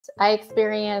I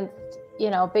experienced,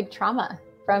 big trauma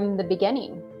from the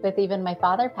beginning, with even my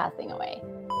father passing away.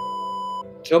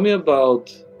 Tell me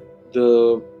about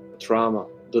the trauma,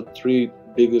 the three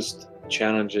biggest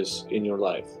challenges in your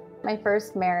life. My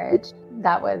first marriage,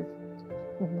 that was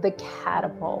the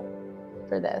catapult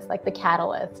for this, like the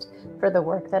catalyst for the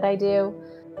work that I do.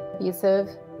 Abusive.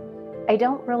 I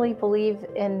don't really believe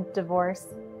in divorce.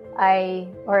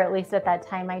 Or at least at that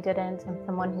time I didn't. I'm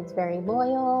someone who's very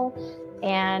loyal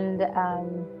and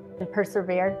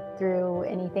persevered through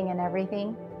anything and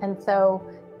everything. And so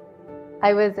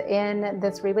I was in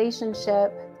this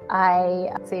relationship.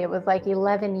 It was like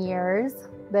 11 years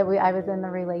that I was in the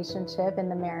relationship, in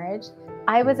the marriage.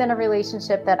 I was in a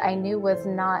relationship that I knew was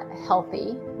not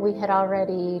healthy. We had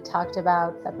already talked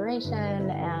about separation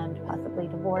and possibly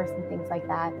divorce and things like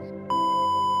that.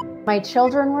 My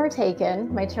children were taken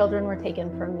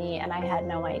from me, and I had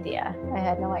no idea. I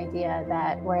had no idea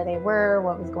that where they were,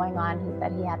 what was going on. He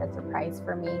said he had a surprise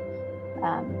for me,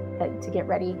 to get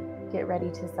ready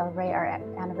to celebrate our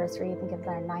anniversary. I think it's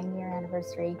our 9-year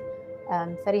anniversary.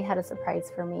 Said he had a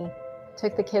surprise for me.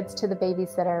 Took the kids to the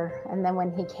babysitter, and then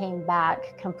when he came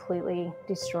back, completely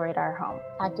destroyed our home.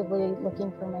 Actively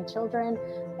looking for my children.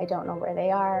 I don't know where they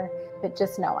are, but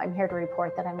just know I'm here to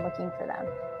report that I'm looking for them.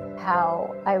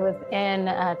 How I was in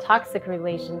a toxic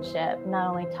relationship, not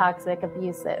only toxic,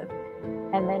 abusive,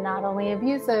 and then not only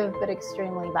abusive, but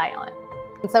extremely violent.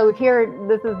 And so here,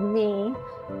 this is me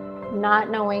not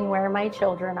knowing where my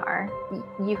children are.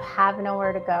 You have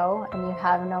nowhere to go and you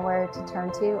have nowhere to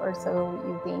turn to, or so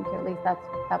you think, or at least that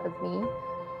was me.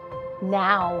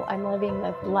 Now I'm living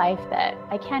this life that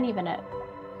I can't even,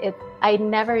 I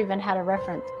never even had a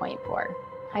reference point for.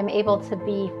 I'm able to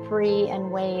be free in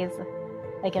ways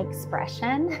like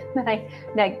expression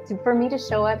that for me to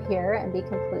show up here and be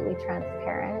completely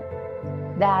transparent,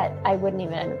 that I wouldn't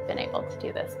even have been able to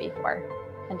do this before,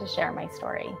 and to share my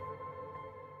story.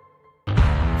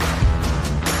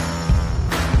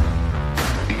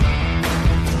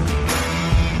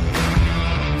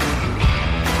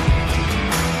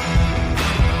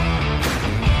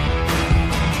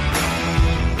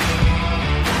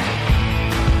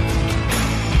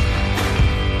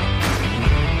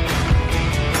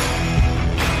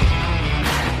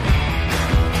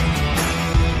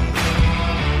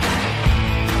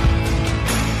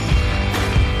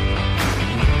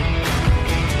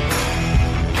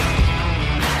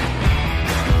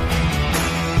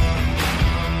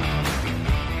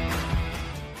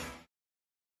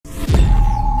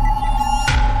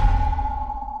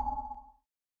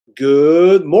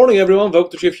 Good morning, everyone.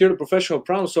 Welcome to Chief here, the professional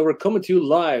problem solver, coming to you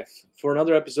live for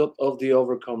another episode of The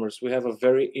Overcomers. We have a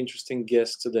very interesting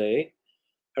guest today.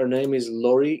 Her name is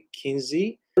Lori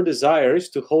Kinsey. Her desire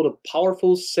is to hold a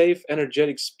powerful, safe,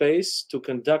 energetic space to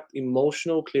conduct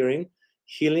emotional clearing,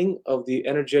 healing of the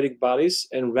energetic bodies,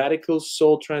 and radical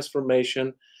soul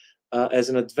transformation as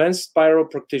an advanced spiral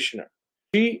practitioner.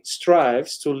 She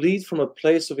strives to lead from a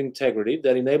place of integrity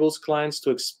that enables clients to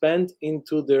expand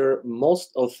into their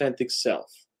most authentic self.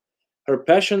 Her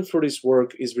passion for this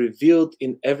work is revealed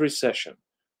in every session.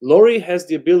 Lori has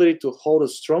the ability to hold a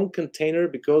strong container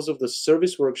because of the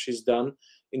service work she's done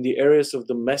in the areas of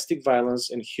domestic violence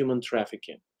and human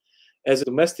trafficking. As a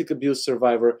domestic abuse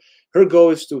survivor, her goal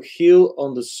is to heal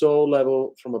on the soul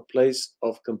level from a place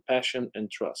of compassion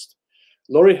and trust.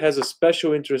 Lori has a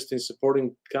special interest in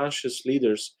supporting conscious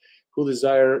leaders who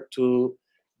desire to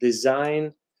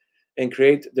design and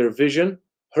create their vision.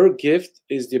 Her gift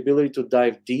is the ability to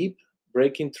dive deep,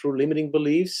 breaking through limiting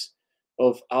beliefs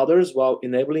of others while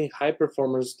enabling high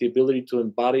performers the ability to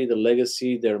embody the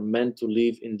legacy they're meant to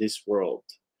leave in this world.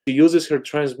 She uses her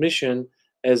transmission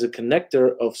as a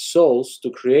connector of souls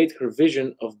to create her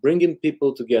vision of bringing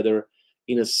people together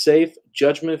in a safe,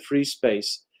 judgment-free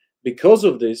space. Because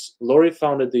of this, Lori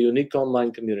founded the unique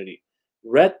online community,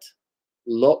 Red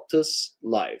Lotus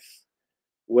Life,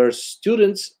 where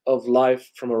students of life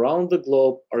from around the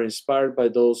globe are inspired by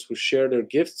those who share their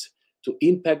gifts to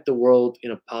impact the world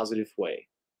in a positive way.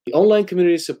 The online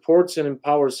community supports and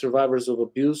empowers survivors of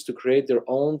abuse to create their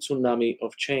own tsunami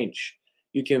of change.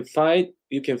 You can find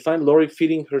Lori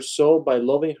feeding her soul by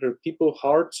loving her people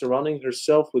heart, surrounding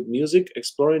herself with music,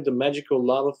 exploring the magical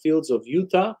lava fields of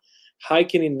Utah,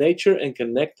 hiking in nature, and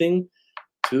connecting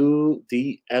to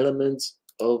the elements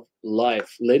of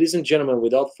life. Ladies and gentlemen,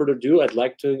 without further ado, I'd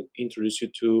like to introduce you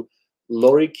to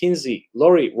Lori Kinsey.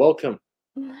 Lori, welcome.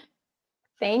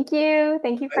 Thank you.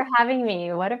 Thank you for having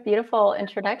me. What a beautiful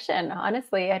introduction.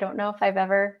 Honestly, I don't know if I've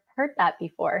ever heard that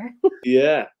before.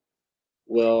 Yeah.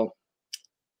 Well,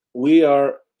 we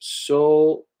are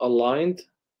so aligned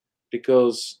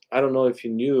because I don't know if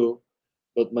you knew,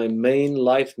 but my main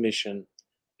life mission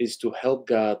is to help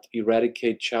God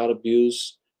eradicate child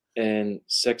abuse and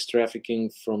sex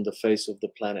trafficking from the face of the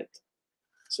planet.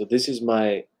 So this is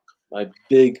my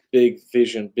big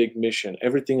vision, big mission.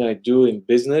 Everything I do in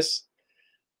business,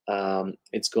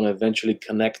 it's going to eventually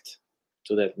connect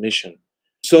to that mission.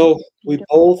 So we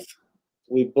both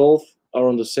are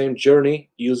on the same journey,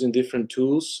 using different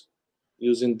tools,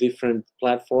 using different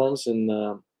platforms,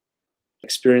 and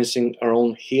experiencing our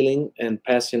own healing and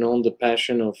passing on the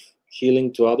passion of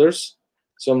healing to others.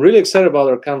 So I'm really excited about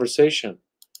our conversation.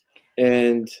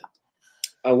 And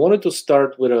I wanted to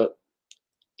start with a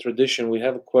tradition. We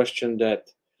have a question that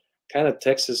kind of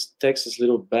takes us a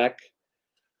little back.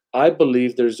 I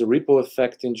believe there's a ripple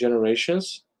effect in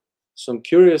generations. So I'm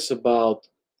curious about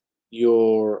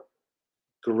your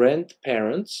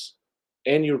grandparents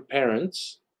and your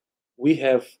parents. We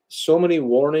have so many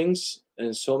warnings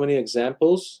and so many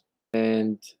examples,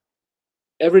 and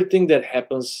everything that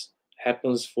happens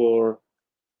for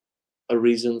a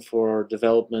reason, for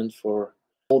development, for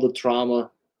all the trauma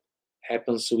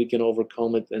happens so we can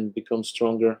overcome it and become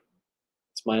stronger.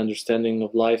 It's my understanding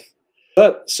of life.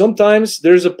 But sometimes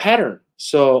there's a pattern.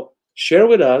 So share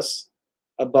with us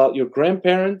about your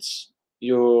grandparents,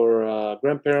 your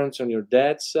grandparents on your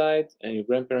dad's side and your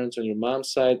grandparents on your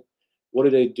mom's side. What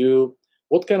did they do?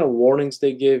 What kind of warnings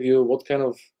they gave you? What kind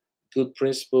of good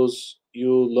principles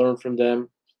you learned from them?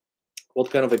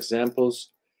 What kind of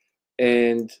examples?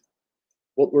 And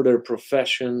what were their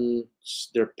professions,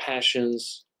 their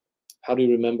passions? How do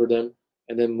you remember them?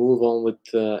 And then move on with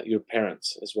your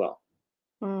parents as well.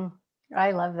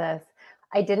 I love this.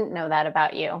 I didn't know that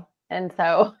about you. And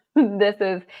so this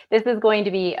is going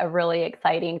to be a really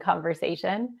exciting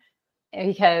conversation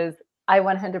because I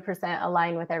 100%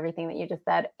 align with everything that you just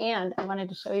said. And I wanted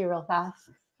to show you real fast.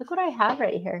 Look what I have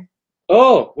right here.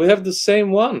 Oh, we have the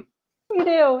same one. We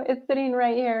do. It's sitting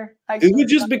right here. Did we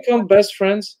just become best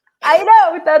friends? I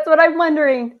know. That's what I'm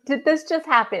wondering. Did this just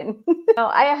happen? No,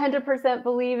 I 100%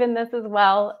 believe in this as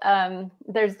well.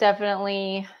 There's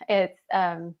definitely, it's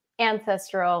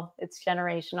ancestral, it's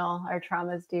generational. Our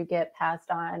traumas do get passed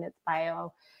on. It's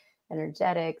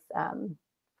bioenergetics.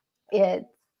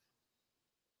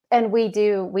 And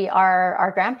we are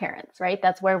our grandparents, right?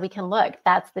 That's where we can look.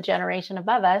 That's the generation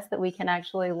above us that we can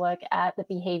actually look at the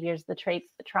behaviors, the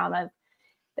traits, the traumas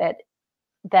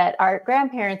that our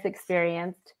grandparents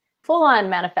experienced full on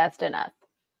manifest in us.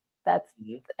 That's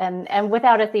and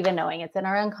without us even knowing. It's in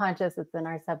our unconscious, it's in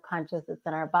our subconscious, it's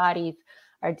in our bodies,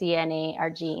 our DNA, our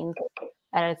genes.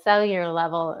 At a cellular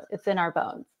level, it's in our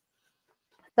bones.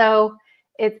 So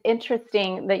it's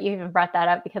interesting that you even brought that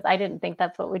up because I didn't think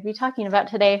that's what we'd be talking about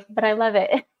today, but I love it.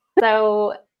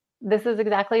 So this is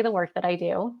exactly the work that I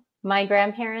do. My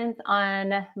grandparents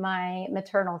on my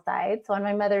maternal side, so on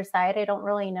my mother's side, I don't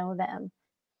really know them.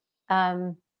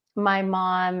 My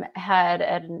mom had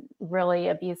a really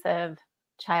abusive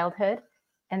childhood.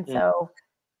 And so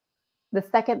the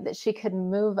second that she could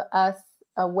move us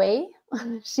away,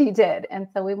 she did. And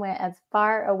so we went as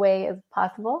far away as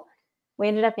possible. We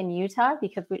ended up in Utah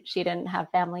because she didn't have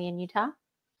family in Utah.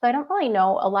 So I don't really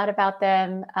know a lot about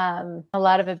them, a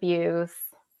lot of abuse,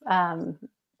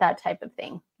 that type of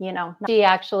thing. You know, she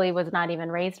actually was not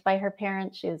even raised by her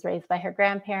parents. She was raised by her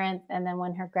grandparents. And then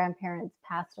when her grandparents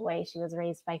passed away, she was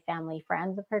raised by family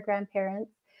friends of her grandparents.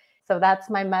 So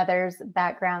that's my mother's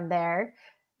background there,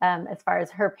 as far as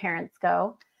her parents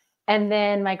go. And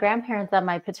then my grandparents on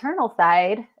my paternal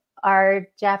side are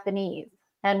Japanese,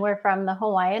 and we're from the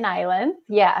Hawaiian Islands.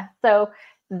 Yeah. So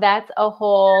that's a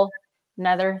whole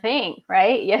another thing,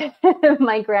 right? Yeah.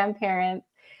 My grandparents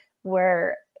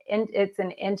were it's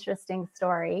an interesting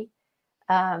story.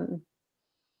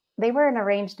 They were an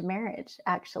arranged marriage,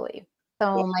 actually.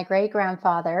 So my great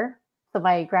grandfather, so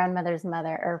my grandmother's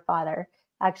mother or father,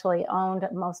 actually owned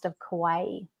most of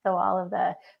Kauai. So all of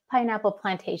the pineapple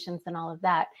plantations and all of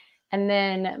that. And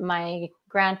then my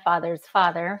grandfather's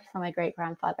father, so my great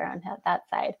grandfather on that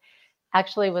side,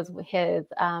 actually was his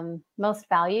most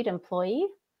valued employee.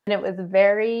 And it was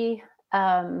very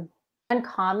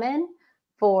uncommon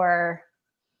for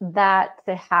that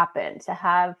to happen, to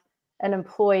have an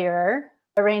employer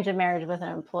arrange a marriage with an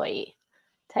employee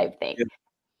type thing. Yeah.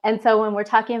 And so when we're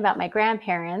talking about my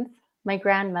grandparents, my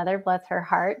grandmother, bless her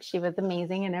heart, she was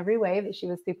amazing in every way, but she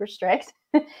was super strict.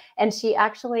 And she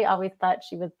actually always thought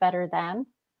she was better than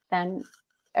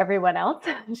everyone else.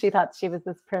 She thought she was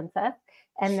this princess.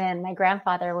 And then my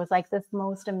grandfather was like this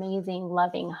most amazing,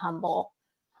 loving, humble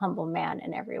man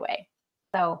in every way.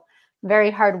 So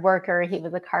very hard worker. He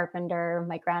was a carpenter.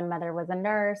 My grandmother was a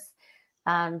nurse.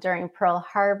 During Pearl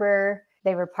Harbor,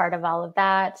 They were part of all of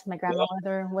that. My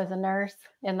grandmother was a nurse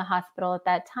in the hospital at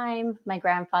that time. My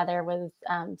grandfather was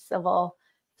civil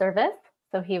service.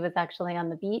 So he was actually on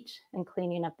the beach and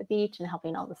cleaning up the beach and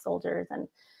helping all the soldiers and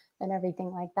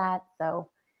everything like that.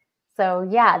 So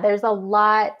yeah, there's a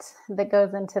lot that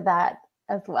goes into that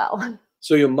as well.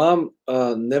 So your mom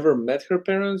never met her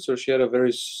parents, or she had a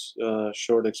very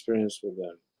short experience with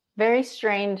them? Very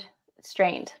strained,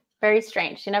 very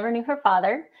strange. She never knew her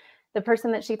father. The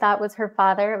person that she thought was her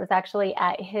father, it was actually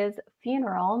at his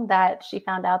funeral that she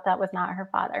found out that was not her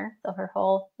father. So her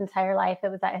whole entire life, it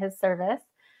was at his service.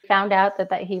 Found out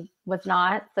that he was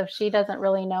not. So she doesn't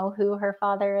really know who her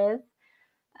father is.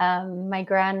 My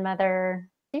grandmother,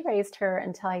 she raised her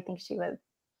until I think she was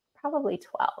probably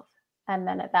 12. And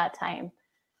then at that time,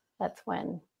 that's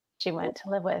when she went to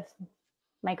live with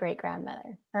my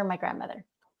great-grandmother or my grandmother.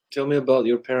 Tell me about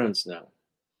your parents now.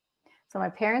 So my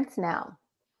parents now,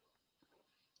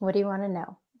 what do you want to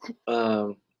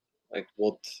know? Like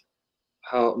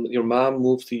how your mom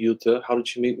moved to Utah. How did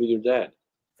she meet with your dad?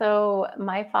 So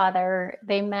my father,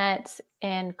 they met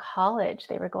in college.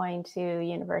 They were going to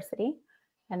university,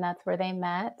 and that's where they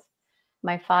met.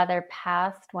 My father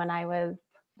passed when I was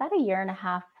about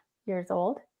 1.5 years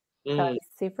old. So I was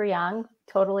super young,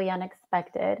 totally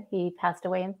unexpected. He passed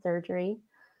away in surgery.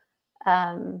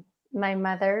 My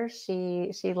mother,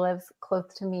 she lives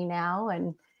close to me now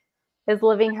and is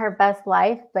living her best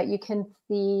life, but you can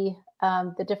see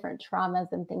the different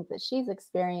traumas and things that she's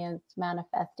experienced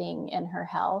manifesting in her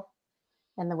health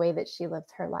and the way that she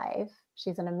lives her life.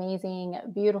 She's an amazing,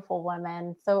 beautiful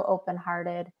woman, so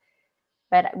open-hearted.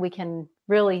 But we can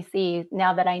really see,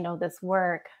 now that I know this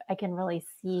work, I can really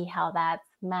see how that's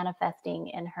manifesting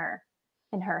in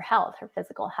her health, her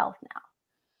physical health now.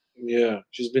 Yeah,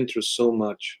 she's been through so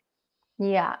much.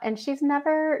 Yeah, and she's not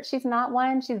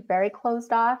one, she's very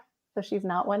closed off. So she's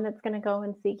not one that's going to go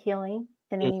and seek healing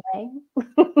in any way.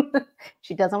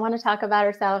 She doesn't want to talk about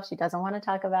herself. She doesn't want to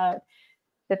talk about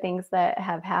the things that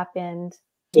have happened.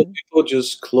 So people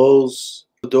just close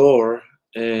the door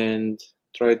and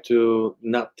try to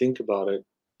not think about it.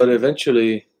 But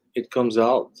eventually it comes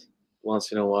out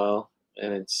once in a while,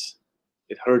 and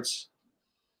it hurts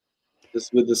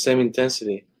just with the same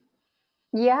intensity.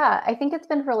 Yeah, I think it's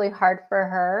been really hard for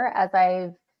her as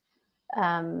I've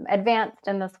advanced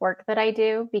in this work that I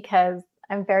do, because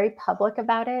I'm very public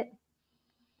about it.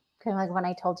 Kind of like when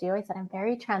I told you, I said I'm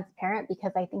very transparent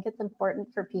because I think it's important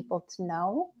for people to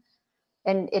know.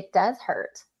 And it does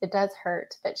hurt. It does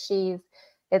hurt. But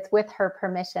it's with her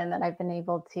permission that I've been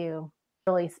able to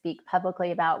really speak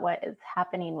publicly about what is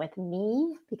happening with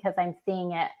me, because I'm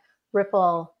seeing it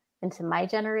ripple into my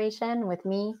generation with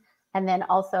me, and then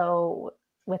also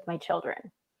with my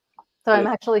children. So I'm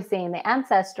actually seeing the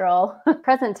ancestral,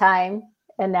 present time,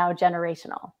 and now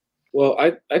generational. Well,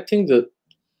 I think that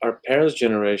our parents'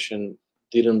 generation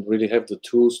didn't really have the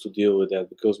tools to deal with that,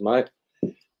 because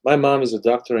my mom is a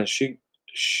doctor, and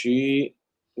she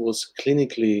was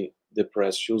clinically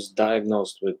depressed. She was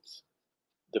diagnosed with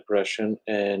depression,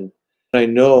 and I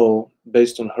know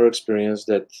based on her experience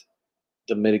that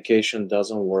the medication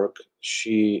doesn't work.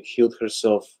 She healed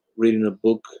herself reading a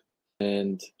book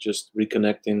and just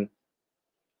reconnecting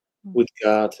with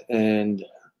God and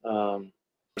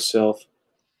herself.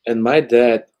 And my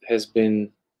dad has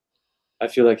been, I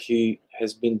feel like he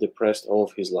has been depressed all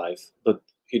of his life, but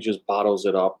he just bottles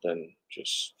it up and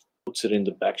just puts it in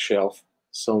the back shelf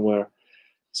somewhere.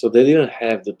 So they didn't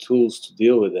have the tools to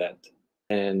deal with that.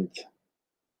 And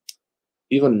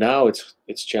even now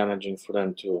it's challenging for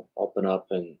them to open up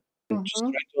and just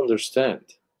try to understand.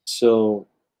 So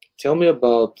tell me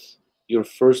about your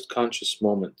first conscious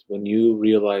moment when you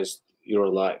realized you're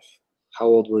alive. How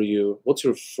old were you? What's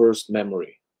your first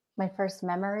memory? My first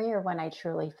memory, or when I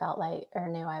truly felt like or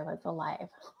knew I was alive.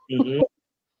 Mm-hmm.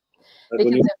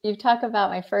 Because if you talk about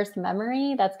my first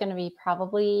memory, that's going to be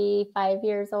probably 5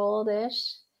 years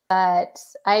old-ish. But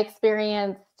I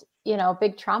experienced,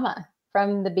 big trauma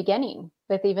from the beginning,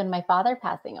 with even my father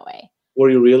passing away. Were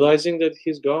you realizing that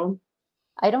he's gone?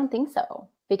 I don't think so,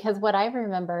 because what I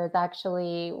remember is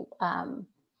actually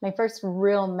my first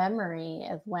real memory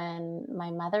is when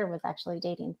my mother was actually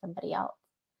dating somebody else.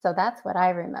 So that's what I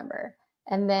remember.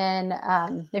 And then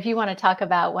if you want to talk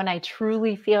about when I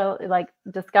truly feel like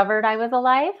discovered I was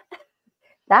alive,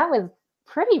 that was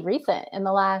pretty recent, in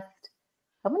the last,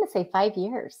 I'm going to say 5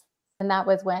 years. And that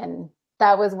was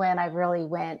when I really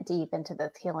went deep into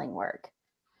this healing work.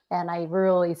 And I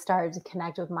really started to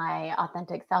connect with my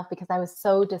authentic self, because I was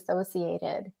so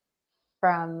dissociated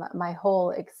from my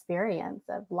whole experience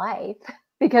of life.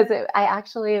 Because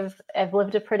I've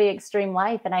lived a pretty extreme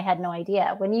life, and I had no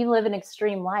idea. When you live an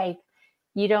extreme life,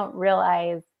 you don't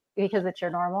realize because it's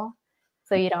your normal.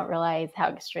 So you don't realize how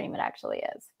extreme it actually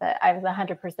is. But I was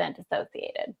 100%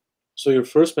 dissociated. So your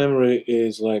first memory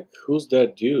is like, who's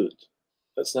that dude?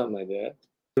 That's not my dad.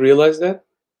 You realize that?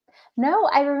 No,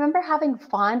 I remember having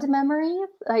fond memories,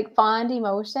 like fond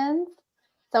emotions.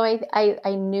 So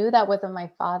I knew that wasn't my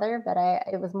father, but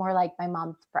it was more like my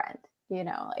mom's friend,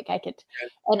 like I could,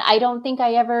 and I don't think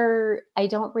I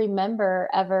don't remember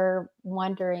ever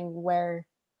wondering where's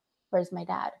my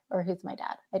dad or who's my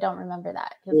dad. I don't remember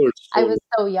that because I was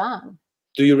so young.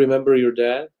 Do you remember your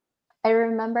dad? I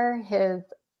remember his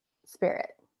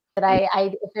spirit, but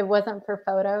if it wasn't for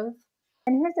photos.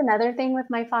 And here's another thing with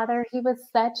my father, he was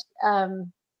such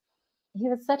an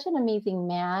amazing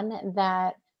man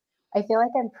that I feel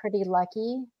like I'm pretty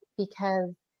lucky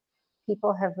because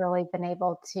people have really been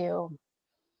able to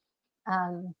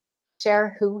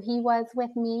share who he was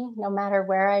with me no matter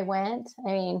where I went.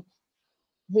 I mean,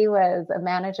 he was a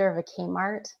manager of a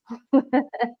Kmart.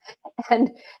 And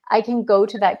I can go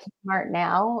to that Kmart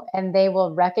now and they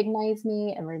will recognize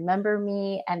me and remember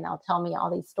me and they'll tell me all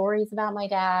these stories about my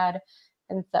dad.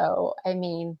 And so, I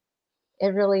mean,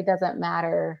 it really doesn't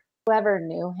matter. Whoever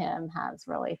knew him has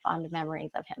really fond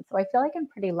memories of him. So I feel like I'm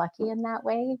pretty lucky in that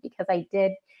way because I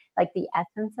did like the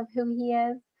essence of who he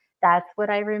is. That's what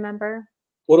I remember.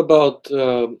 What about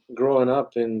growing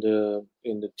up in the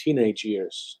teenage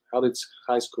years? How did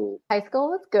high school? High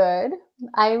school was good.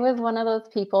 I was one of those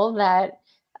people that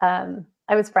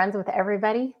I was friends with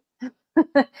everybody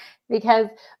because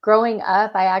growing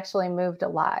up, I actually moved a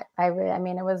lot. I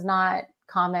mean, it was not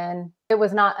common. It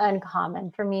was not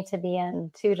uncommon for me to be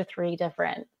in 2 to 3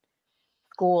 different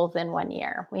schools in 1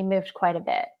 year. We moved quite a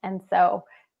bit. And so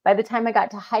by the time I got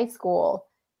to high school,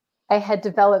 I had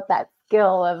developed that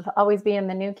skill of always being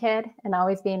the new kid and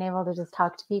always being able to just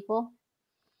talk to people.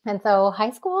 And so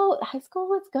high school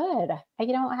was good. I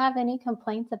don't have any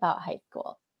complaints about high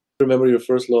school. Remember your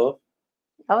first love?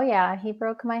 Oh yeah, he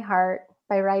broke my heart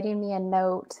by writing me a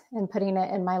note and putting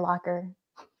it in my locker.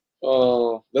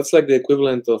 Oh, that's like the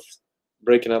equivalent of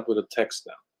breaking up with a text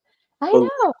now. I But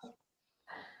know.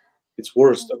 it's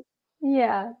worse though.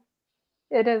 Yeah,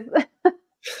 it is.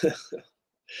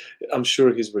 I'm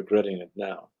sure he's regretting it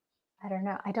now. I don't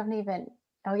know. I don't even.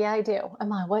 Oh yeah, I do.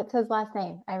 Emma, what's his last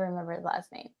name? I remember his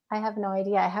last name. I have no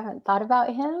idea. I haven't thought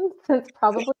about him since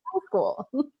probably high school.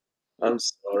 I'm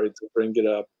sorry to bring it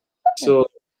up. So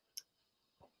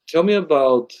tell me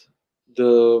about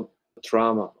the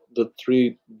trauma, the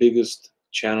 3 biggest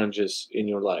challenges in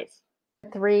your life.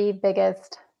 3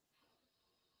 biggest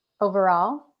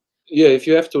overall. Yeah, if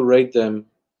you have to rate them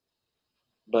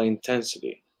by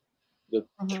intensity, the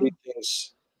 3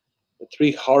 things, the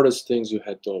 3 hardest things you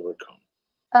had to overcome.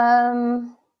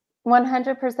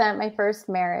 100% my first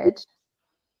marriage.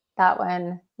 That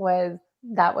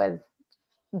was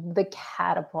the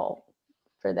catapult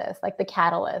for this, like the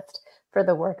catalyst for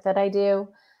the work that I do.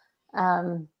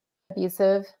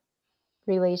 Abusive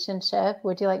relationship.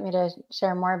 Would you like me to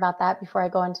share more about that before I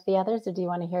go into the others, or do you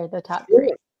want to hear the top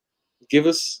 3? Give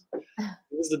us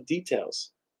the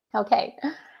details. Okay.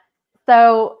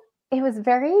 So it was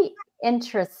very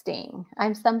interesting.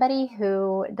 I'm somebody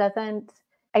who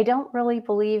I don't really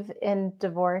believe in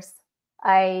divorce.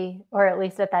 Or at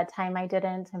least at that time, I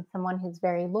didn't. I'm someone who's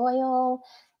very loyal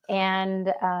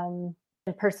and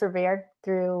persevere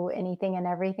through anything and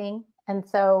everything. And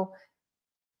so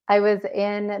I was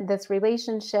in this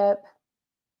relationship.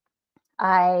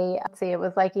 Let's see, it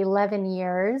was like 11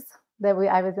 years that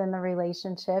I was in the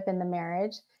relationship, in the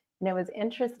marriage. And it was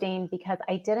interesting because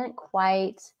I didn't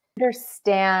quite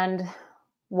understand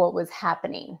what was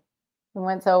happening.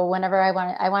 So whenever I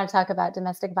want to talk about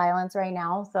domestic violence right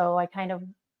now, so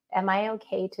am I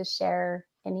okay to share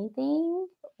anything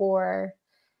or,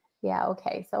 yeah,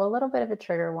 okay. So a little bit of a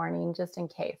trigger warning, just in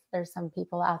case there's some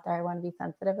people out there, I want to be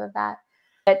sensitive of that.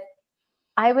 But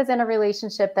I was in a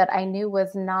relationship that I knew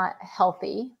was not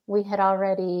healthy. We had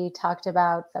already talked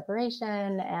about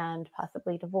separation and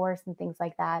possibly divorce and things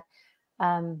like that.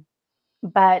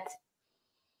 But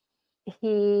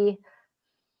he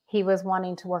was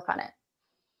wanting to work on it.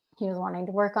 He was wanting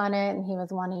to work on it and he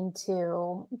was wanting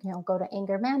to, go to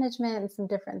anger management and some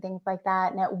different things like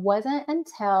that. And it wasn't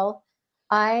until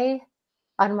on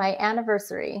my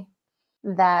anniversary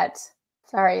that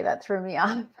threw me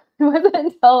off. It wasn't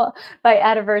until my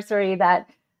anniversary that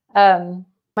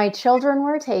my children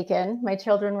were taken. My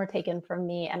children were taken from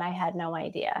me and I had no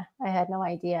idea. I had no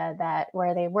idea that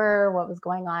where they were, what was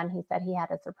going on. He said he had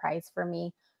a surprise for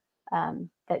me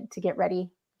that to get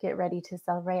ready to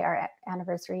celebrate our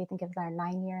anniversary. I think it was our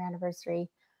 9-year anniversary.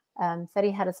 Said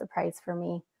he had a surprise for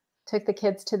me. took the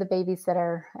kids to the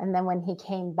babysitter. And then when he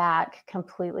came back,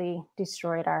 completely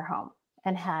destroyed our home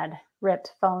and had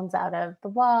ripped phones out of the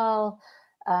wall,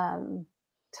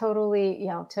 totally,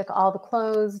 took all the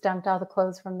clothes, dumped all the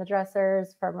clothes from the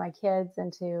dressers for my kids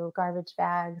into garbage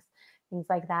bags, things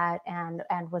like that, and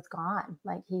was gone.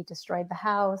 Like, he destroyed the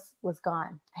house, was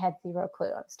gone. I had zero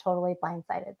clue. I was totally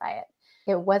blindsided by it.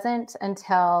 It wasn't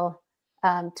until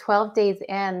 12 days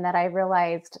in that I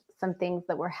realized some things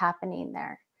that were happening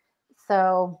there.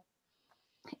 So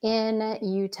in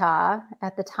Utah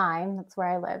at the time, that's where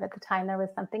I live, at the time, there was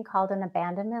something called an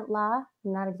abandonment law.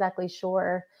 I'm not exactly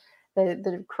sure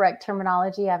the correct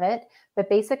terminology of it, but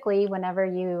basically whenever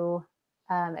you,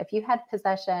 if you had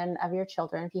possession of your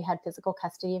children, if you had physical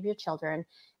custody of your children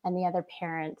and the other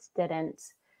parent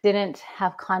didn't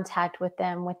have contact with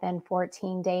them within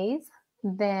 14 days,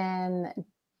 then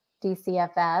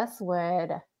DCFS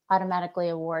would automatically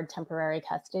award temporary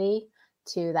custody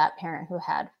to that parent who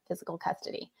had physical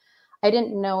custody. I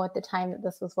didn't know at the time that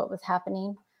this was what was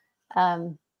happening.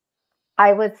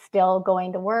 I was still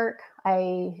going to work.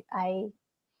 I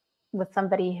was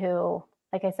somebody who,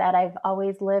 like I said, I've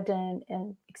always lived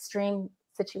in extreme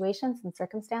situations and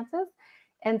circumstances.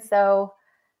 And so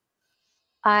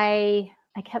I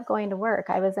kept going to work.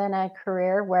 I was in a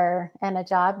career and a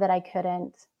job that I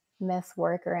couldn't miss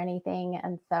work or anything.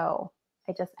 And so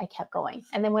I kept going.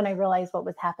 And then when I realized what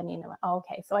was happening, I went, oh,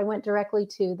 okay. So I went directly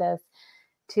to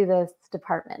this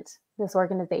department, this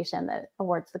organization that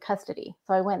awards the custody.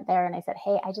 So I went there and I said,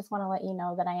 hey, I just want to let you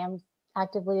know that I am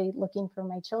actively looking for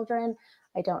my children.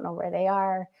 I don't know where they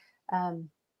are.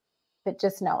 But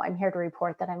just know I'm here to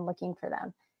report that I'm looking for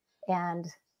them. And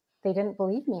they didn't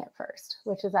believe me at first,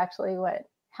 which is actually what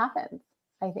happens,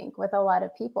 I think, with a lot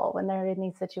of people when they're in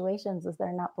these situations, is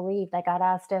they're not believed. I got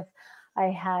asked if I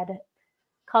had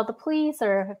called the police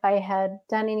or if I had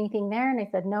done anything there. And I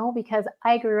said, no, because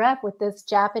I grew up with this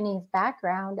Japanese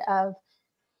background of,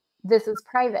 this is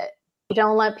private. You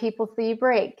don't let people see you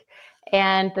break.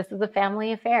 And this is a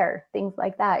family affair, things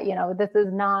like that. This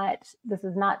is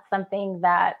not something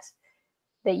that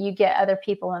you get other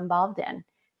people involved in.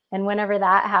 And whenever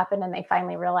that happened and they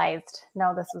finally realized,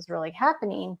 no, this was really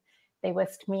happening, they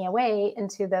whisked me away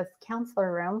into this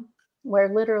counselor room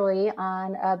where literally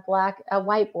on a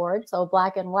whiteboard, so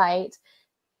black and white,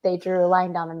 they drew a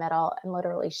line down the middle and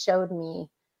literally showed me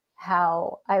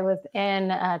how I was in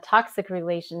a toxic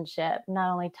relationship,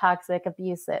 not only toxic,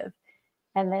 abusive,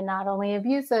 and then not only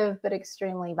abusive, but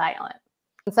extremely violent.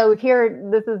 And so here,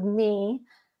 this is me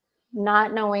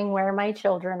not knowing where my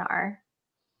children are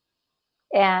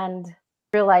and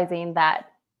realizing that,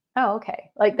 oh, okay,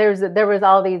 like there was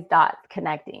all these dots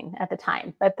connecting at the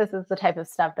time, but this is the type of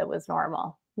stuff that was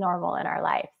normal in our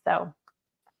life. So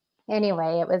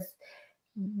anyway, it was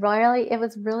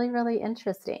really, really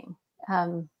interesting.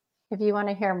 If you want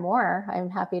to hear more, I'm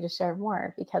happy to share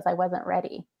more because I wasn't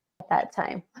ready at that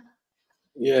time.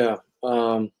 Yeah.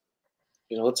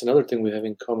 That's another thing we have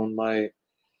in common. I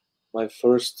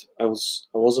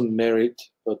wasn't married,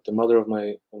 but the mother of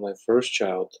my first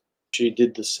child, she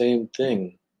did the same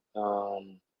thing.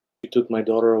 She took my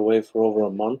daughter away for over a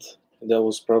month, and that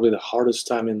was probably the hardest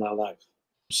time in my life.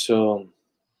 So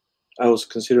I was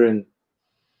considering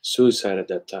suicide at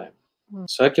that time.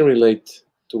 So I can relate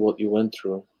to what you went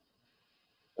through,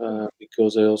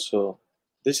 because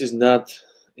this is not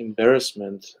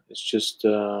embarrassment. It's just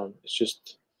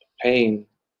pain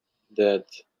that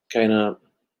kind of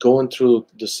going through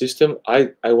the system.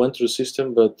 I went through the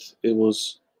system, but it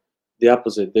was the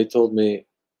opposite. They told me,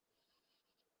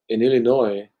 in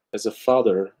Illinois, as a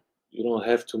father, you don't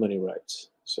have too many rights.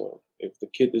 So if the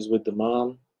kid is with the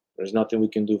mom, there's nothing we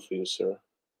can do for you, sir.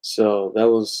 So that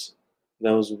was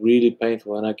really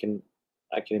painful, and I can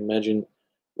imagine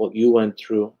what you went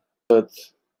through. But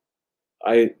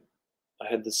I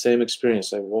had the same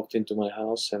experience. I walked into my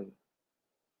house and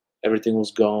everything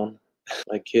was gone.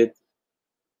 My kid,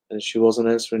 and she wasn't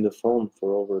answering the phone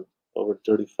for over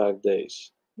 35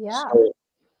 days. Yeah.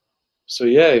 So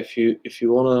yeah, if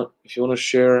you wanna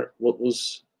share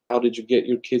how did you get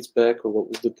your kids back, or what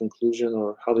was the conclusion,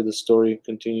 or how did the story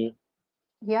continue?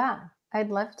 Yeah, I'd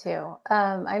love to.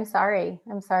 I'm sorry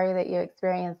that you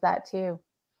experienced that too,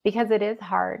 because it is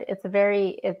hard.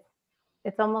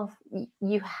 It's almost,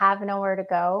 you have nowhere to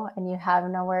go and you have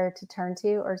nowhere to turn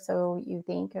to, or so you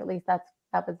think. At least that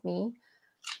was me.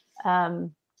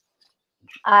 And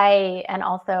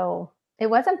also it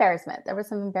was embarrassment. There was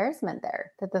some embarrassment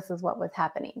there that this is what was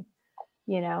happening,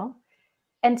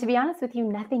 And to be honest with you,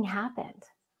 nothing happened.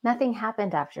 Nothing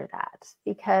happened after that,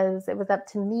 because it was up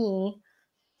to me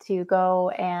to go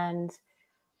and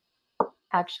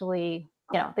actually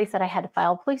they said I had to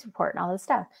file a police report and all this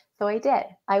stuff. So I did.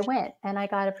 I went and I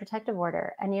got a protective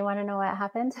order. And you want to know what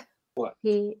happened? What?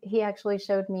 He actually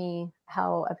showed me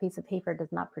how a piece of paper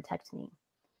does not protect me.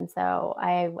 And so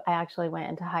I actually went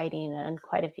into hiding, and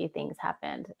quite a few things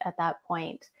happened at that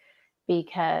point,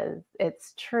 because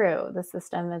it's true. The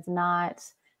system is not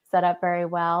set up very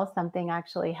well. Something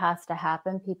actually has to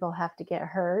happen. People have to get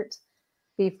hurt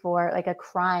before, like a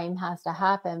crime has to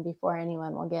happen before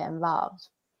anyone will get involved.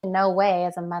 In no way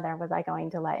as a mother was I going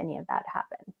to let any of that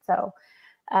happen. So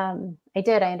I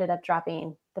did. I ended up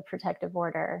dropping the protective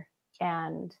order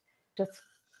and just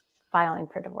filing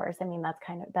for divorce. I mean,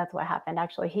 that's what happened.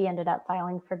 Actually, he ended up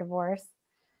filing for divorce.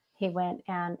 He went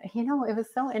and, it was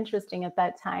so interesting at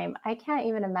that time. I can't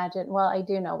even imagine. Well, I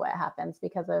do know what happens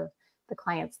because of the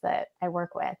clients that I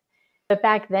work with. But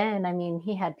back then, I mean,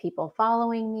 he had people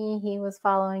following me. He was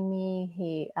following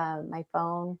me. My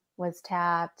phone was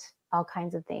tapped, all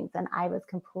kinds of things. And I was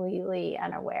completely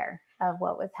unaware of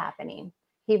what was happening.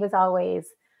 He was always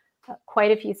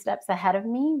quite a few steps ahead of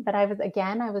me. But I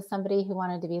was somebody who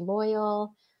wanted to be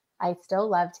loyal. I still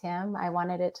loved him. I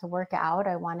wanted it to work out.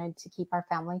 I wanted to keep our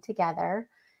family together.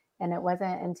 And it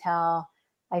wasn't until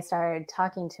I started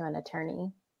talking to an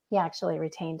attorney. He actually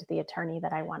retained the attorney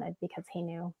that I wanted because he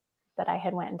knew that I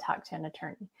had went and talked to an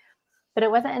attorney. But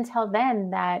it wasn't until then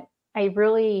that I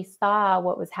really saw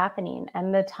what was happening.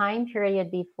 And the time period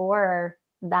before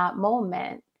that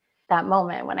moment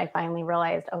when I finally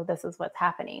realized, oh, this is what's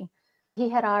happening, he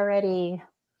had already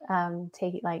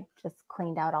just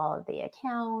cleaned out all of the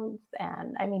accounts.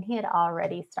 And I mean, he had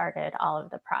already started all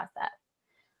of the process.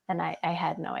 And I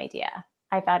had no idea.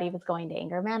 I thought he was going to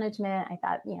anger management. I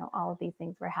thought, all of these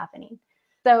things were happening.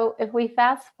 So if we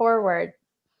fast forward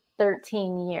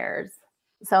 13 years,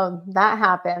 so that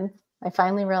happens. I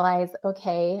finally realized,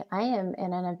 okay, I am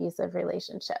in an abusive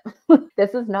relationship.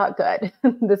 This is not good.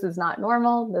 This is not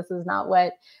normal. This is not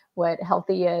what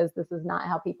healthy is. This is not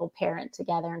how people parent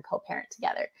together and co-parent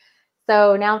together.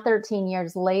 So now 13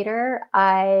 years later,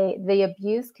 the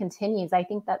abuse continues. I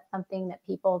think that's something that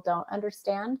people don't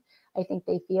understand. I think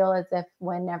they feel as if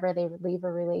whenever they leave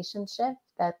a relationship,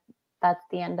 that's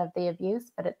the end of the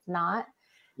abuse, but it's not.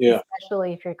 Yeah.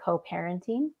 Especially if you're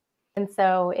co-parenting. And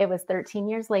so it was 13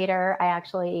 years later, I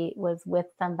actually was with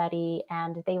somebody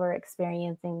and they were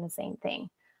experiencing the same thing.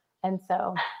 And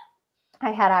so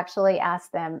I had actually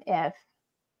asked them if,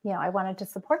 I wanted to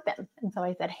support them. And so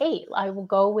I said, hey, I will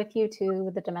go with you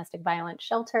to the domestic violence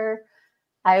shelter.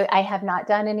 I have not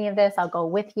done any of this. I'll go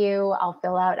with you. I'll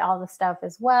fill out all the stuff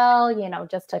as well,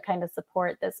 just to kind of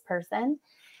support this person.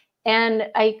 And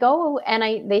I go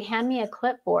and they hand me a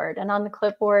clipboard, and on the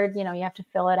clipboard, you have to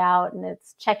fill it out, and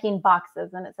it's checking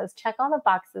boxes, and it says, check all the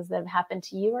boxes that have happened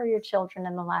to you or your children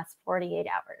in the last 48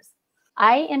 hours.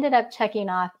 I ended up checking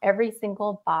off every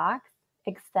single box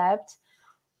except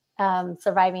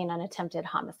surviving an attempted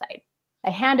homicide. I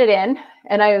handed in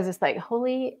and I was just like,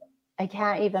 I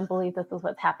can't even believe this is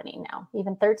what's happening now.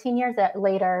 Even 13 years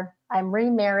later, I'm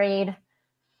remarried.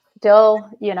 Still,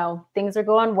 things are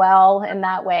going well in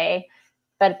that way.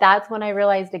 But that's when I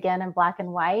realized again in black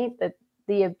and white that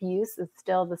the abuse is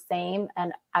still the same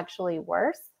and actually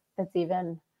worse. It's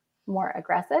even more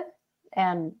aggressive,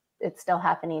 and it's still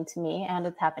happening to me, and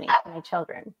it's happening to my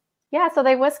children. Yeah, so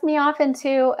they whisked me off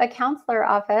into a counselor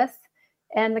office,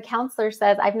 and the counselor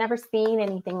says, I've never seen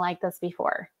anything like this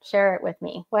before. Share it with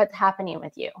me. What's happening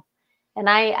with you? And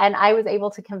I was able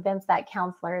to convince that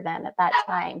counselor then at that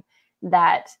time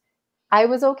that I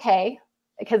was okay,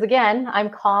 because again, I'm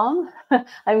calm,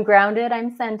 I'm grounded,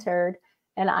 I'm centered,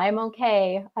 and I'm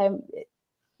okay.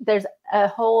 There's a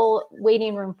whole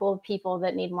waiting room full of people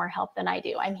that need more help than I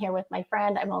do. I'm here with my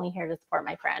friend. I'm only here to support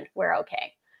my friend. We're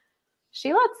okay.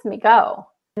 She lets me go.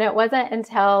 And it wasn't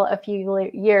until a few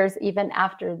years, even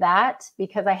after that,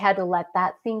 because I had to let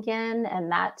that sink in and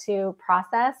that to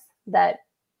process that,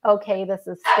 okay, this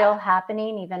is still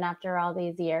happening even after all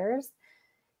these years.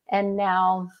 And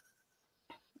now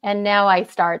I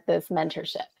start this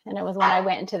mentorship. And it was when I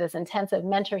went into this intensive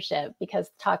mentorship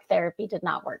because talk therapy did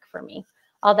not work for me.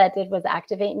 All that did was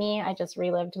activate me. I just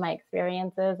relived my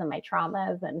experiences and my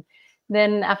traumas. And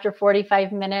then after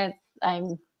 45 minutes,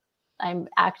 I'm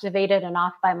activated and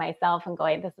off by myself and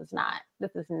going, this is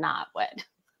not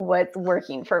what's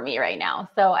working for me right now.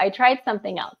 So I tried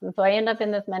something else. And so I end up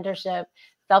in this mentorship,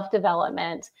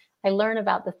 self-development. I learn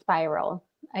about the spiral.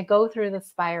 I go through the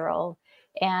spiral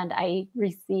and I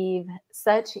receive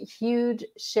such huge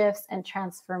shifts and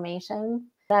transformations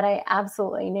that I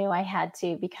absolutely knew I had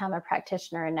to become a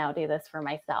practitioner and now do this for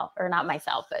myself, or not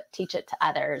myself, but teach it to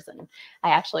others. And I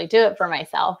actually do it for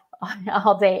myself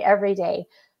all day, every day.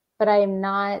 But I am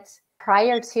not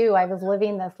prior to, I was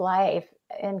living this life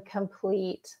in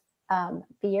complete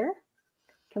fear,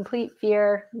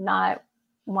 not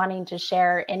wanting to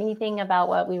share anything about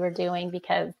what we were doing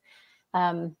because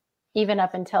even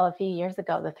up until a few years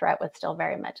ago, the threat was still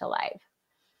very much alive.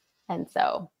 And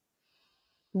so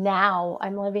now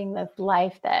I'm living this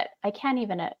life that I can't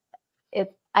even,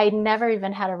 I never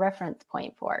even had a reference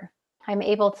point for. I'm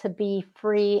able to be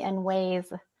free in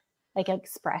ways like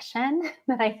expression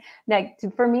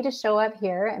for me to show up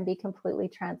here and be completely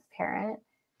transparent,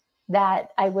 that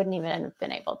I wouldn't even have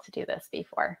been able to do this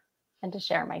before, and to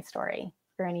share my story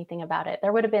or anything about it.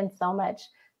 There would have been so much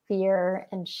fear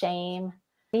and shame,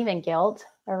 even guilt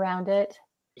around it.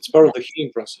 It's part of the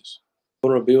healing process.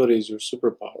 Vulnerability is your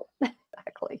superpower.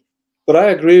 Exactly. But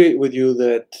I agree with you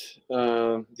that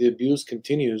the abuse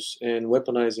continues, and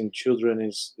weaponizing children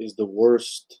is the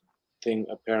worst thing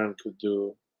a parent could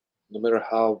do, no matter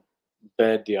how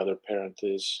bad the other parent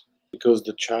is, because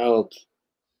the child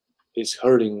is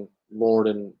hurting more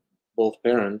than both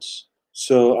parents.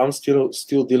 So I'm still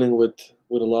dealing with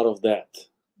a lot of that.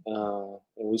 And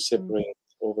we separated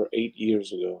over 8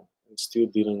 years ago, and still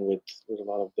dealing with a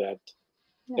lot of that.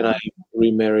 And I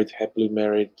remarried, happily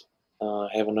married,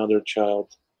 have another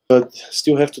child, but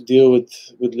still have to deal with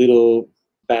little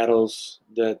battles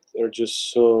that are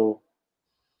just so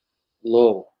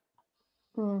low.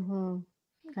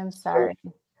 I'm sorry.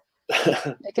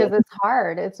 Because it's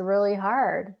hard. It's really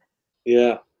hard.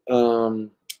 Yeah.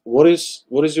 What is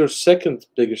your second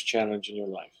biggest challenge in your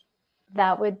life?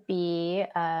 That would be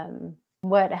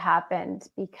what happened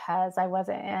because I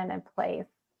wasn't in a place,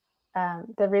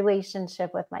 the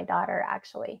relationship with my daughter,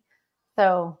 actually.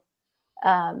 So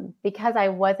because I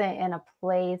wasn't in a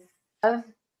place of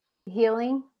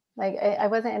healing, like I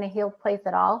wasn't in a healed place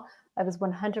at all. I was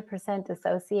 100%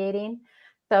 dissociating.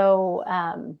 So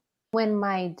when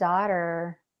my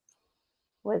daughter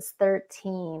was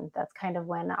 13, that's kind of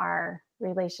when our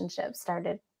relationship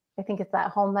started. I think it's that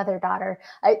whole mother-daughter.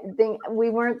 I think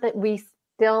we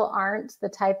still aren't the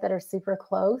type that are super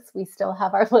close. We still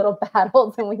have our little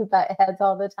battles and we butt heads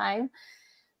all the time.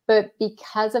 But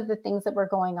because of the things that were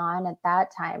going on at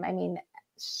that time, I mean,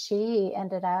 she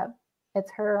ended up,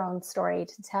 it's her own story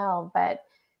to tell, but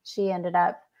she ended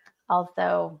up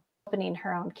also opening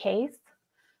her own case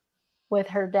with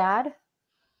her dad,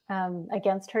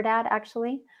 against her dad,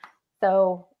 actually.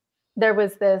 So there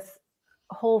was this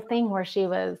whole thing where she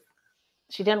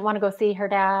didn't want to go see her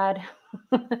dad.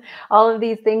 All of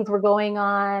these things were going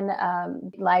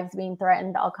on, lives being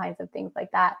threatened, all kinds of things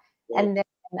like that. And then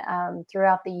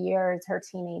throughout the years, her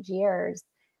teenage years,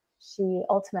 she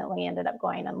ultimately ended up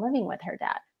going and living with her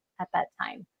dad at that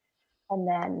time. And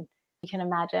then you can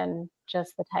imagine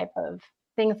just the type of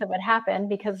things that would happen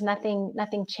because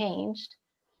nothing changed.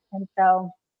 And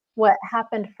so what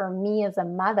happened for me as a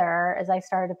mother is I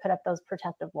started to put up those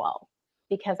protective walls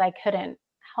because I couldn't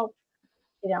help.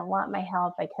 She didn't want my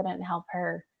help. I couldn't help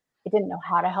her. I didn't know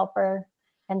how to help her.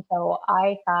 And so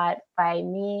I thought by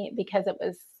me, because it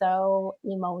was so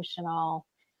emotional,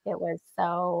 it was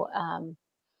so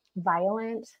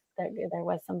violent, there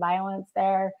was some violence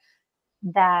there,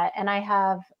 and I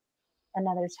have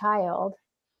another child,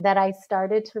 that I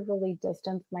started to really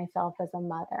distance myself as a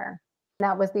mother.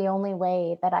 That was the only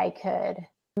way that I could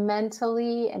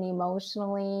mentally and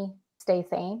emotionally stay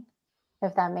sane,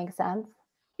 if that makes sense.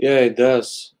 Yeah, it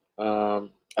does.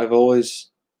 I've always,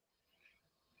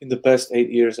 in the past 8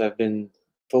 years, I've been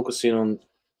focusing on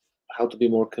how to be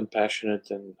more compassionate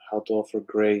and how to offer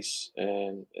grace,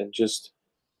 and just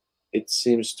it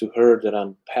seems to her that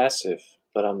I'm passive,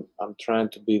 but I'm trying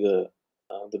to be the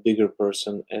bigger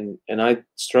person, and I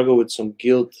struggle with some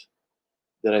guilt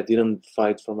that I didn't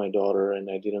fight for my daughter, and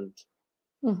I didn't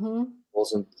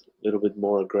wasn't a little bit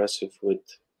more aggressive with,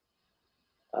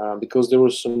 because there were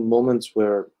some moments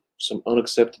where some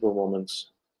unacceptable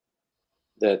moments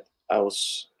that I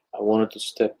wanted to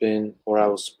step in, or I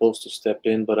was supposed to step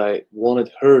in, but I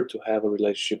wanted her to have a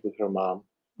relationship with her mom.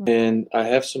 And I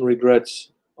have some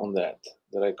regrets on that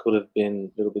I could have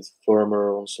been a little bit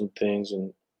firmer on some things,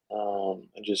 and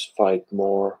just fight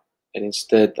more. And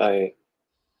instead, I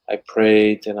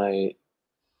prayed, and I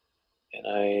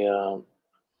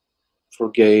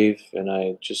forgave, and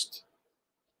I just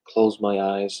closed my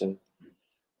eyes and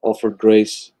offered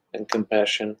grace and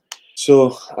compassion.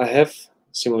 So I have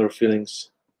similar feelings.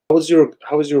 How was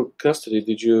your custody?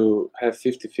 Did you have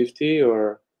 50-50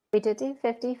 or? We did do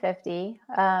 50-50.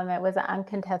 It was an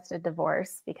uncontested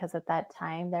divorce because at that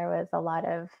time there was a lot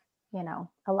of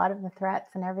the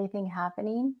threats and everything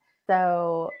happening.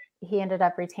 So he ended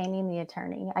up retaining the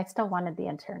attorney. I still wanted the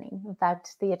attorney. In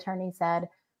fact, the attorney said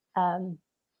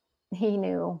he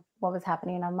knew what was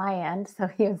happening on my end. So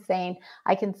he was saying,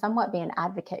 I can somewhat be an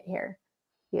advocate here,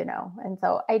 and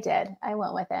so I did. I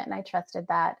went with it and I trusted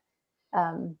that.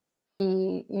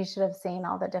 You should have seen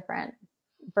all the different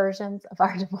versions of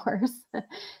our divorce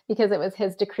because it was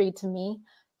his decree to me.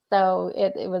 So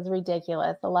it was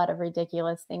ridiculous. A lot of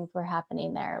ridiculous things were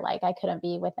happening there. Like I couldn't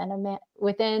be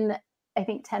within I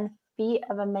think 10 feet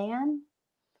of a man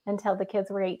until the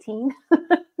kids were 18.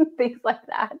 Things like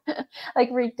that. Like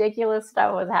ridiculous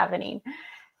stuff was happening.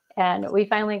 And we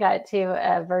finally got to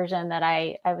a version that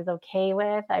I was okay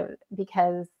with.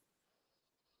 Because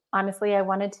honestly, I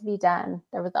wanted to be done.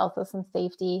 There was also some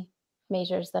safety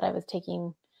measures that I was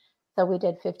taking. So we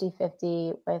did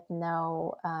 50-50 with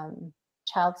no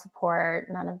child support,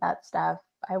 none of that stuff.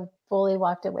 I fully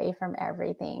walked away from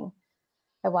everything.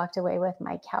 I walked away with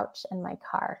my couch and my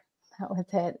car. That was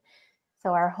it.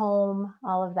 So our home,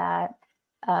 all of that.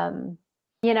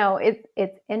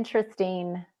 It's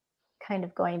interesting kind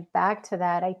of going back to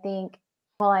that. I think,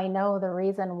 I know the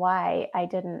reason why I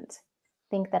didn't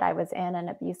think that I was in an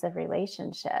abusive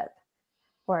relationship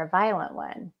or a violent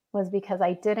one was because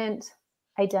I didn't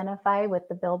identify with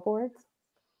the billboards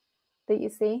that you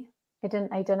see. I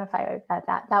didn't identify with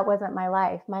that. That wasn't my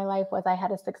life. My life was I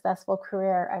had a successful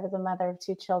career. I was a mother of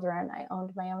 2 children. I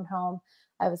owned my own home.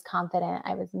 I was confident.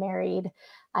 I was married.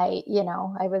 I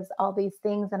was all these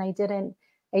things, and I didn't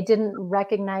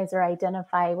recognize or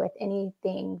identify with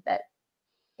anything that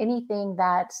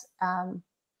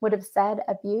would have said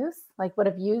abuse, like would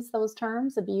have used those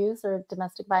terms, abuse or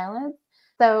domestic violence.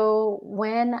 So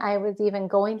when I was even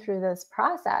going through this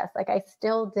process, like I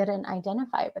still didn't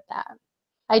identify with that.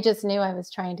 I just knew I was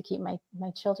trying to keep my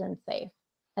children safe.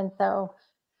 And so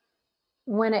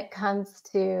when it comes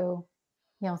to,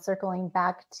 circling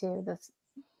back to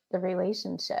the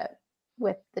relationship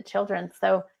with the children,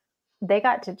 so they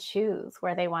got to choose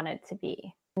where they wanted to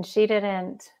be. And she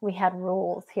didn't. We had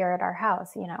rules here at our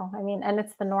house, and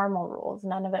it's the normal rules.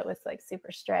 None of it was like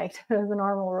super strict. It was the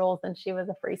normal rules, and she was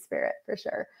a free spirit for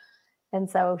sure. And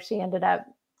so she ended up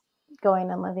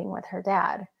going and living with her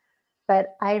dad.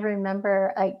 But I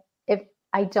remember, if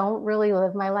I don't really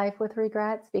live my life with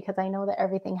regrets, because I know that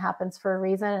everything happens for a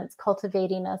reason. It's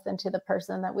cultivating us into the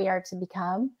person that we are to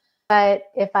become. But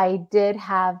if I did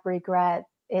have regret,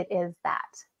 it is that.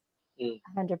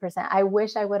 100%. I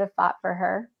wish I would have fought for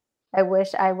her. I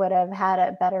wish I would have had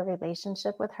a better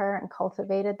relationship with her and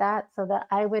cultivated that so that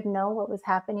I would know what was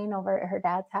happening over at her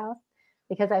dad's house,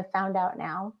 because I found out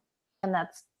now, and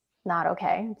that's not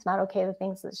okay. It's not okay, the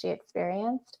things that she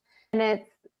experienced.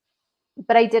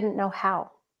 But I didn't know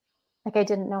how. Like I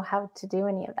didn't know how to do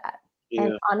any of that. Yeah.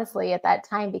 And honestly, at that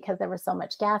time, because there was so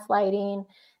much gaslighting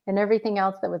and everything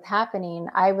else that was happening,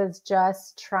 I was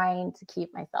just trying to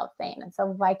keep myself sane. And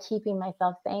so by keeping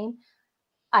myself sane,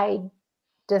 I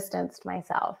distanced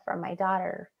myself from my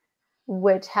daughter,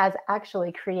 which has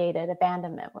actually created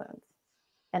abandonment wounds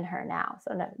in her now.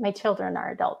 So no, my children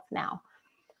are adults now.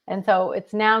 And so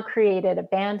it's now created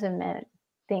abandonment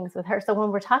things with her. So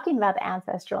when we're talking about the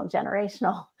ancestral and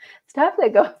generational stuff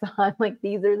that goes on, like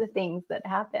these are the things that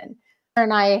happen. Her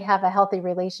and I have a healthy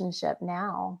relationship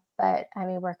now, but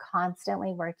we're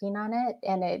constantly working on it.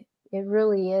 And it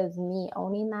really is me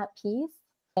owning that piece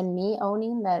and me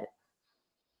owning that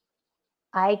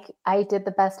I did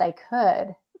the best I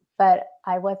could, but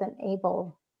I wasn't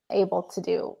able to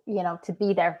do, to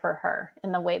be there for her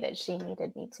in the way that she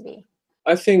needed me to be.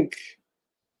 I think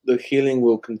the healing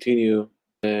will continue,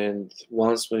 and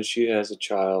once when she has a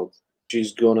child,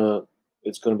 it's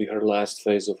gonna be her last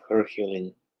phase of her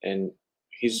healing, and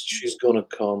she's gonna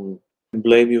come and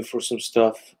blame you for some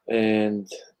stuff, and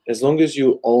as long as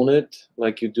you own it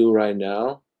like you do right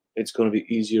now, it's gonna be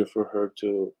easier for her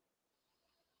to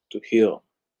heal,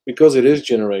 because it is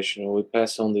generational. We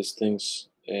pass on these things,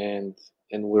 and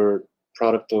we're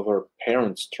product of our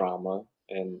parents' trauma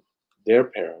and their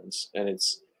parents, and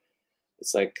it's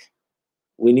like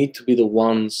we need to be the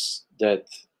ones that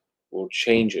will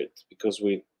change it, because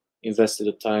we invested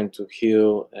the time to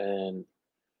heal and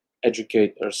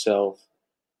educate ourselves,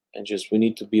 and just we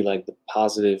need to be like the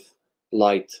positive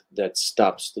light that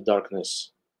stops the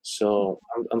darkness. So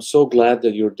I'm so glad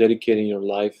that you're dedicating your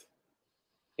life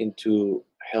into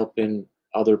helping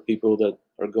other people that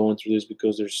are going through this,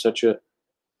 because there's such a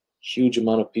huge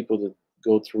amount of people that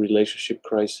go through relationship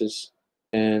crisis.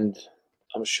 And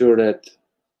I'm sure that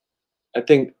I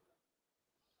think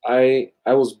I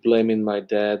was blaming my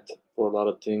dad for a lot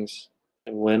of things,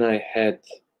 and when I had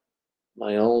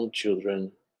my own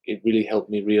children, it really helped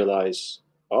me realize,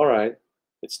 all right,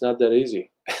 it's not that easy.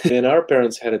 And our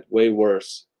parents had it way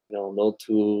worse. No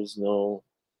tools, no.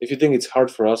 If you think it's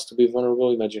hard for us to be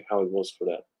vulnerable, imagine how it was for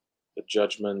them. a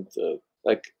judgment.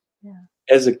 Like Yeah.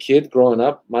 as a kid growing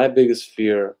up, my biggest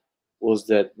fear was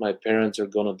that my parents are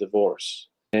gonna divorce,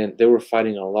 and they were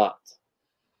fighting a lot.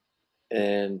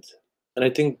 And I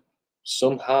think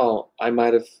somehow I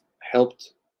might have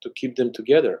helped to keep them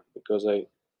together because I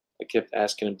kept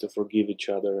asking them to forgive each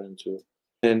other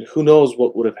and who knows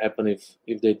what would have happened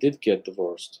if they did get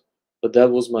divorced. But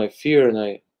that was my fear,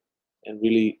 and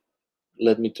really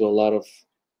led me to a lot of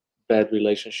bad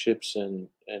relationships and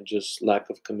just lack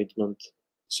of commitment.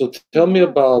 So tell me Yeah.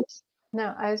 about.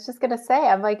 No, I was just gonna say,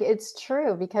 I'm like, it's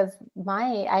true because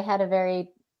I had a very,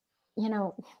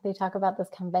 they talk about this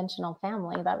conventional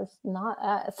family. That was not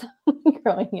us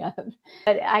growing up.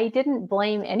 But I didn't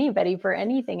blame anybody for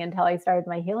anything until I started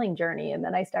my healing journey. And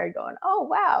then I started going, oh,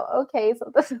 wow, okay, so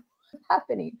this is what's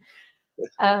happening.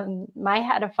 I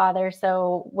had a father.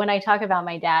 So when I talk about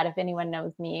my dad, if anyone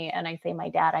knows me and I say my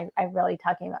dad, I'm really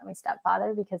talking about my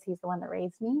stepfather because he's the one that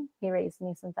raised me. He raised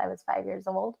me since I was 5 years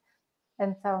old.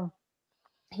 And so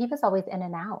he was always in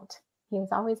and out. He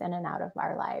was always in and out of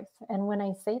our lives. And when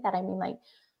I say that, I mean, like,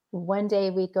 one day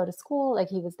we'd go to school, like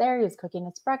he was there, he was cooking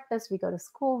us breakfast. We go to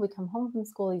school, we come home from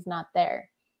school, he's not there.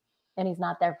 And he's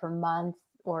not there for months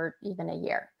or even a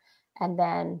year. And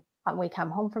then we come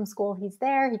home from school, he's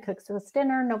there, he cooks us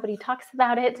dinner, nobody talks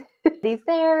about it. He's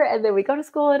there. And then we go to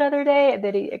school another day, and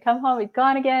then he come home, he's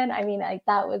gone again. I mean,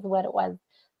 that was what it was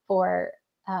for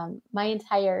my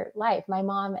entire life. My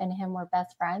mom and him were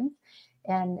best friends.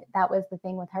 And that was the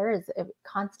thing with her, is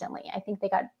constantly. I think they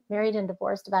got married and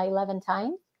divorced about 11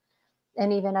 times.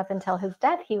 And even up until his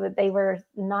death, they were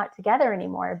not together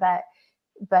anymore.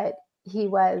 But he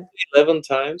was 11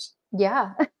 times.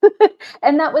 Yeah.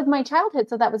 And that was my childhood.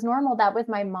 So that was normal. That was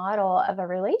my model of a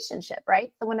relationship,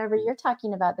 right? So whenever you're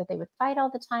talking about that they would fight all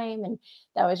the time and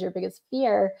that was your biggest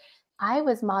fear, I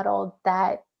was modeled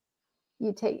that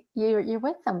you're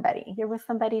with somebody. You're with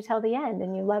somebody till the end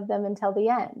and you love them until the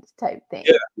end type thing,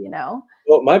 Yeah.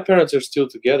 Well, my parents are still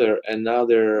together, and now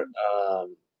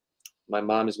my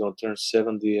mom is going to turn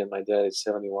 70 and my dad is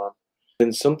 71.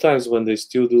 And sometimes when they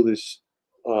still do these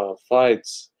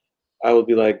fights, I will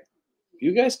be like,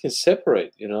 you guys can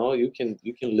separate, you can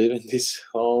live in this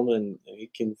home, and you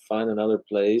can find another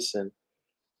place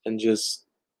and just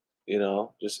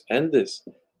end this.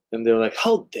 And they're like,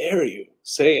 how dare you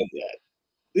saying that?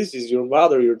 This is your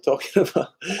mother you're talking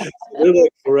about. So they're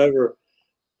like forever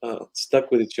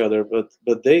stuck with each other, but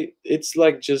it's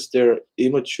like just their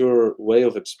immature way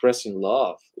of expressing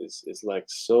love is like,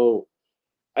 so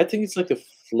I think it's like a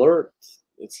flirt.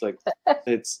 It's like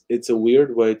it's a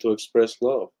weird way to express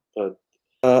love, but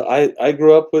I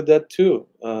grew up with that too.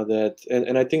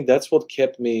 And I think that's what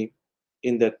kept me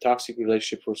in that toxic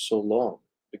relationship for so long,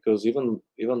 because even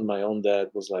my own dad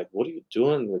was like, "What are you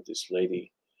doing with this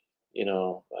lady?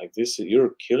 Like this,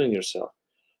 you're killing yourself."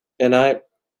 And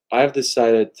I've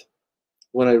decided,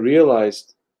 when I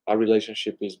realized our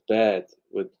relationship is bad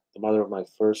with the mother of my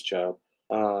first child,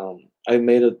 I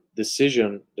made a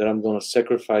decision that I'm going to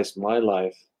sacrifice my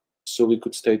life so we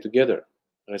could stay together.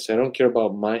 And I said, I don't care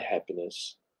about my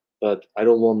happiness, but I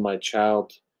don't want my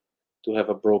child to have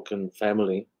a broken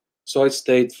family. So I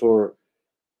stayed for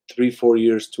 3, 4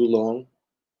 years too long,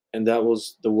 and that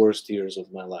was the worst years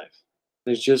of my life.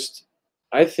 It's just,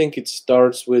 I think it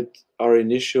starts with our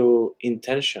initial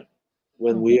intention.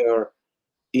 When we are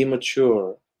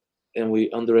immature and we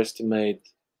underestimate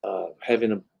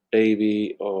having a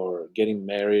baby or getting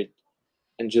married,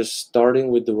 and just starting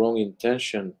with the wrong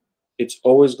intention, it's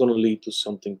always going to lead to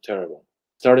something terrible.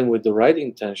 Starting with the right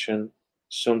intention,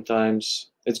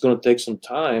 sometimes it's going to take some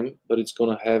time, but it's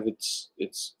going to have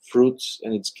its fruits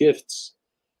and its gifts.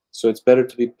 So it's better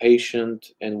to be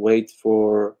patient and wait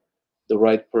for the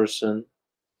right person,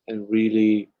 and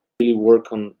really really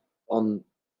work on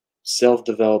self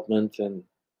development and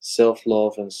self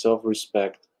love and self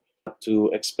respect, to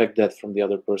expect that from the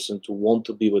other person, to want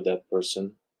to be with that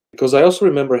person. Because I also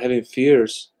remember having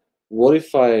fears. What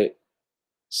if I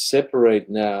separate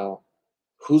now?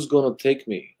 Who's gonna take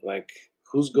me? Like,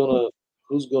 who's gonna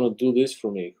do this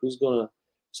for me? Who's gonna?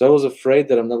 So I was afraid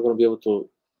that I'm not gonna be able to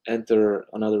enter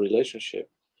another relationship.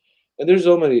 And there's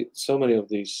so many of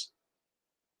these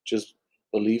just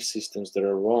belief systems that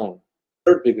are wrong.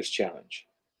 Third biggest challenge.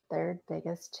 Third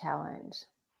biggest challenge.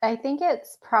 I think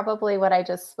it's probably what I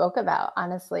just spoke about,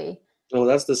 honestly. Oh,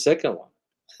 that's the second one.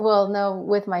 Well, no,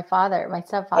 with my father, my Oh,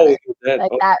 stepfather, that.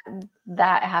 like Oh,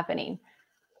 that happening.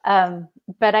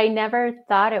 But I never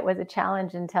thought it was a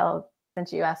challenge until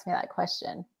since you asked me that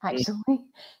question, actually,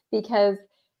 because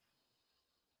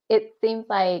it seems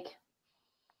like,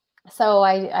 so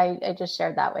I just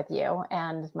shared that with you,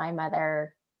 and my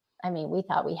mother I mean, we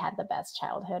thought we had the best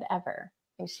childhood ever.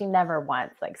 Like, she never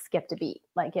once like skipped a beat.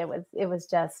 Like it was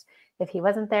just, if he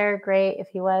wasn't there, great. If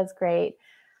he was, great.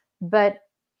 But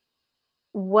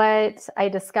what I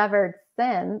discovered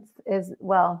since is,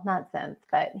 well, not since,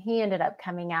 but he ended up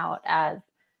coming out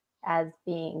as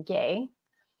being gay.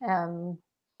 I want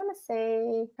to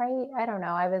say, probably, I don't know,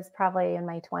 I was probably in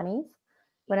my 20s.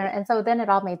 And so then it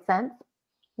all made sense.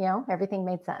 You know, everything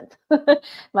made sense.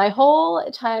 My whole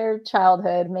entire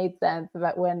childhood made sense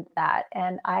about when that,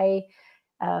 and I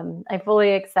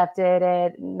fully accepted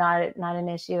it, not an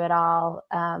issue at all.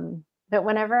 But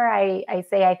whenever I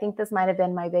say I think this might have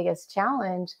been my biggest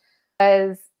challenge,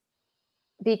 was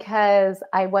because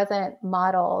I wasn't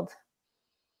modeled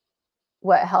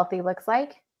what healthy looks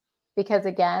like. Because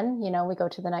again, you know, we go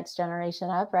to the next generation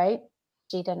up, right?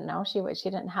 She didn't know, she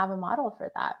didn't have a model for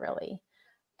that really.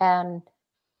 And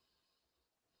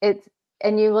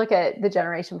you look at the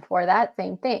generation before that,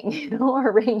 same thing, you know,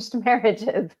 arranged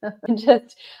marriages.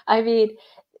 Just, I mean,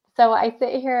 so I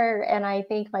sit here and I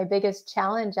think my biggest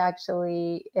challenge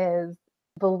actually is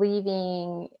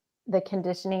believing the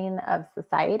conditioning of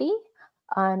society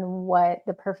on what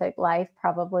the perfect life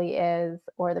probably is,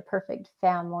 or the perfect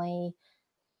family,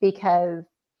 because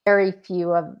very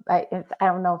few of, I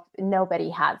don't know, if nobody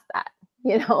has that.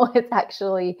 You know, it's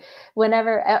actually,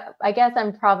 whenever, I guess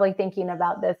I'm probably thinking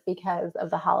about this because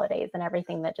of the holidays and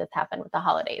everything that just happened with the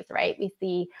holidays, right? We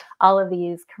see all of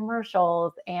these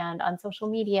commercials and on social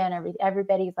media, and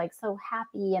everybody's like so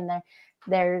happy, and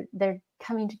they're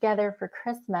coming together for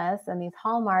Christmas, and these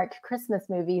Hallmark Christmas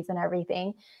movies and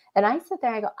everything. And I sit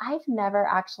there and I go, I've never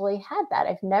actually had that.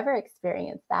 I've never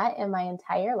experienced that in my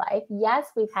entire life. Yes,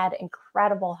 we've had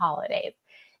incredible holidays.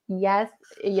 Yes,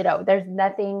 you know, there's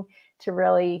nothing to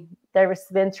really, there's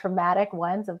been traumatic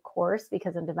ones, of course,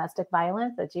 because of domestic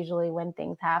violence. That's usually when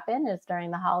things happen, is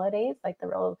during the holidays, like the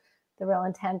real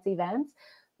intense events.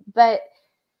 But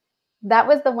that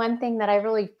was the one thing that I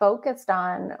really focused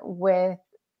on with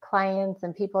clients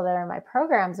and people that are in my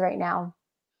programs right now,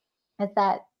 is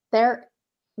that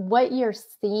what you're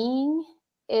seeing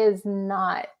is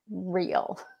not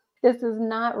real. This is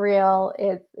not real.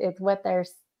 It's what they're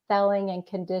selling and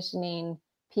conditioning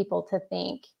people to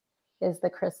think is the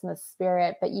Christmas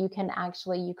spirit. But you can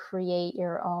actually, you create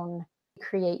your own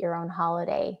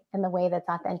holiday in the way that's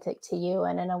authentic to you,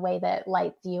 and in a way that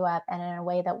lights you up, and in a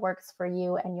way that works for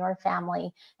you and your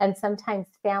family. And sometimes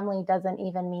family doesn't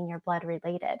even mean you're blood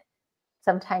related.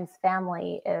 Sometimes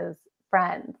family is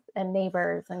friends and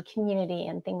neighbors and community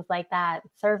and things like that,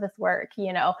 service work,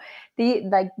 you know, these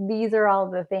are all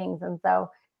the things. And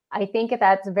so I think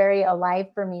that's very alive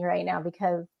for me right now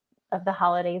because of the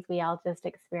holidays we all just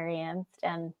experienced.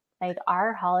 And like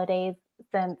our holidays,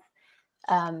 since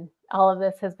all of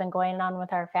this has been going on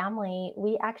with our family,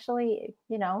 we actually,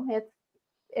 you know,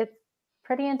 it's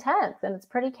pretty intense and it's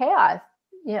pretty chaos,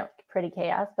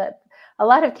 but a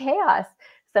lot of chaos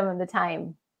some of the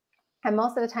time. And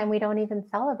most of the time we don't even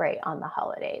celebrate on the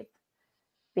holidays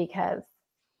because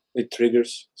it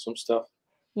triggers some stuff.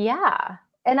 Yeah.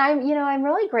 And I'm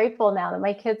really grateful now that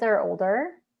my kids are older.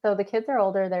 So the kids are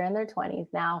older, they're in their 20s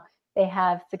now. They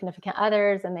have significant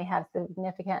others and they have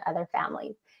significant other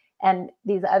families. And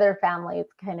these other families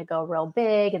kind of go real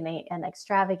big and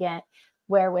extravagant,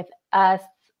 where with us,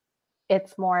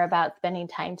 it's more about spending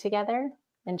time together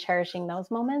and cherishing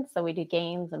those moments. So we do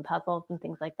games and puzzles and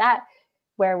things like that.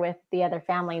 Where with the other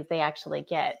families, they actually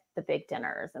get the big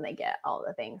dinners and they get all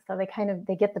the things. So they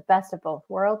get the best of both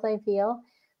worlds, I feel.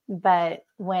 But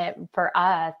for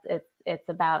us, it's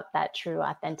about that true,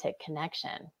 authentic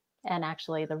connection, and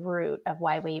actually the root of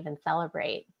why we even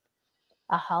celebrate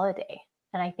a holiday.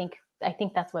 And I think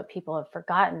that's what people have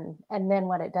forgotten. And then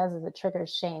what it does is it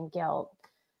triggers shame, guilt,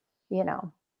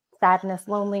 sadness,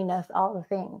 loneliness, all the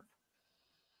things.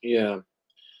 Yeah,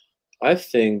 I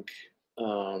think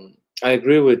I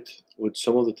agree with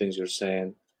some of the things you're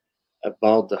saying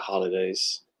about the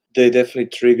holidays. They definitely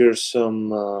trigger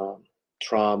some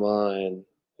trauma and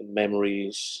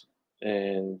memories,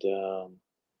 and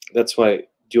that's why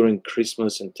during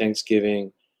Christmas and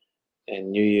Thanksgiving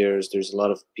and New Year's, there's a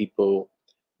lot of people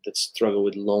that struggle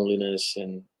with loneliness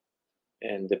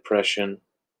and depression.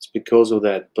 It's because of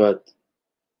that. But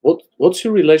what's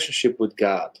your relationship with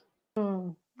God?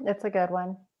 It's a good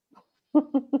one.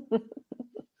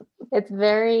 It's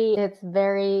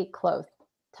very close.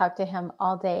 Talk to him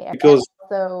all day. Because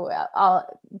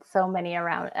So many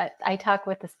around. I talk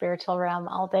with the spiritual realm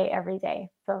all day, every day.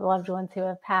 So loved ones who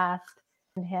have passed,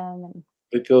 and him.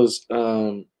 Because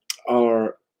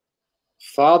our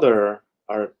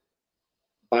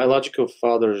biological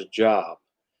father's job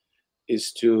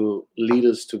is to lead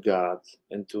us to God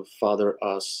and to father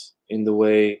us in the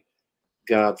way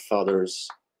God fathers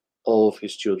all of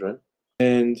his children.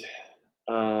 And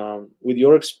with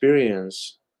your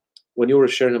experience, when you were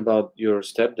sharing about your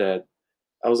stepdad,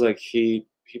 I was like, he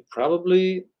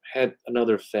probably had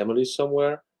another family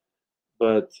somewhere,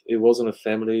 but it wasn't a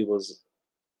family, it was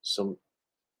some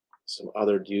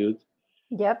other dude.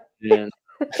 Yep. And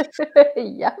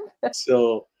Yep.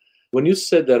 so when you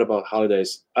said that about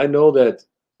holidays, I know that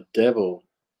the devil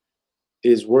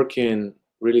is working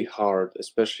really hard,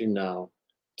 especially now,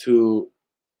 to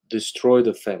destroy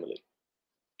the family.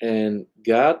 And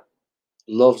God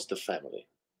loves the family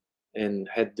and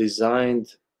had designed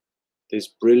this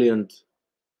brilliant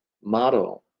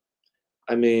model.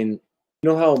 I mean, you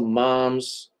know how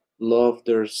moms love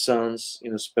their sons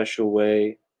in a special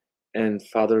way and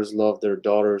fathers love their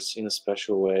daughters in a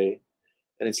special way?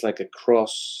 And it's like a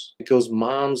cross because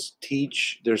moms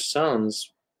teach their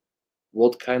sons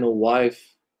what kind of wife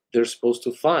they're supposed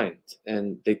to find,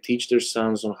 and they teach their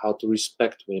sons on how to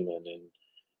respect women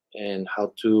and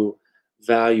how to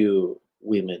value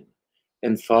women.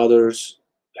 And fathers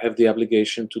have the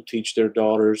obligation to teach their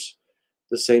daughters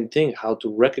the same thing, how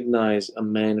to recognize a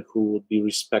man who would be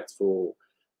respectful,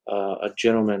 a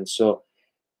gentleman. So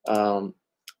um,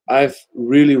 I've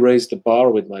really raised the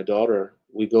bar with my daughter.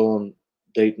 We go on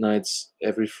date nights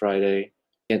every Friday.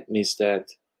 Can't miss that.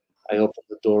 I open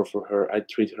the door for her. I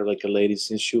treat her like a lady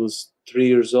since she was 3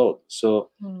 years old. So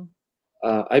Mm.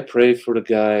 I pray for the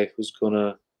guy who's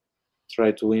gonna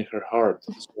try to win her heart.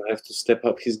 So I have to step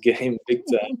up his game big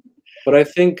time. But I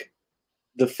think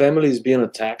the family is being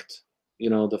attacked. You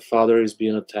know, the father is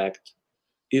being attacked.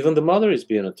 Even the mother is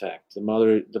being attacked. The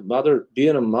mother,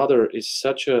 being a mother is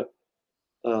such a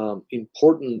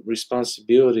important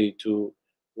responsibility to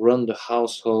run the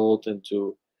household and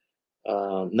to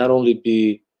not only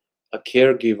be a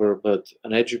caregiver but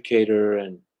an educator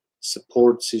and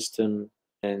support system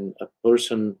and a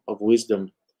person of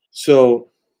wisdom. So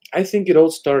I think it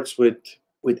all starts with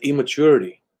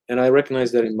immaturity, and I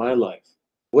recognize that in my life.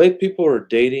 The way people are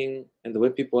dating and the way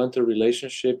people enter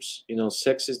relationships, you know,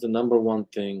 sex is the number one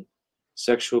thing.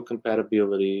 Sexual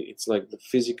compatibility, it's like the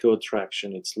physical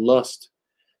attraction, it's lust.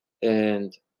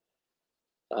 And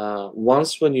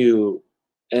once when you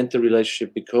enter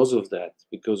relationship because of that,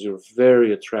 because you're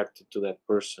very attracted to that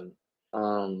person,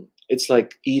 it's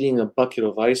like eating a bucket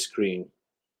of ice cream,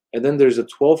 and then there's a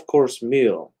 12-course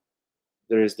meal.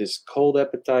 There is this cold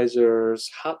appetizers,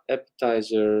 hot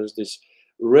appetizers, this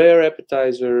rare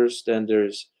appetizers, then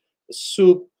there's a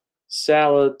soup,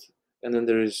 salad, and then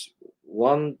there is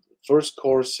one first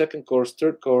course, second course,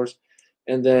 third course,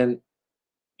 and then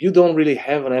you don't really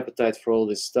have an appetite for all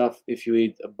this stuff if you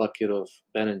eat a bucket of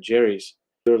Ben and Jerry's.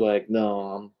 You're like,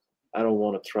 no, I don't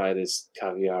want to try this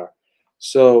caviar.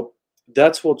 So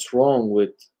that's what's wrong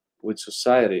with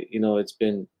society. You know, it's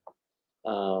been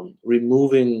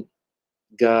removing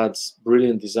God's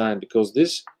brilliant design, because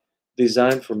this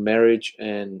design for marriage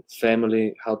and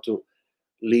family, how to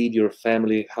lead your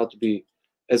family, how to be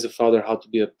as a father, how to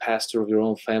be a pastor of your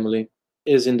own family,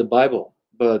 is in the Bible.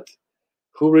 But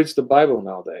who reads the Bible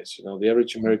nowadays? You know, the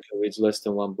average American reads less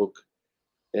than one book,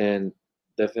 and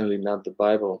definitely not the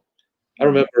Bible. I Mm.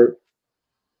 remember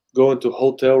going to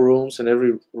hotel rooms and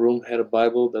every room had a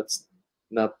Bible. That's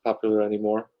not popular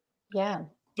anymore. Yeah.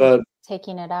 But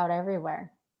Taking it out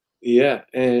everywhere. yeah,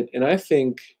 and I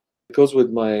think because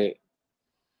with my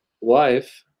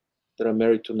wife that I'm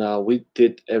married to now, we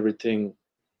did everything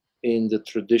in the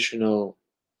traditional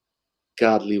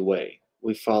godly way.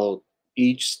 We followed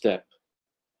each step,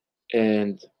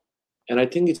 and I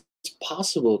think it's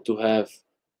possible to have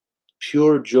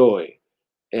pure joy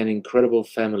and incredible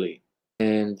family.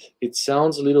 And it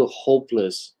sounds a little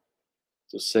hopeless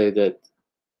to say that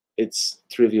it's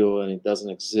trivial and it doesn't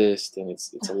exist and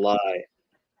it's a lie.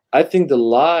 I think the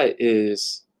lie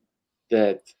is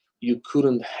that you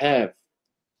couldn't have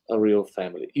a real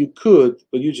family. You could,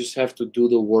 but you just have to do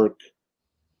the work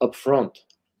up front.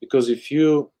 Because if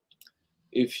you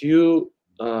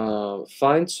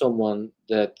find someone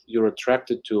that you're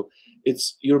attracted to,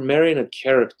 it's you're marrying a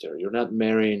character. You're not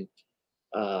marrying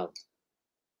uh,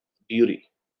 beauty.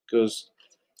 Because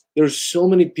there's so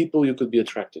many people you could be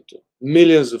attracted to,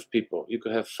 millions of people you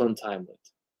could have fun time with.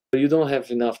 But you don't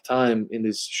have enough time in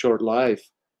this short life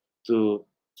to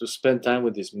spend time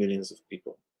with these millions of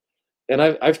people. And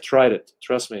I've tried it.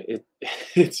 Trust me,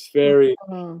 it's very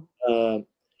Mm. uh,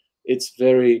 it's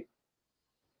very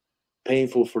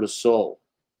painful for the soul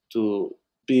to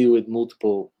be with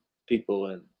multiple people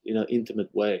and in an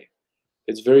intimate way.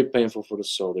 It's very painful for the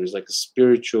soul. There's like a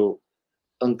spiritual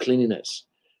uncleanness,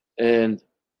 and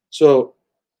So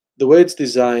the way it's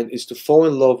designed is to fall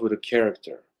in love with a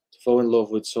character, to fall in love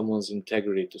with someone's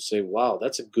integrity, to say, wow,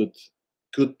 that's a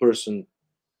good person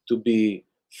to be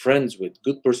friends with,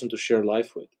 good person to share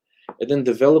life with. And then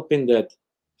developing that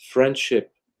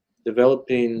friendship,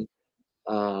 developing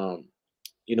um,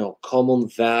 common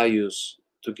values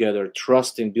together,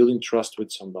 trusting, building trust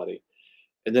with somebody,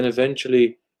 and then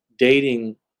eventually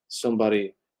dating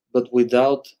somebody, but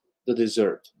without the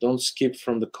dessert. Don't skip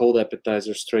from the cold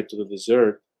appetizer straight to the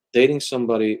dessert. Dating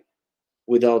somebody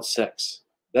without sex.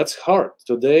 That's hard.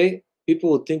 Today,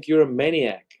 people would think you're a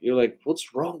maniac. You're like,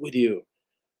 what's wrong with you?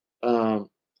 Um,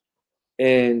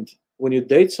 and when you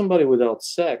date somebody without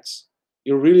sex,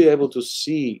 you're really able to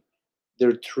see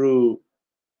their true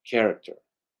character.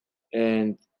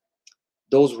 And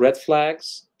those red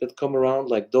flags that come around,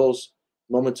 like those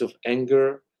moments of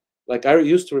anger, like I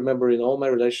used to remember in all my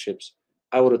relationships,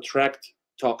 I would attract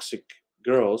toxic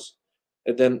girls,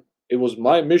 and then it was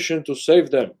my mission to save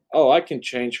them. Oh, I can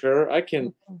change her. I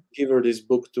can give her this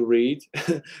book to read.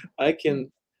 I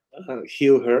can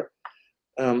heal her.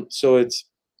 So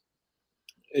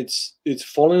it's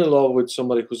falling in love with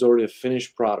somebody who's already a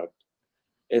finished product,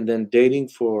 and then dating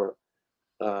for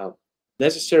uh,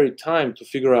 necessary time to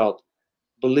figure out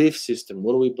belief system.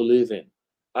 What do we believe in?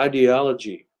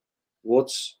 Ideology.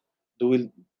 What's do we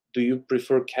do you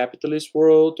prefer capitalist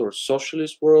world or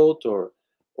socialist world or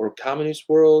communist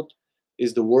world?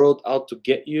 Is the world out to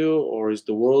get you, or is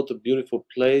the world a beautiful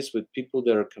place with people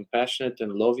that are compassionate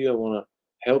and love you and want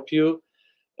to help you?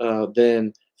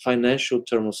 Then financial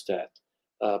thermostat,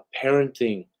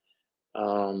 parenting,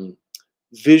 um,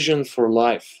 vision for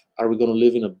life. Are we going to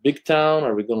live in a big town?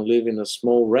 Are we going to live in a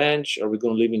small ranch? Are we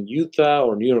going to live in Utah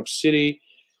or New York City?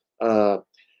 Uh,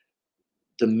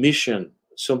 the mission,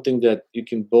 something that you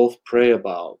can both pray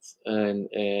about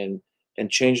and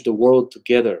change the world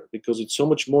together, because it's so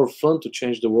much more fun to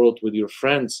change the world with your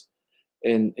friends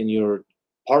and your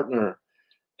partner.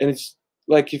 And it's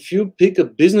like if you pick a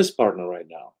business partner right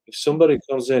now, if somebody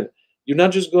comes in, you're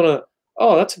not just gonna,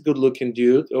 oh, that's a good looking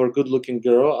dude or a good looking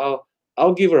girl.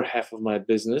 I'll give her half of my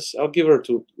business. I'll give her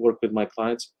to work with my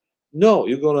clients. No,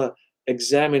 you're gonna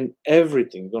examine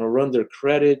everything. You're gonna run their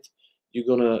credit. You're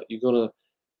gonna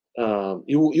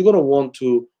want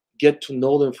to get to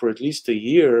know them for at least a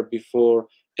year before,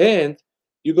 and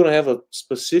you're gonna have a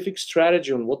specific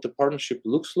strategy on what the partnership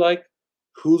looks like,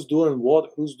 who's doing what,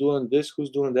 who's doing this,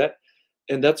 who's doing that.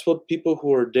 And that's what people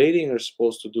who are dating are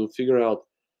supposed to do: figure out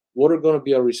what are going to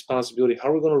be our responsibility, how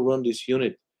are we going to run this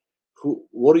unit,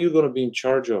 what are you going to be in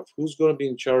charge of, who's going to be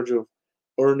in charge of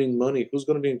earning money, who's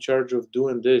going to be in charge of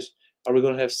doing this, are we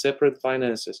going to have separate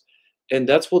finances. And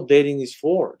that's what dating is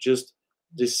for, just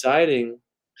deciding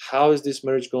how is this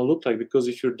marriage going to look like. Because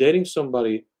if you're dating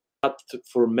somebody not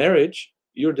for marriage,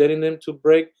 you're dating them to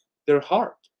break their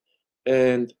heart.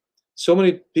 And so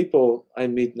many people I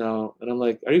meet now, and I'm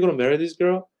like, are you going to marry this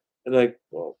girl? And like,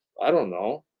 well, I don't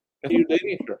know. And you're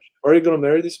dating her. Are you going to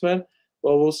marry this man?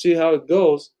 Well, we'll see how it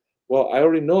goes. Well, I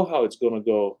already know how it's going to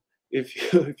go if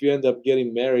you, if you end up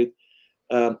getting married.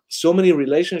 So many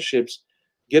relationships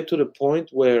get to the point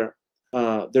where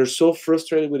they're so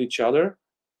frustrated with each other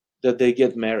that they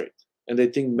get married and they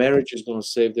think marriage is going to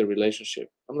save their relationship.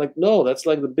 I'm like, no, that's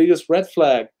like the biggest red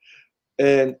flag.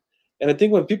 And and I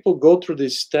think when people go through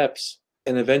these steps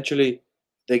and eventually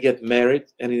they get married,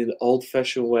 and in an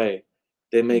old-fashioned way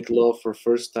they make love for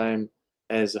first time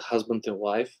as a husband and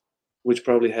wife, which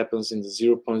probably happens in the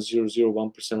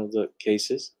 0.001% of the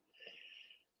cases.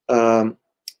 um,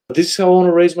 this is how I want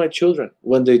to raise my children.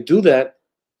 When they do that,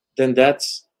 then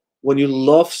that's when you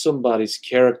love somebody's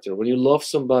character, when you love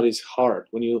somebody's heart,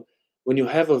 when you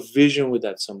have a vision with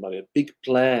that somebody, a big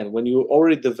plan, when you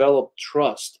already develop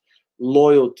trust,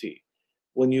 loyalty,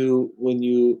 when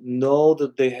you know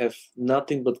that they have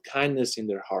nothing but kindness in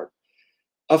their heart.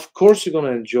 Of course you're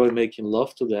going to enjoy making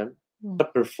love to them.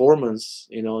 Not performance,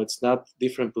 it's not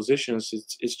different positions.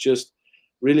 It's just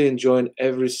really enjoying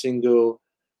every single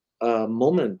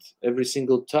moment, every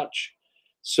single touch.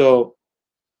 So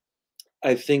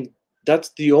I think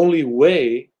that's the only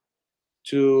way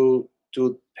to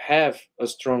have a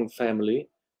strong family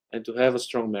and to have a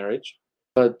strong marriage.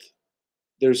 But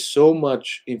there's so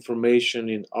much information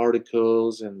in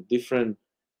articles and different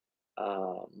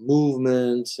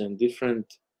movements and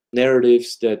different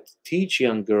narratives that teach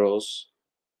young girls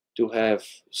to have a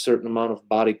certain amount of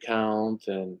body count,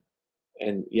 and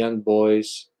young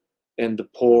boys, and the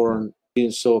porn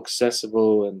being so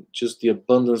accessible, and just the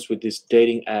abundance with these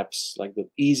dating apps. Like the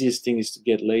easiest thing is to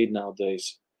get laid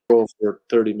nowadays. Go for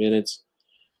 30 minutes.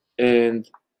 And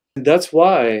that's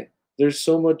why there's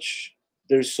so much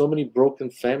there's so many broken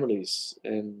families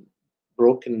and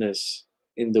brokenness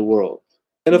in the world.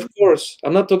 And of course,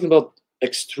 I'm not talking about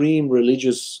extreme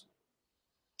religious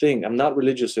thing. I'm not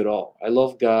religious at all. I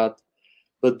love God,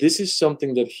 but this is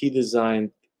something that He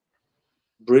designed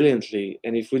brilliantly.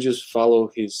 And if we just follow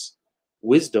His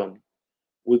wisdom,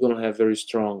 we're gonna have very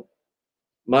strong.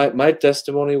 My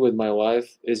testimony with my wife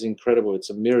is incredible. It's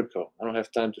a miracle. I don't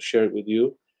have time to share it with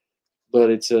you, but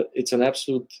it's an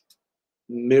absolute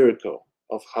miracle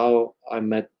of how I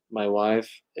met my wife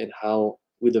and how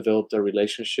we developed a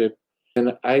relationship.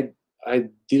 And I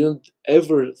didn't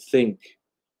ever think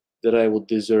that I would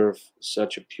deserve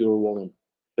such a pure woman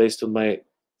based on my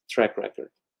track record.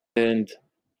 And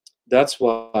that's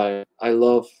why I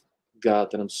love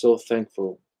God and I'm so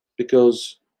thankful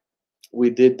because we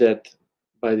did that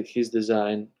by His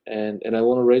design, and I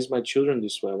want to raise my children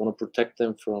this way. I want to protect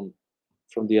them from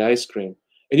the ice cream.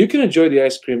 And you can enjoy the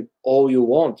ice cream all you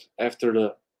want after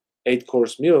the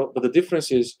 8-course meal, but the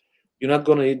difference is you're not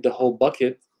gonna eat the whole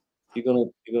bucket.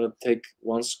 You're gonna take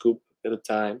one scoop at a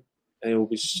time, and it will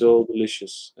be so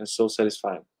delicious and so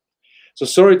satisfying. So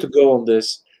sorry to go on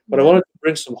this, but I No. wanted to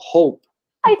bring some hope.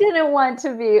 I didn't want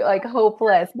to be like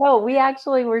hopeless. No, we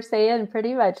actually were saying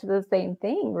pretty much the same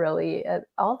thing, really.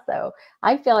 Also,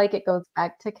 I feel like it goes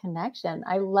back to connection.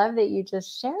 I love that you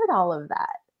just shared all of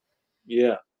that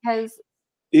Yeah, because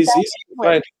it's that easy is to what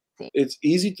find. it seems. It's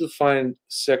easy to find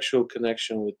sexual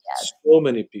connection with Yes, so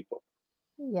many people.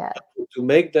 yes, To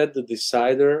make that the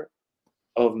decider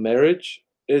of marriage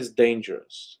is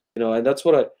dangerous, and that's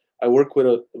what I work with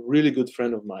a really good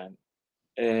friend of mine,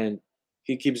 and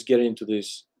he keeps getting into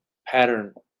this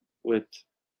pattern with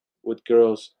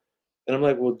girls, and I'm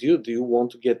like, well, dude, do you want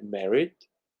to get married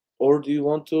or do you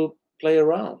want to play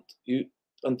around? You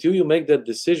Until you make that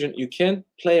decision, you can't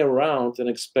play around and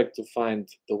expect to find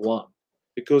the one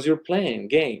because you're playing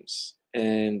games,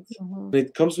 and mhm,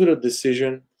 it comes with a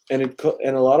decision, and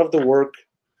and a lot of the work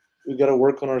we got to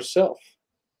work on ourselves.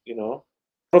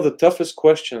 One of the toughest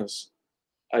questions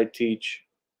I teach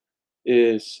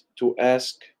is to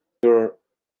ask your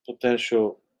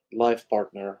potential life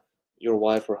partner, your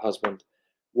wife or husband,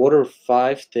 what are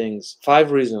 5 things,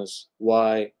 5 reasons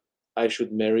why I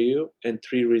should marry you, and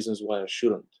 3 reasons why I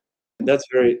shouldn't. And that's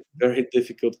very, very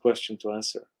difficult question to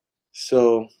answer.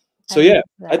 So I love yeah,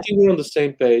 I that. think we're on the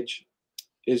same page.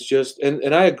 It's just,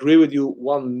 and I agree with you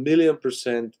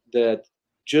 1,000,000% that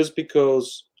just because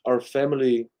our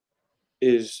family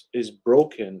is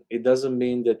broken, it doesn't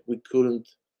mean that we couldn't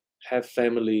have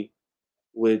family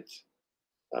with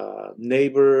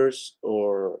neighbors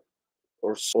or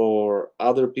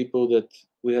other people that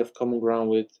we have common ground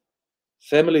with.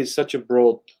 Family is such a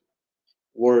broad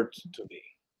word to me,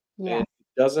 and Yeah.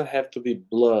 it doesn't have to be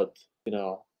blood.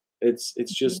 It's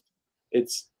Mhm, just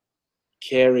it's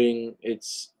caring,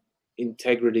 it's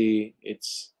integrity,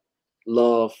 it's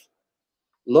love.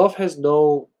 Love has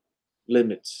no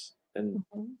limits and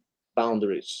mhm,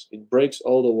 boundaries. It breaks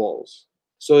all the walls.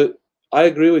 So I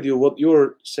agree with you. What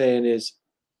you're saying is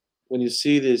when you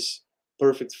see this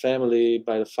perfect family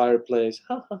by the fireplace,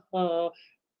 ha ha ha,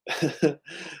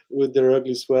 with their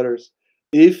ugly sweaters.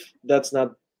 If that's not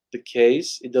the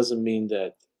case, it doesn't mean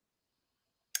that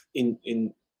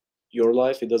in your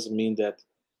life, it doesn't mean that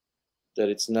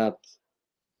it's not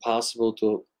possible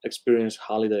to experience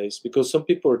holidays, because some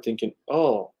people are thinking,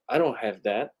 oh, I don't have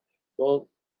that. Well,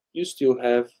 you still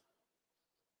have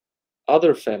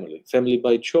other family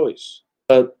by choice.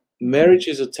 But marriage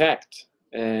is attacked,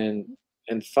 and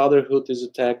fatherhood is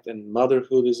attacked, and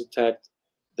motherhood is attacked.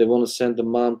 They want to send the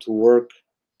mom to work,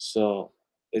 so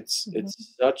mhm.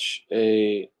 it's such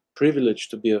a privilege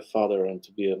to be a father and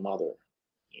to be a mother.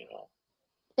 You know,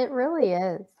 It really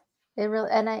is. It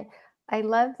really, and I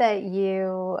love that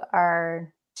you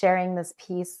are sharing this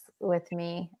piece with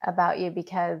me about you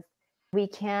because we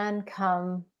can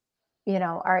come,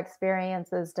 our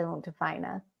experiences don't define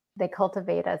us. They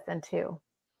cultivate us into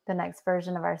the next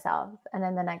version of ourselves and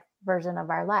then the next version of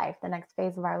our life, the next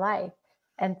phase of our life.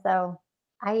 And so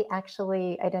I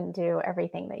didn't do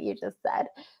everything that you just said,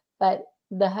 but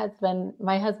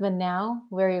my husband now,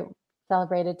 we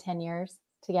celebrated 10 years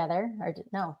together, or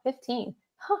no, 15.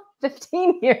 Huh,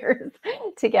 15 years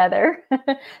together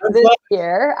this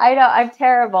year. I know I'm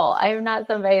terrible. I'm not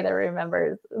somebody that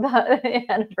remembers the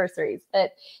anniversaries,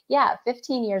 but yeah,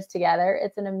 15 years together.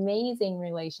 It's an amazing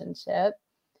relationship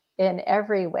in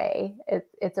every way.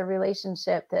 It's a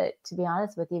relationship that, to be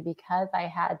honest with you, because I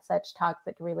had such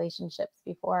toxic relationships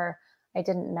before, I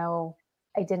didn't know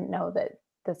that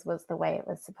this was the way it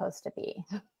was supposed to be.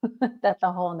 That's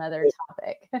a whole nother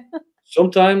topic.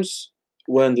 sometimes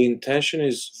when the intention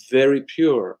is very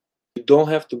pure, You don't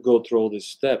have to go through all these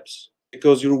steps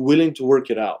because you're willing to work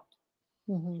it out.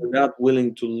 You're not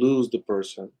willing to lose the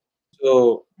person.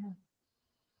 So Yeah.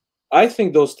 I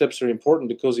think those steps are important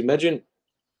because imagine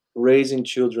raising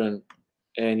children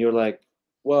and you're like,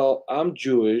 well, I'm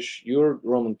Jewish, you're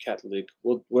Roman Catholic.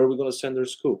 Where are we going to send her to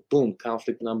school? Boom,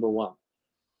 conflict number one.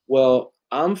 Well,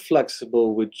 I'm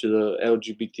flexible with the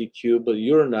LGBTQ, but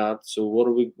you're not. So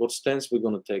what stance we're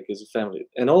going to take as a family?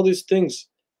 And all these things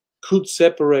could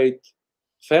separate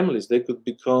families. They could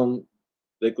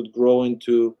grow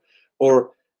into,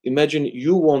 or imagine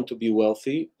you want to be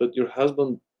wealthy, but your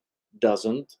husband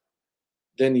doesn't.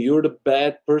 Then you're the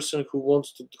bad person who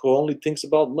only thinks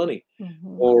about money.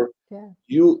 Or Yeah.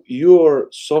 you're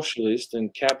socialist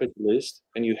and capitalist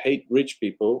and you hate rich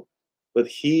people, but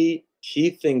he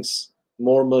thinks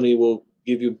more money will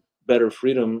give you better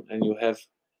freedom and you have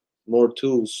more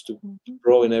tools to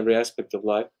grow in every aspect of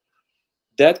life.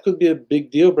 That could be a big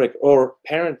deal breaker. Or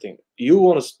parenting, you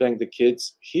want to spank the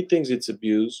kids, he thinks it's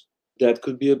abuse. That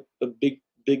could be a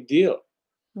big deal.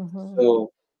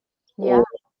 So, Yeah. or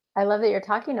I love that you're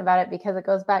talking about it because it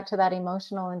goes back to that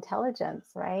emotional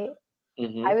intelligence, right?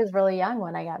 I was really young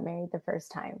when I got married the first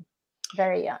time.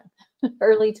 Very young.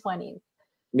 Early 20s.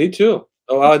 Me too.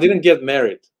 Oh, I didn't get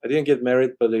married. But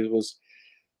it was,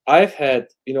 I've had,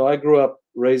 I grew up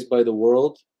raised by the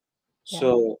world. Yeah.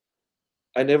 So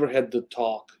I never had the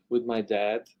talk with my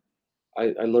dad.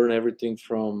 I learned everything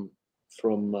from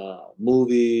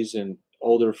movies and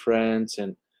older friends,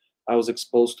 and I was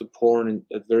exposed to porn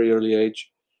at very early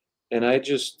age. And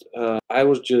I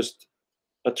was just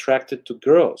attracted to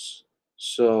girls.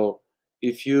 So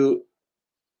if you,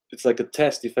 it's like a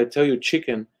test. If I tell you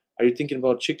chicken, are you thinking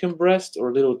about chicken breast or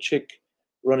a little chick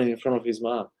running in front of his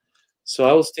mom? So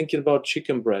I was thinking about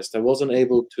chicken breast. I wasn't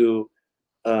able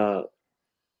uh,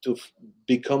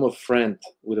 become a friend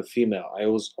with a female. I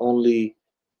was only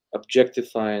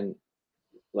objectifying,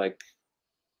 like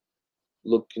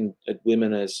looking at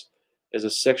women as a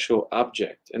sexual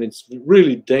object, and it's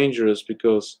really dangerous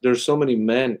because there's so many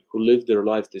men who live their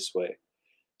life this way.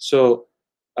 So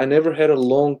I never had a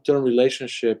long-term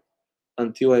relationship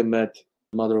until I met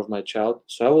the mother of my child.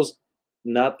 So I was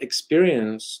not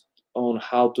experienced on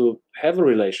how to have a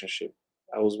relationship.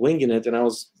 I was winging it, and I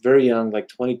was very young, like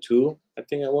 22, I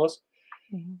think I was.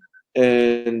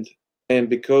 And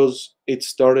because it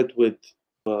started with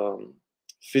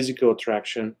physical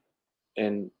attraction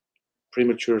and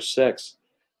premature sex,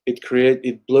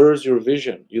 it blurs your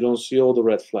vision. You don't see all the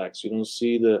red flags. You don't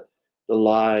see the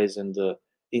lies and the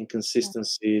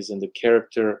inconsistencies and the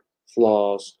character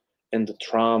flaws and the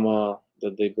trauma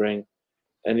that they bring.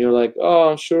 And you're like, oh,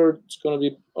 I'm sure it's gonna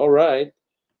be all right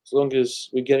as long as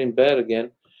we get in bed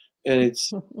again. And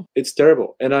it's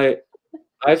terrible. And I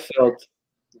felt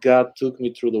God took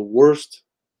me through the worst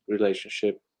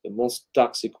relationship, the most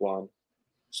toxic one,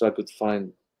 so I could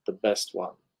find the best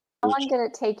one. How long did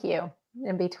it take you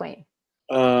in between?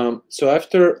 So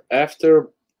after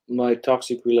my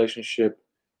toxic relationship,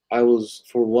 I was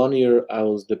for 1 year I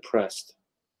was depressed.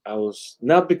 I was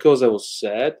not because I was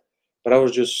sad, but I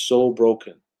was just so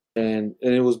broken, and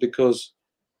it was because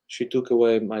she took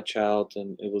away my child,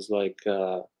 and it was like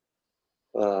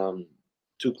um,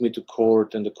 took me to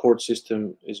court, and the court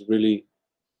system is really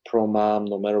pro mom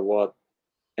no matter what,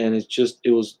 and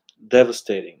it was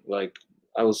devastating. Like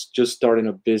I was just starting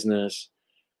a business,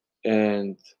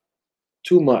 and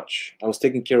too much. I was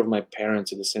taking care of my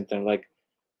parents at the same time. Like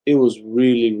it was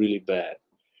really, really bad.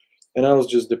 And I was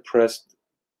just depressed,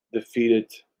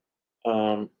 defeated.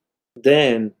 Um,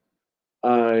 then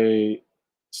I,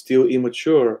 still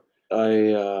immature,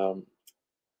 I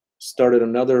started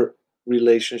another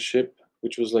relationship,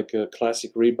 which was like a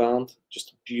classic rebound,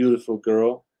 just a beautiful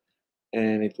girl.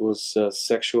 And it was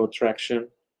sexual attraction.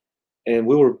 And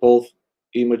we were both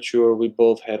immature. We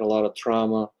both had a lot of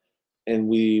trauma and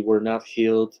we were not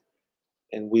healed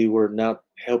and we were not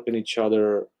helping each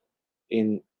other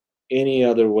in any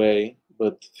other way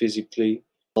but physically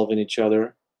loving each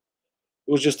other.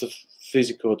 It was just a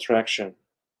physical attraction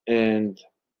and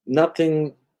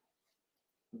nothing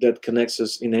that connects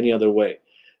us in any other way.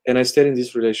 And I stayed in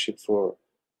this relationship for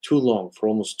too long, for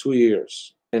almost 2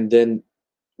 years. And then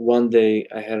one day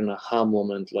I had an aha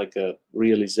moment, like a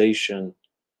realization,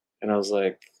 and I was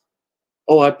like,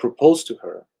 oh, I proposed to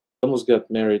her. I almost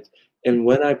got married. And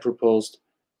when I proposed,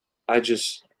 I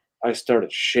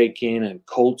started shaking and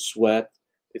cold sweat.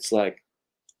 It's like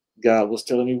God was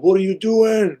telling me, "What are you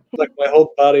doing?" Like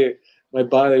my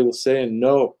body was saying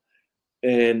no.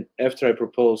 And after I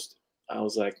proposed, I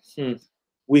was like,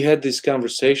 We had this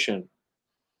conversation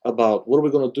about what are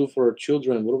we gonna do for our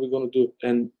children? What are we gonna do?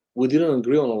 And we didn't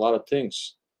agree on a lot of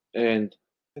things. And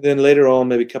then later on,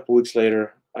 maybe a couple weeks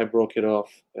later, I broke it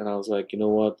off, and I was like, you know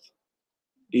what?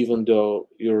 Even though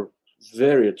you're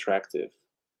very attractive,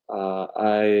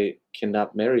 I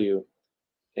cannot marry you.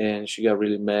 And she got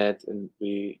really mad, and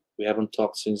we haven't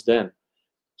talked since then.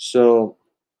 So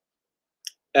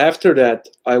after that,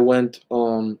 I went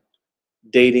on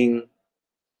dating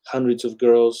hundreds of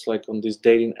girls, like on these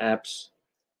dating apps,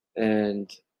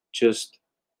 and just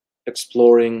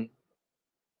exploring.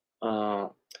 Uh,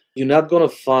 you're not gonna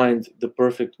find the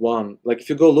perfect one. Like if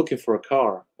you go looking for a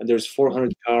car and there's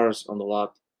 400 cars on the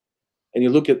lot, and you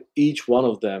look at each one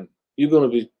of them, you're gonna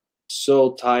be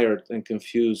so tired and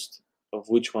confused of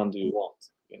which one do you want,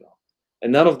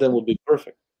 and none of them will be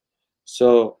perfect.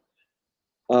 So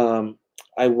um,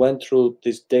 I went through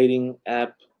this dating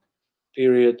app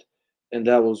period, and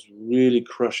that was really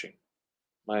crushing.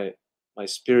 My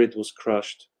spirit was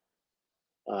crushed.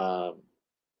 Um,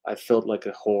 I felt like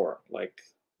a whore. Like,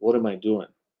 what am I doing?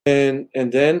 And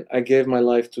then I gave my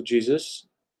life to Jesus,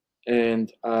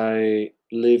 and I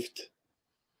lived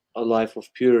a life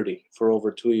of purity for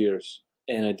over 2 years.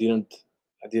 And I didn't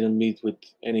meet with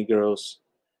any girls.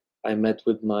 I met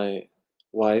with my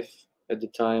wife at the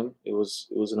time. It was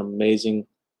an amazing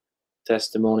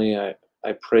testimony. I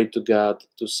prayed to God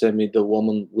to send me the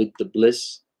woman with the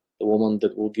bliss, the woman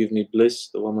that will give me bliss,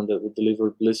 the woman that will deliver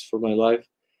bliss for my life.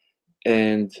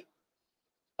 And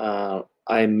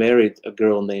I married a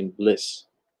girl named Bliss.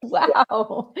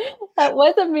 Wow, that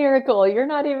was a miracle. You're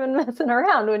not even messing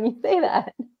around when you say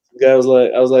that. The guy was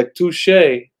like, I was like, touche.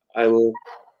 I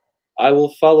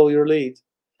will follow your lead.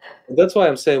 And that's why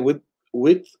I'm saying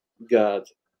with God,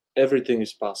 everything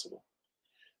is possible.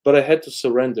 But I had to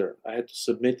surrender. I had to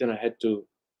submit, and I had to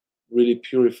really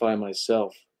purify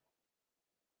myself.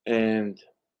 And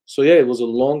so yeah, it was a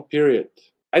long period.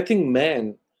 I think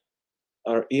men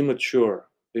are immature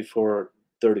before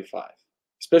 35,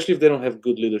 especially if they don't have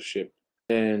good leadership.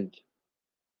 And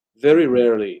very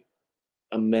rarely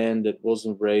a man that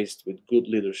wasn't raised with good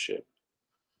leadership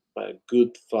by a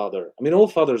good father. I mean, all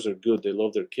fathers are good, they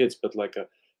love their kids, but like a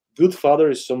good father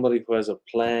is somebody who has a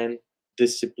plan,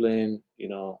 discipline.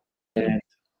 And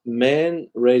men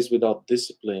raised without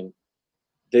discipline,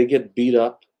 they get beat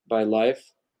up by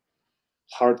life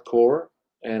hardcore,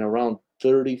 and around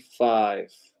 35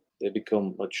 they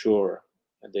become mature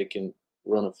and they can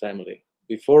run a family.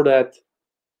 Before that,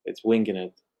 it's winging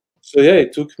it. So yeah,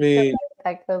 it took I feel me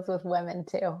like that goes with women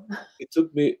too.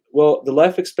 well, the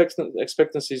life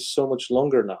expectancy is so much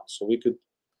longer now, so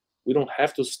we don't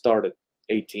have to start at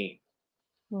 18.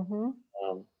 Hmm.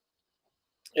 um,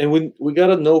 and we got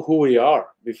to know who we are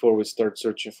before we start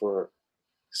searching for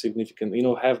significant,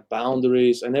 have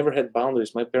boundaries. I never had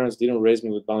boundaries. My parents didn't raise me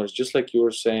with boundaries, just like you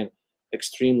were saying,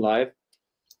 extreme life.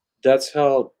 That's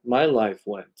how my life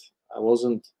went.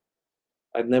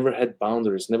 I'd never had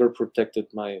boundaries, never protected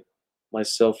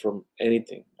myself from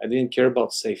anything. I didn't care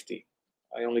about safety.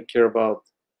 I only care about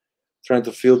trying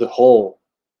to fill the hole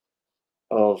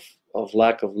of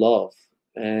lack of love.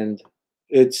 And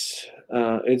it's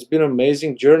been an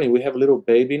amazing journey. We have a little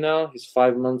baby now. He's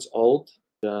 5 months old.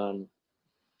 um,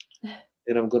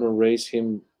 and I'm gonna raise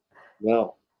him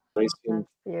well, raise him That's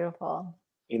beautiful.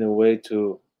 in a way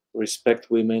to respect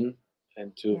women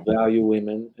and to Yeah. value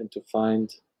women and to find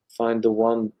the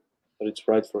one that it's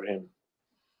right for him.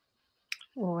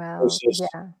 Well, Versus,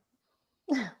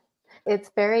 yeah. It's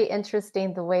very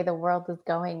interesting the way the world is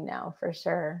going now, for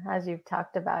sure, as you've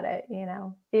talked about it.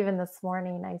 Even this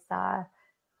morning, I saw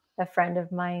a friend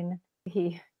of mine,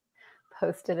 he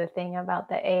posted a thing about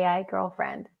the AI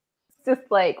girlfriend. It's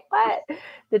just like, what?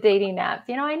 The dating apps.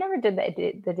 I never did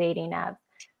the dating apps.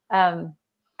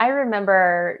 I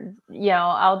remember,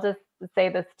 I'll just say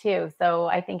this too. So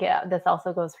I think this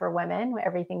also goes for women,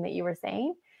 everything that you were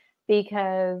saying,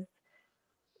 because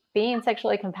being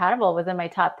sexually compatible was in my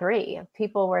top three. If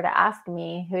people were to ask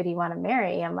me, who do you want to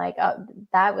marry? I'm like, oh,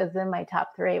 that was in my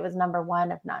top three. It was number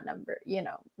one, if not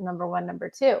number one,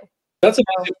 number two. that's an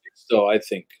So, easy fix, though. I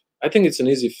think it's an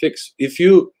easy fix if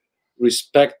you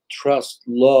respect, trust,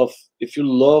 love. If you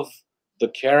love the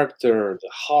character, the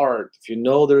heart, if you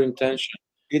know their intention,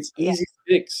 it's yeah, easy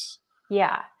fix.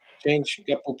 yeah, Change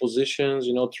couple positions,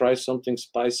 try something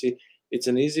spicy. It's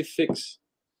an easy fix.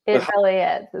 But it really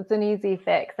is. It's an easy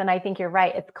fix. And I think you're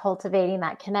right. It's cultivating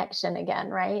that connection again,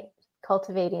 right?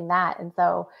 Cultivating that. And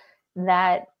so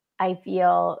that, I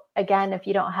feel, again, if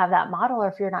you don't have that model or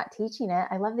if you're not teaching it,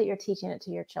 I love that you're teaching it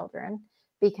to your children,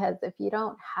 because if you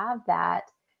don't have that,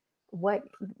 what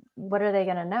are they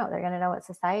going to know? They're going to know what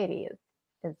society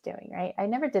is doing, right? I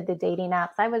never did the dating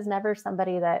apps. I was never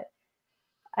somebody that,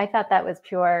 I thought that was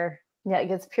pure Yeah, it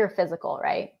gets pure physical,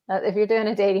 right? If you're doing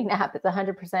a dating app, it's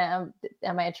 100%,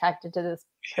 am I attracted to this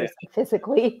person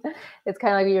physically? It's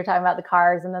kind of like you were talking about the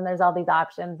cars, and then there's all these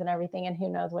options and everything, and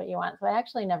who knows what you want. So I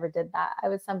actually never did that. I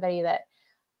was somebody that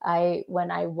I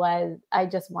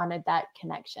just wanted that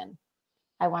connection.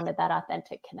 I wanted that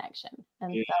authentic connection.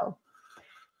 And Yeah. so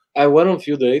I went on a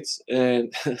few dates,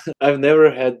 and I've never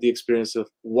had the experience of,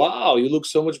 wow, you look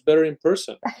so much better in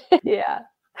person. yeah.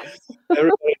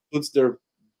 Everybody puts their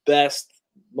best,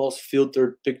 most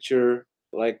filtered picture,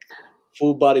 like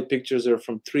full body pictures are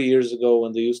from 3 years ago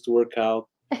when they used to work out.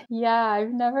 Yeah,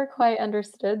 I've never quite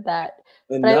understood that.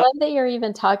 And But I now, love that you're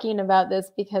even talking about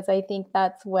this, because I think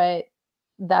that's what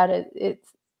that is.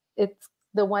 It's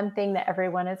the one thing that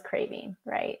everyone is craving,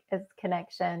 right? Is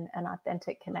connection and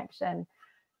authentic connection.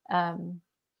 Um,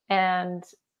 and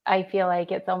I feel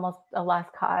like it's almost a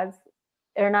lost cause,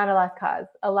 or not a lost cause,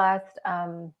 a lost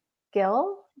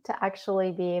skill to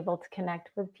actually be able to connect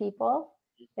with people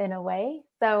in a way.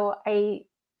 So I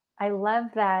love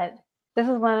that. This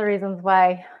is one of the reasons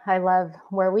why I love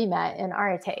where we met in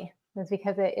Arete, is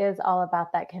because it is all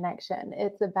about that connection.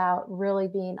 It's about really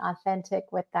being authentic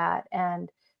with that, and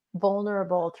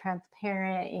vulnerable,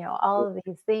 transparent, all of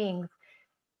these things.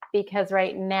 Because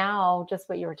right now, just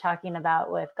what you were talking about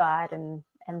with God and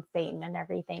Satan and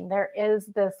everything, there is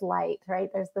this light, right?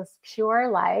 There's this pure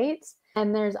light,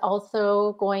 and there's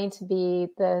also going to be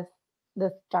this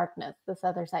darkness, this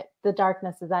other side. The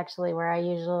darkness is actually where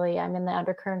I'm in the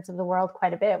undercurrents of the world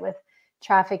quite a bit, with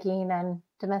trafficking and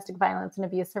domestic violence and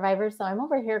abuse survivors. So I'm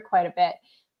over here quite a bit,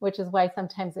 which is why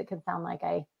sometimes it can sound like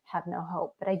I have no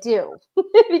hope, but I do,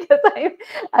 because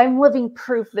I'm living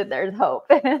proof that there's hope.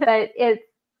 But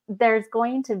there's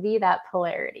going to be that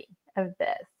polarity of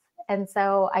this. And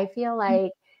so I feel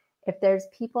like if there's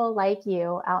people like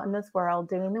you out in this world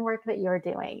doing the work that you're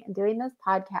doing and doing this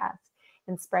podcast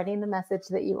and spreading the message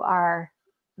that you are,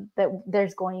 that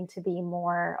there's going to be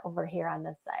more over here on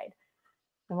this side,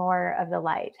 more of the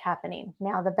light happening.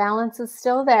 Now, the balance is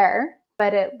still there,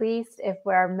 but at least if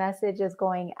our message is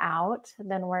going out,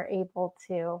 then we're able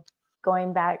to,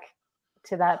 going back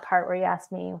to that part where you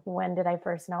asked me, when did I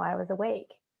first know I was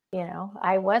awake?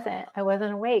 I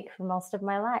wasn't awake for most of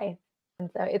my life. And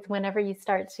so it's whenever you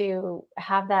start to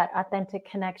have that authentic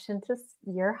connection to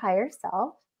your higher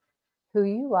self, who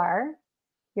you are,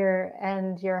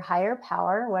 your higher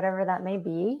power, whatever that may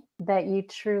be, that you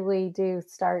truly do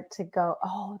start to go,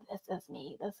 oh, this is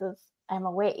me. I'm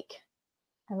awake.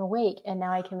 And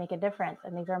now I can make a difference.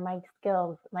 And these are my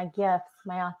skills, my gifts,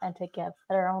 my authentic gifts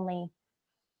that are only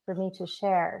for me to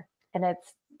share. And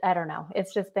I don't know,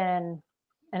 it's just been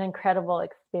an incredible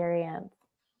experience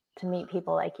to meet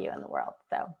people like you in the world.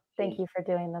 So thank you for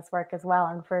doing this work as well,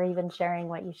 and for even sharing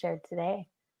what you shared today.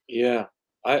 yeah,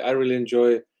 I really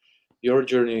enjoy your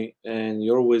journey and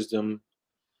your wisdom.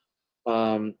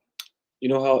 You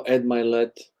know how Ed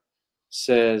Milet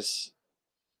says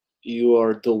you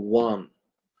are the one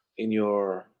in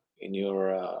your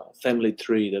family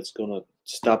tree that's gonna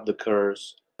stop the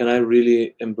curse, and I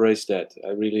really embrace that.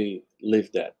 I really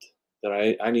live that.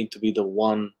 That I need to be the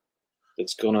one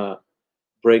that's gonna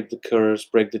break the curse,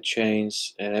 break the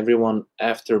chains, and everyone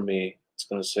after me is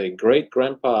gonna say, "Great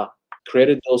grandpa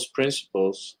created those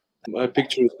principles." My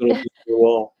picture is gonna be on the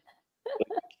wall.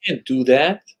 Like, you can't do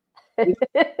that.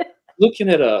 Looking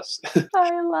at us.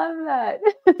 I love that.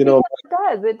 You know, It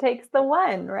does. It takes the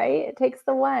one, right? It takes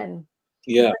the one.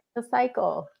 yeah, The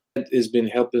cycle. it has been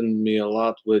helping me a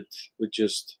lot with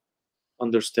just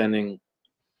understanding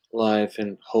life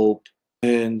and hope,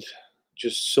 and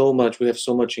just so much. We have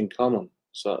so much in common.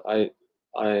 So I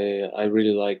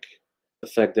really like the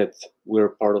fact that we're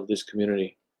part of this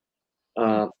community.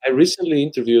 I recently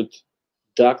interviewed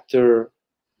Dr.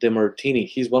 DeMartini.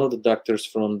 He's one of the doctors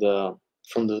from the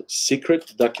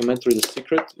Secret documentary, The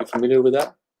Secret. You familiar with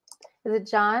that? Is it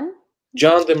John?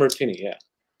 John DeMartini, yeah.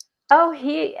 Oh,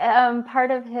 he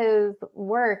part of his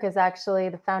work is actually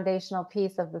the foundational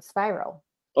piece of the spiral.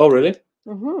 Oh, really?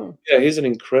 Mm-hmm. Yeah, he's an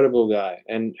incredible guy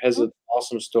and has an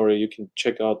awesome story. You can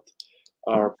check out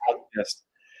our podcast.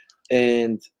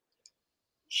 And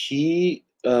he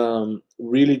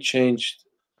really changed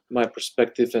my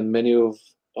perspective, and many of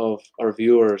our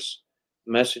viewers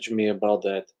messaged me about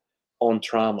that on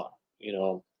trauma.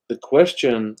 The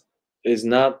question is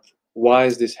not, why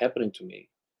is this happening to me,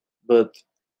 but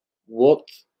what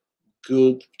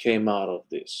good came out of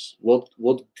this? What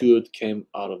good came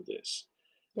out of this?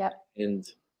 Yep.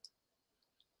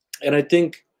 And I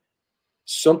think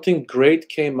something great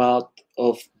came out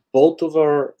of both of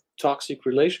our toxic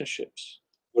relationships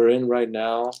we're in right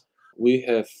now. We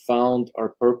have found our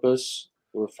purpose.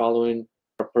 We're following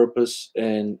our purpose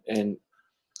and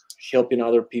helping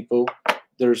other people.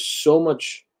 There's so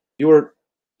much.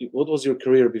 What was your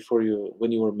career before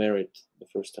when you were married the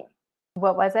first time?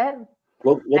 What was it?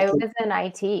 What I was in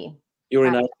IT. you were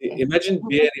in IT. Actually. Imagine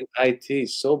being in IT.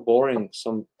 So boring.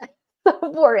 So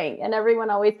boring. And everyone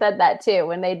always said that too.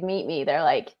 When they'd meet me, they're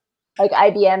like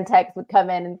IBM techs would come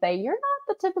in and say, "You're not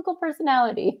the typical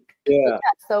personality." Yeah,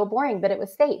 That's so boring, but it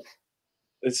was safe.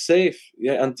 it's safe.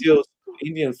 Yeah, until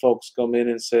Indian folks come in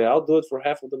and say, "I'll do it for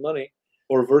half of the money,"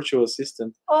 or virtual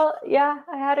assistant. Well, yeah,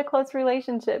 I had a close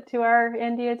relationship to our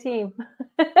India team.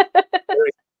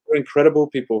 Very incredible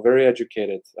people, very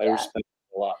educated. I Yeah. respect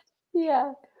them a lot.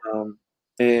 Yeah. Um,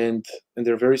 and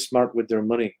they're very smart with their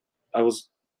money. I was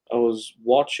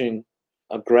watching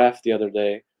a graph the other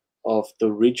day of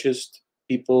the richest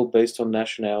people based on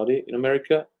nationality in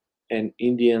America, and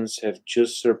Indians have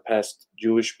just surpassed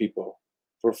Jewish people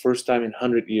for first time in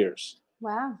 100 years.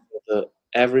 Wow. The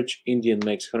average Indian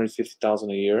makes 150,000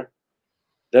 a year.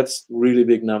 That's really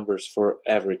big numbers for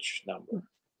average number.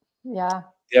 Yeah.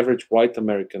 The average white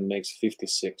American makes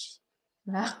 56.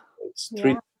 Yeah. It's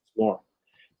three Yeah. times more.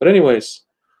 But anyways,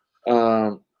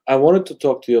 I wanted to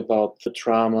talk to you about the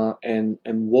trauma and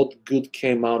what good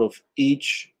came out of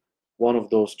each one of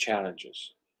those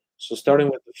challenges. So starting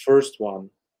with the first one,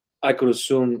 I could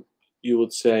assume you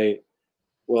would say,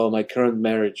 well, my current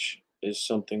marriage is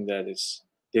something that is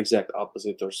the exact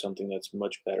opposite or something that's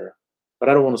much better. But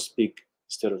I don't want to speak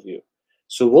instead of you.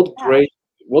 So Yeah.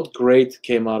 what great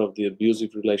came out of the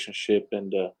abusive relationship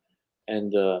and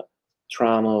the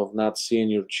trauma of not seeing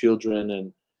your children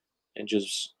and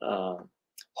just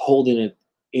holding it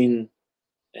in,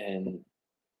 and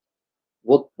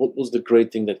what was the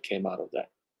great thing that came out of that?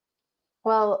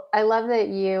 Well, I love that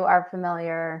you are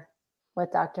familiar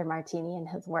with Dr. Martini and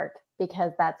his work,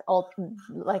 because that's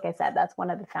like I said, that's one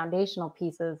of the foundational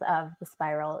pieces of the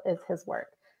spiral is his work.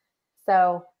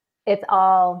 So it's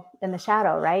all in the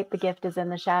shadow, right? The gift is in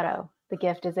the shadow. The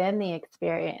gift is in the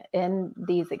experience, in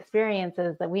these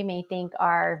experiences that we may think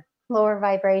are lower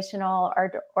vibrational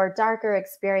or darker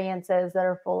experiences that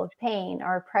are full of pain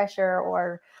or pressure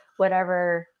or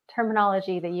whatever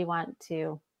terminology that you want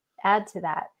to add to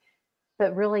that.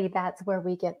 But really, that's where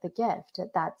we get the gift.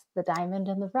 That's the diamond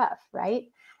in the rough, right?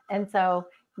 And so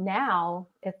now,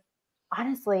 it's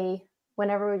honestly,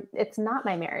 whenever it's not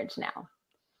my marriage now,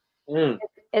 Mm,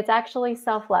 it's actually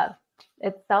self-love.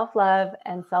 It's self-love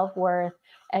and self-worth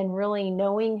and really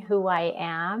knowing who I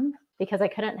am, because I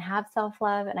couldn't have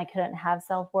self-love and I couldn't have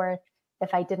self-worth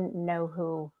if I didn't know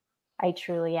who I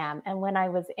truly am. And when I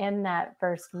was in that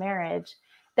first marriage,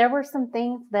 there were some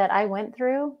things that I went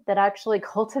through that actually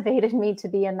cultivated me to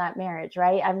be in that marriage,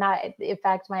 right? I'm not, in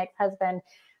fact, my ex-husband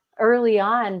early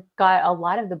on got a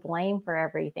lot of the blame for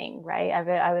everything, right?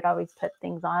 I would always put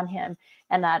things on him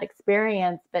and that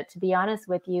experience. But to be honest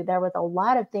with you, there was a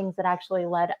lot of things that actually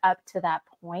led up to that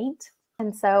point.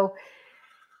 And so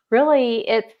really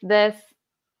it's this,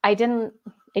 I didn't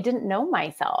know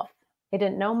myself. I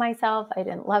didn't know myself. I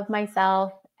didn't love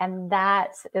myself. And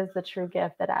that is the true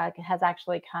gift that has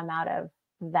actually come out of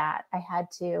that. I had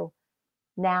to,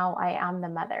 now I am the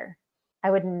mother. I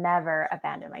would never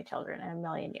abandon my children in a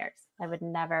million years. I would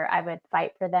never, I would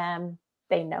fight for them.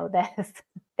 They know this.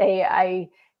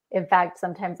 In fact,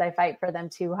 sometimes I fight for them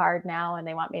too hard now and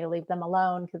they want me to leave them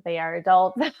alone because they are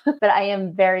adults. But I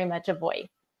am very much a voice.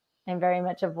 I'm very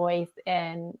much a voice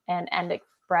and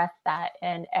express that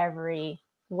in every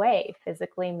way,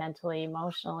 physically, mentally,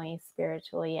 emotionally,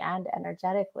 spiritually, and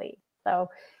energetically. So,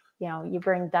 you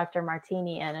bring Dr.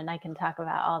 Martini in and I can talk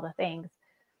about all the things.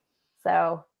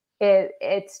 So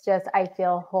it's just, I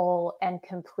feel whole and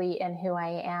complete in who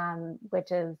I am,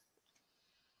 which is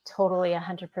totally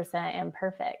 100%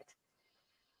 imperfect.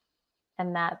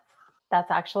 And that's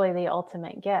actually the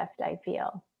ultimate gift, I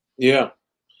feel. yeah.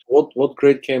 What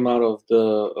great came out of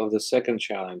the second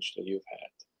challenge that you've had?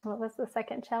 What was the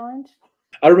second challenge?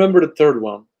 I remember the third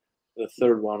one. The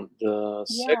third one. The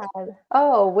Yeah. second.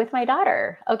 Oh, with my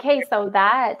daughter. Okay, so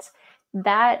that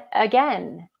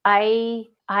again, I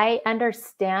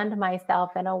understand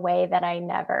myself in a way that I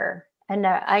never knew.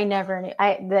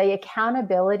 The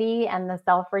accountability and the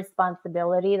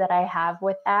self-responsibility that I have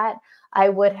with that, I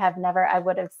would have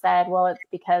said, well, it's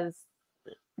because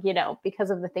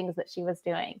of the things that she was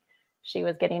doing. She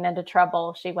was getting into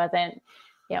trouble. She wasn't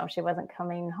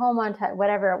coming home on time,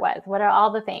 whatever it was, what are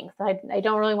all the things. So I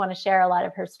don't really want to share a lot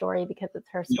of her story because it's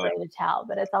her story to tell,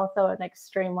 but it's also an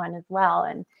extreme one as well.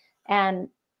 And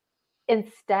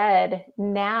instead,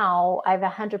 now I've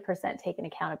 100% taken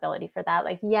accountability for that.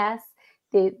 Like, yes,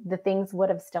 the things would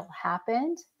have still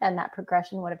happened and that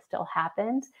progression would have still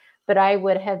happened, but I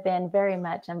would have been very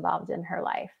much involved in her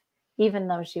life, even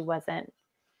though she wasn't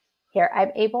here.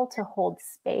 I'm able to hold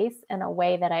space in a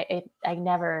way that I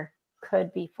never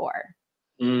could before.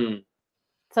 Mm.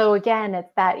 So again,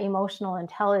 it's that emotional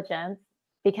intelligence,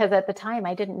 because at the time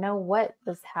I didn't know what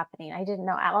was happening. I didn't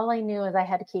know. All I knew is I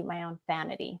had to keep my own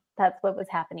sanity. That's what was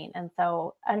happening. And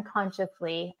so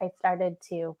unconsciously, I started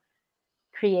to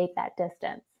create that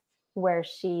distance where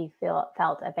she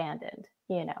felt abandoned.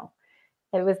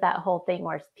 It was that whole thing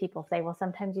where people say, well,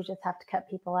 sometimes you just have to cut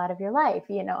people out of your life,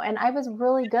 and I was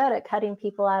really good at cutting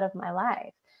people out of my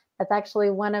life. That's actually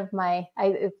one of my,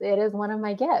 it is one of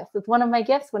my gifts. It's one of my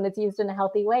gifts when it's used in a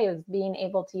healthy way, is being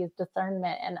able to use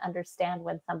discernment and understand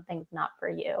when something's not for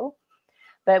you.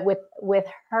 But with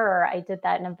her, I did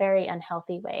that in a very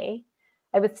unhealthy way.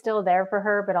 I was still there for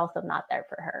her, but also not there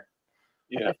for her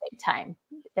at the same time.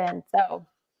 And so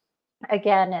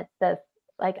again, it's this,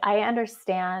 like, I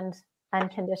understand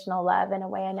unconditional love in a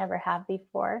way I never have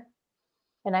before.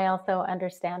 And I also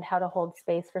understand how to hold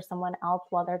space for someone else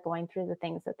while they're going through the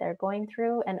things that they're going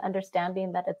through, and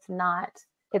understanding that it's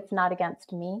not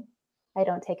against me. I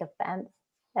don't take offense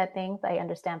at things. I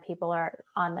understand people are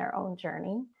on their own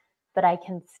journey, but I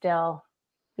can still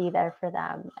be there for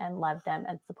them and love them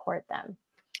and support them.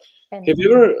 And have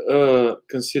you ever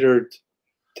considered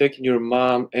taking your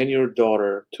mom and your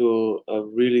daughter to a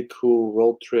really cool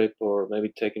road trip, or maybe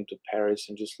taking to Paris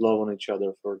and just love on each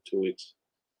other for 2 weeks?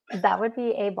 that would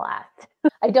be a blast.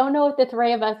 I don't know if the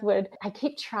three of us would. I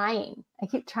keep trying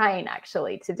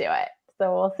actually to do it.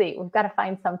 So we'll see. We've got to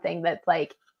find something that's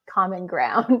like common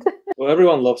ground. Well,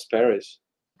 everyone loves Paris.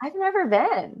 I've never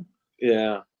been.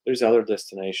 Yeah, there's other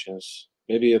destinations.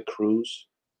 Maybe a cruise.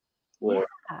 Where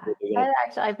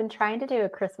I've been trying to do a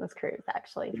Christmas cruise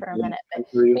actually for a minute, but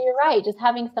for you. you're right. Just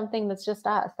having something that's just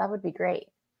us, that would be great.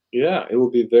 Yeah, it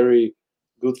would be very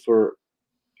good for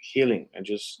healing, and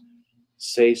just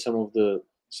say so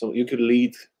you could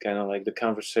lead kind of like the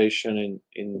conversation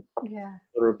in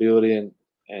vulnerability,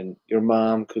 and your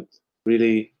mom could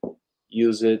really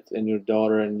use it, and your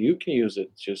daughter, and you can use it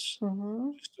just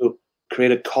to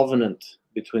create a covenant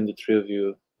between the three of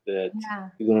you, that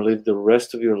you're going to live the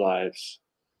rest of your lives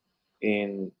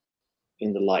in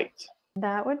the light.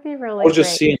 That would be really Or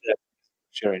just great. seeing that,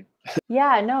 sharing.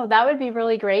 Yeah, no, that would be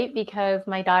really great, because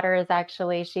my daughter is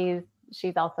actually, she's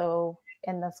also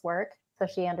in this work, so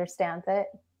she understands it,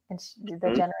 and the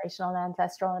generational and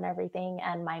ancestral and everything.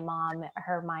 And my mom,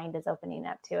 her mind is opening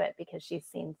up to it because she's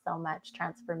seen so much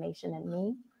transformation in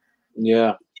me.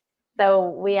 Yeah. So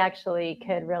we actually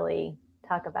could really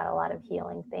talk about a lot of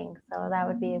healing things. So that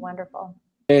would be wonderful.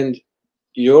 And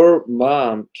your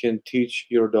mom can teach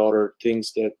your daughter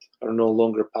things that are no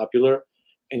longer popular,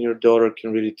 and your daughter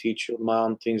can really teach your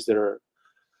mom things that are,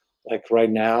 like, right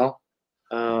now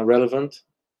relevant.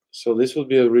 So this would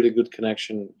be a really good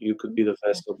connection. You could be the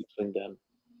vessel between them.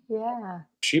 Yeah.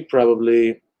 She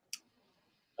probably,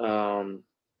 who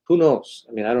knows?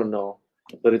 I mean, I don't know,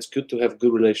 but it's good to have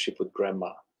good relationship with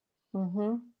grandma.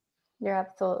 You're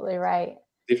absolutely right.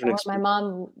 Different My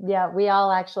mom, we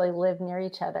all actually live near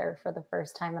each other for the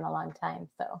first time in a long time.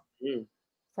 So,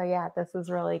 so yeah, this is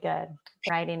really good.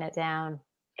 Writing it down.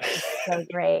 It's so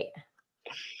great.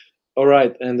 All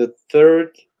right. And the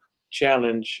third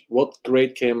challenge, what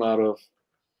great came out of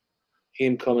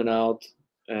him coming out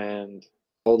and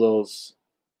all those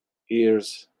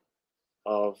years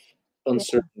of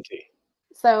uncertainty?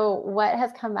 So what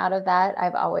has come out of that,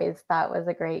 I've always thought was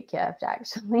a great gift,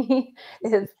 actually,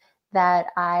 is that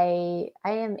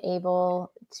I'm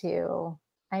able to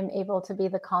be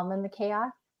the calm in the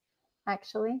chaos,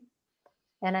 actually.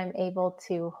 And I'm able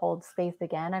to hold space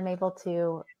again.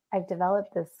 I've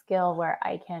developed this skill where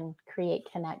I can create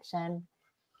connection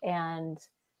and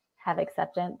have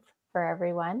acceptance for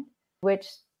everyone, which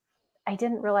I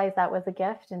didn't realize that was a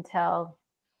gift until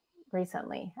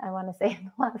recently. I want to say in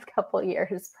the last couple of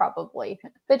years, probably.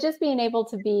 But just being able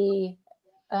to be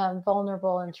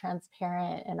vulnerable and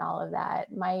transparent and all of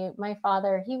that. My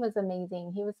father, he was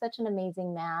amazing. He was such an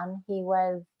amazing man. He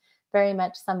was very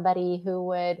much somebody who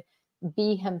would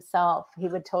be himself. He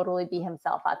would totally be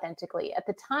himself authentically. At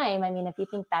the time, I mean, if you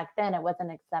think back then, it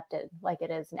wasn't accepted like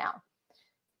it is now.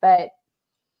 But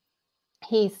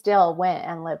he still went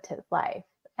and lived his life.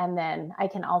 And then I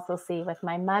can also see with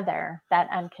my mother that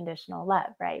unconditional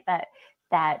love, right?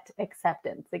 That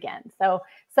acceptance again. So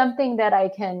something that I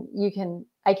don't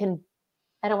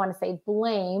want to say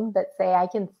blame, but say I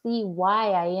can see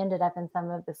why I ended up in some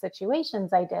of the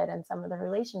situations I did and some of the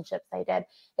relationships I did.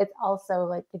 It's also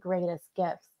like the greatest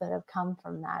gifts that have come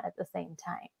from that at the same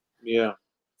time. Yeah.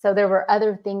 So there were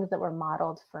other things that were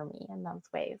modeled for me in those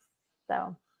ways.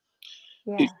 So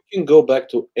Yeah. If you can go back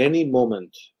to any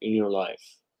moment in your life,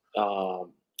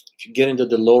 if you get into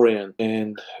the DeLorean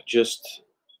and just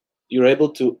you're able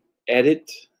to edit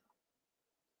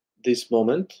this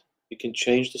moment, you can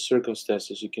change the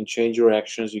circumstances, you can change your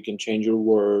actions, you can change your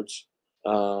words,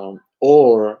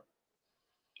 or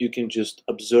you can just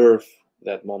observe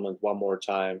that moment one more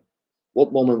time.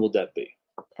 What moment would that be?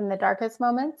 In the darkest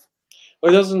moments?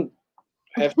 Well, it doesn't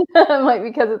have I'm like,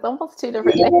 because it's almost two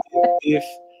different things. if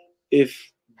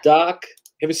if Doc,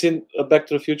 have you seen Back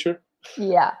to the Future?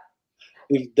 Yeah.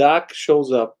 If Doc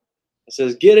shows up and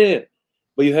says, "Get in,"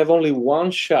 but you have only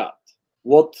one shot,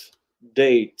 what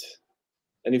date?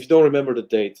 And if you don't remember the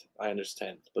date, I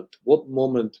understand. But what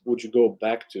moment would you go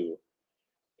back to?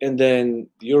 And then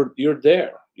you're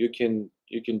there. You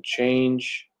can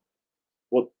change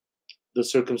what the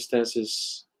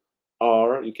circumstances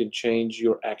are. You can change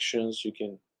your actions. You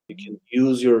can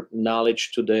use your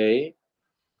knowledge today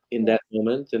in Yeah. that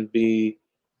moment and be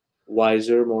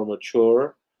wiser, more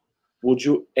mature. Would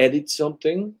you edit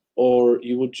something, or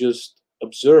you would just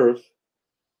observe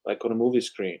like on a movie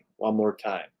screen one more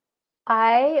time?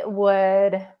 I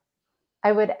would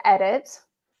I would edit,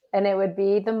 and it would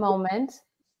be the moment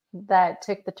that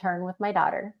took the turn with my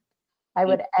daughter. I Mm.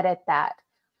 would edit that.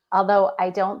 Although I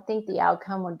don't think the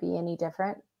outcome would be any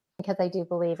different because I do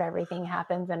believe everything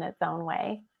happens in its own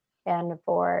way and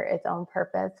for its own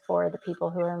purpose for the people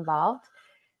who are involved.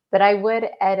 But I would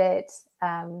edit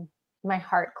my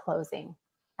heart closing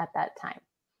at that time.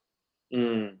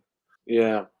 Mm,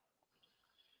 yeah.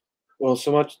 Well,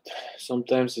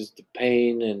 sometimes it's the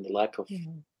pain and the lack of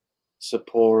Mhm.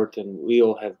 support, and we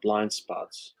all have blind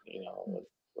spots.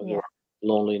 When Yeah. you're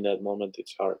lonely in that moment,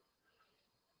 it's hard.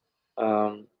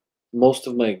 Um, most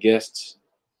of my guests,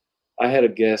 I had a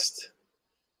guest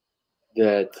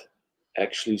that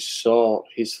actually saw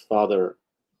his father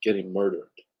getting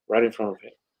murdered right in front of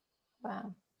him.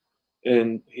 Wow.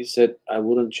 And he said, I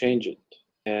wouldn't change it.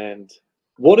 And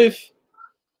what if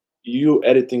you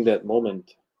editing that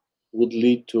moment would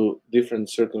lead to different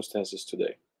circumstances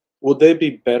today? Would they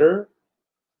be better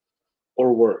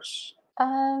or worse?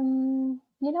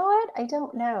 You know what? I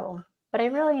don't know, but I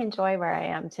really enjoy where I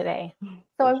am today.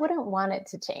 So I wouldn't want it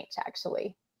to change,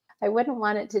 actually. I wouldn't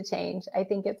want it to change. I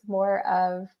think it's more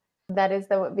of that is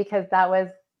the because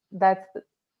that's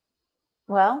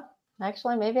well,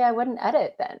 actually maybe I wouldn't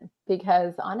edit then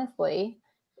because honestly,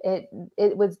 it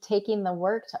it was taking the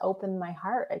work to open my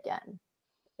heart again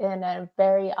in a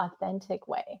very authentic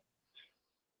way.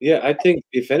 Yeah, I think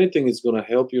if anything, it's gonna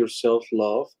help your self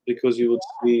love because you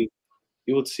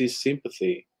would see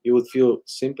sympathy. You would feel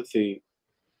sympathy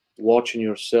watching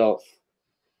yourself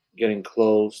getting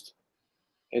closed,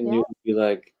 and Yeah. you would be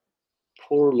like,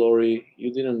 "Poor Lori,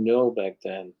 you didn't know back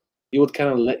then." You would kind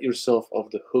of let yourself off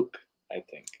the hook. I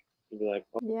think you'd be like,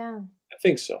 well, Yeah. "I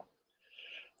think so."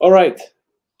 All right,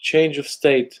 change of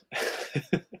state.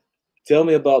 Tell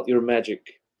me about your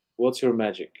magic. What's your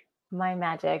magic? My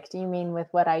magic, do you mean with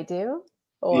what I do?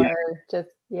 Yeah. Or just,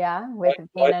 yeah, Why, with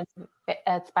why, being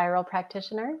a spiral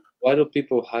practitioner? why do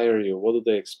people hire you? What do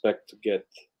they expect to get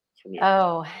from you?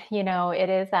 Oh, it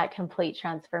is that complete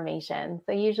transformation.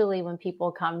 So usually when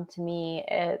people come to me,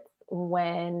 it's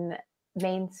when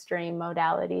mainstream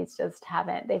modalities just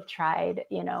haven't, they've tried,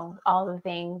 all the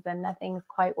things and nothing's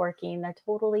quite working. They're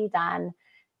totally done.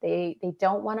 They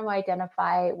don't want to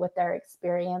identify with their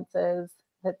experiences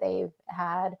that they've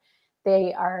had.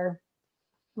 They are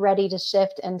ready to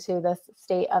shift into this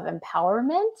state of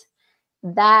empowerment.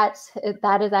 That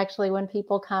is actually when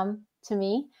people come to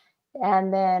me,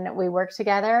 and then we work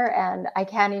together, and I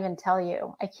can't even tell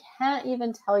you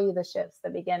the shifts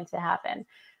that begin to happen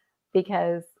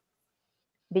because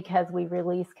we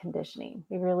release conditioning,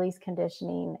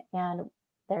 and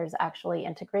there's actually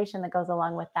integration that goes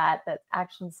along with that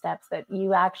action steps that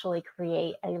you actually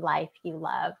create a life you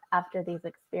love after these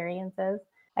experiences.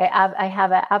 I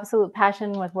have an absolute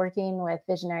passion with working with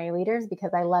visionary leaders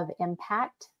because I love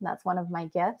impact. That's one of my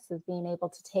gifts is being able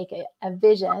to take a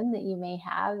vision that you may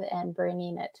have and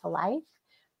bringing it to life.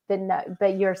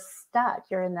 But you're stuck.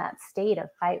 You're in that state of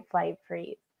fight, flight,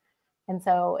 freeze. And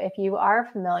so if you are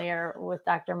familiar with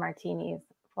Dr. Martini's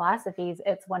philosophies,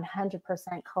 it's 100%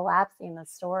 collapsing the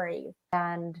stories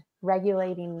and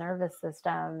regulating nervous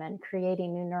system and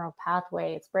creating new neural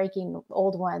pathways, breaking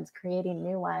old ones, creating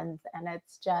new ones. And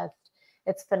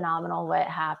it's phenomenal what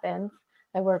happens.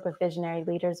 I work with visionary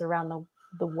leaders around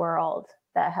the world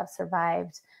that have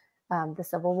survived the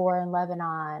civil war in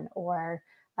Lebanon or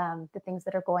the things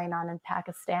that are going on in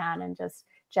Pakistan and just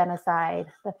genocide,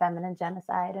 the feminine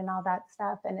genocide, and all that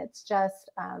stuff. And it's just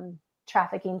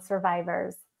trafficking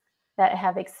survivors that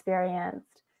have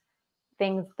experienced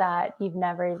things that you've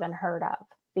never even heard of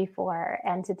before,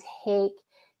 and to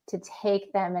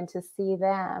take them and to see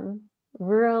them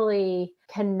really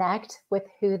connect with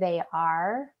who they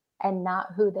are and not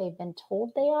who they've been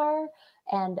told they are,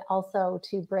 and also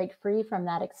to break free from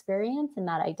that experience and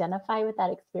not identify with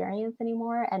that experience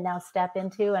anymore, and now step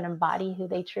into and embody who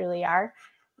they truly are.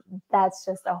 That's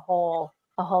just a whole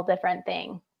different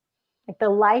thing. Like, the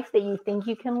life that you think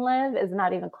you can live is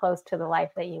not even close to the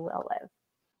life that you will live.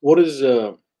 What is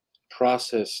a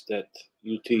process that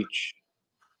you teach?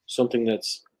 Something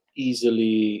that's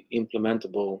easily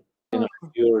implementable in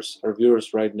our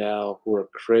viewers right now who are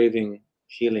craving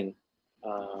healing,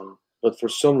 but for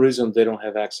some reason they don't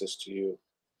have access to you.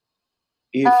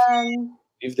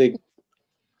 If they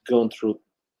gone through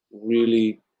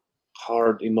really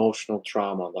hard emotional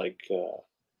trauma, like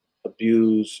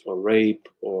abuse or rape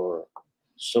or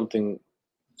something,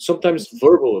 sometimes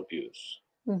verbal abuse,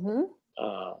 um,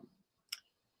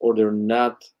 or they're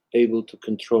not able to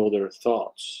control their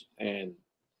thoughts and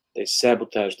they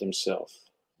sabotage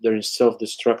themselves. They're in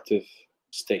self-destructive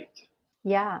state.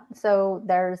 Yeah. So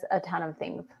there's a ton of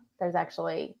things. There's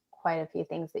actually quite a few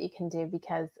things that you can do,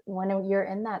 because when you're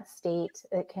in that state,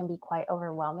 it can be quite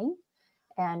overwhelming,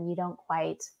 and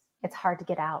it's hard to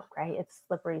get out, right? It's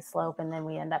slippery slope, and then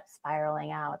we end up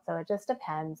spiraling out. So it just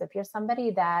depends. If you're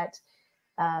somebody that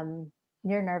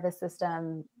your nervous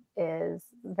system is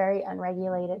very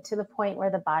unregulated to the point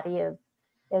where the body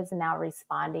is now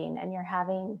responding, and you're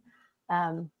having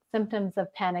symptoms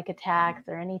of panic attacks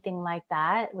or anything like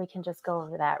that, we can just go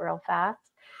over that real fast.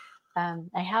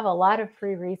 I have a lot of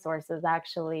free resources,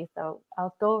 actually, so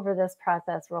I'll go over this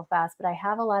process real fast, but I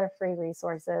have a lot of free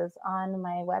resources on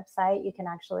my website. You can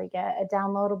actually get a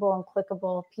downloadable and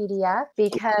clickable PDF,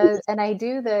 and I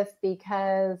do this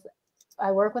because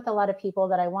I work with a lot of people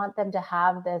that I want them to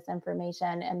have this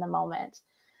information in the moment.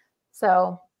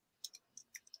 So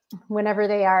whenever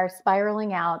they are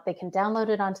spiraling out, they can download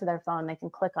it onto their phone, they can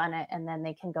click on it, and then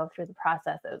they can go through the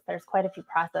processes. There's quite a few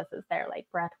processes there, like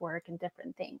breath work and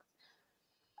different things.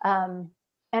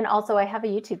 And also I have a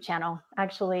YouTube channel,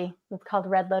 actually. It's called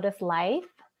Red Lotus Life.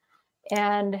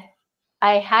 And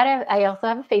I also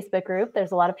have a Facebook group.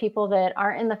 There's a lot of people that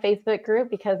aren't in the Facebook group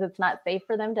because it's not safe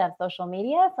for them to have social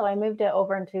media. So I moved it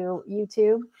over into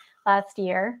YouTube last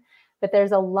year. But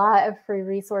there's a lot of free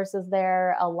resources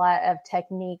there, a lot of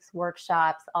techniques,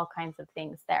 workshops, all kinds of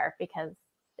things there, because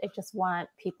I just want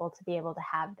people to be able to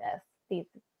have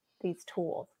these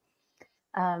tools.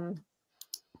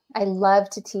 I love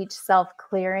to teach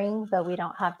self-clearing, but we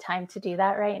don't have time to do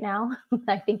that right now.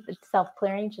 I think that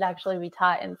self-clearing should actually be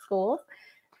taught in schools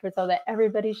so that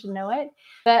everybody should know it.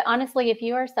 But honestly, if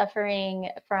you are suffering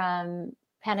from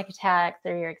panic attacks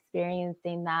or you're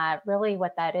experiencing that, really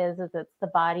what that is it's the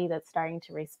body that's starting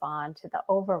to respond to the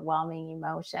overwhelming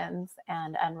emotions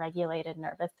and unregulated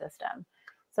nervous system.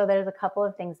 So there's a couple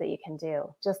of things that you can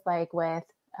do, just like with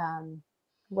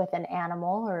an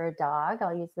animal or a dog.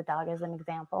 I'll use the dog as an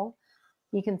example.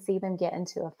 You can see them get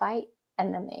into a fight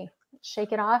and then they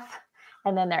shake it off,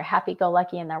 and then they're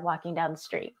happy-go-lucky and they're walking down the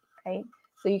street, right?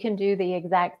 So you can do the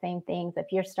exact same things.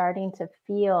 If you're starting to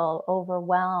feel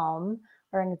overwhelm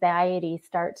or anxiety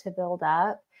start to build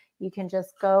up, you can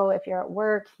just go, if you're at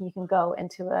work, you can go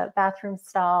into a bathroom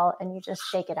stall and you just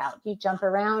shake it out. You jump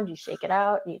around, you shake it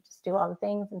out, you just do all the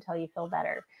things until you feel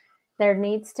better. There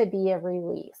needs to be a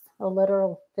release, a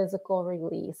literal physical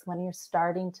release when you're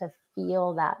starting to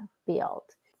feel that build.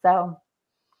 So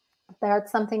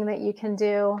that's something that you can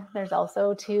do. There's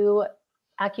also 2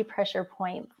 acupressure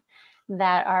points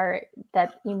that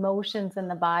emotions in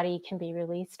the body can be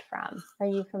released from. Are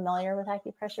you familiar with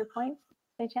acupressure points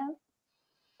by chance?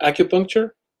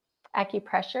 Acupuncture?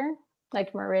 Acupressure,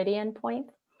 like meridian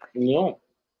points? No.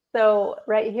 So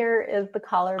right here is the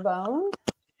collarbone.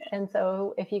 And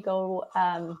so if you go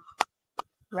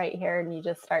right here and you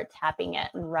just start tapping it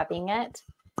and rubbing it,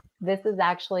 this is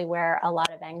actually where a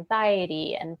lot of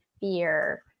anxiety and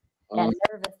fear and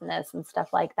nervousness and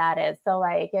stuff like that is. So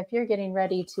like if you're getting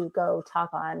ready to go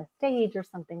talk on stage or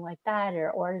something like that,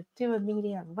 or do a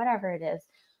meeting or whatever it is,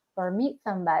 or meet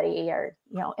somebody, or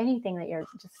anything that you're,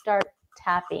 just start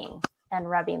tapping and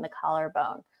rubbing the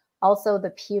collarbone. Also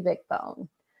the pubic bone.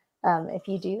 If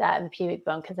you do that in the pubic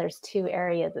bone, because there's 2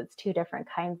 areas, it's 2 different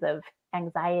kinds of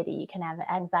anxiety. You can have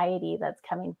anxiety that's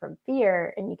coming from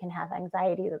fear, and you can have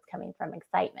anxiety that's coming from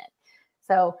excitement.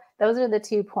 So those are the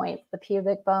 2 points. The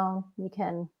pubic bone, you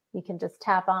can just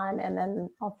tap on, and then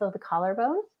also the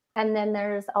collarbone. And then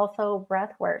there's also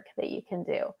breath work that you can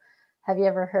do. Have you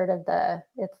ever heard of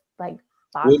it's like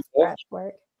box breath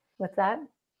work? What's that?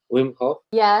 Wim Hof?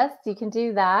 Yes, you can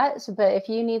do that. But if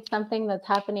you need something that's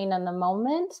happening in the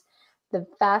moment, the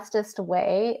fastest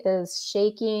way is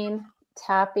shaking,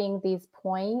 tapping these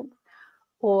points,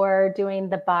 or doing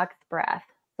the box breath.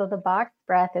 So the box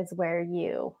breath is where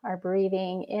you are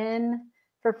breathing in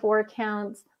for 4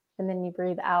 counts, and then you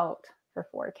breathe out for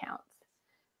 4 counts.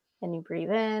 And you breathe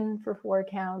in for 4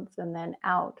 counts and then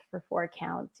out for 4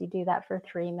 counts. You do that for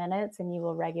 3 minutes and you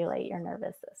will regulate your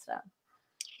nervous system,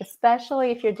 especially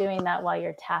if you're doing that while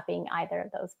you're tapping either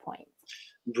of those points.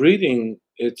 Breathing,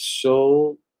 it's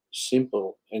so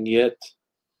simple, and yet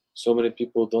so many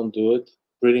people don't do it.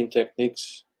 Breathing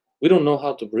techniques, we don't know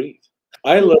how to breathe.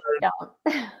 I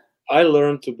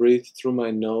learned to breathe through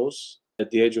my nose at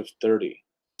the age of 30.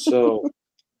 So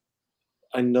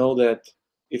I know that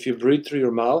if you breathe through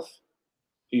your mouth,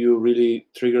 you really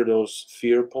trigger those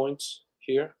fear points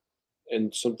here.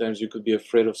 And sometimes you could be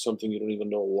afraid of something you don't even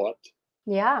know what.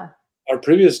 Yeah. Our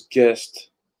previous guest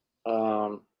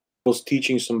was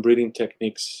teaching some breathing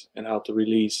techniques and how to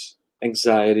release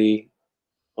anxiety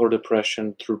or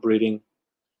depression through breathing.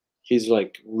 He's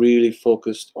like really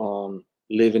focused on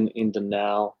living in the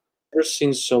now. I've never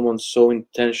seen someone so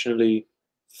intentionally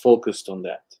focused on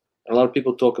that. A lot of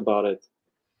people talk about it,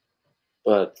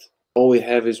 but all we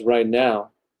have is right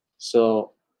now.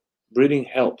 So breathing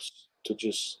helps to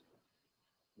just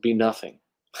be nothing.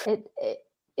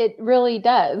 It really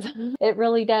does. It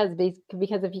really does,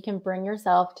 because if you can bring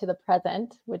yourself to the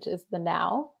present, which is the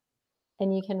now,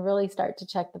 and you can really start to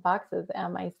check the boxes.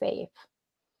 Am I safe?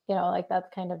 Like that's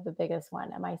kind of the biggest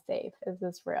one. Am I safe? Is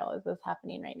this real? Is this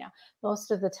happening right now? Most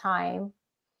of the time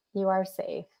you are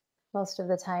safe. Most of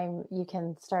the time you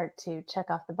can start to check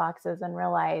off the boxes and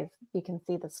realize you can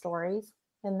see the stories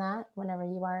in that whenever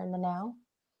you are in the now.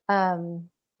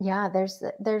 Yeah, there's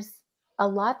a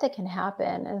lot that can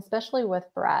happen, and especially with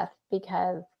breath,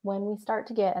 because when we start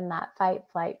to get in that fight,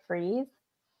 flight, freeze,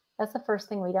 that's the first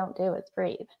thing we don't do is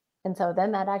breathe. And so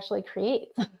then that actually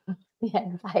creates the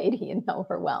anxiety and the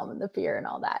overwhelm and the fear and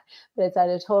all that. But it's at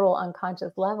a total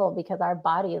unconscious level because our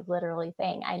body is literally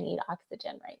saying, I need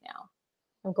oxygen right now.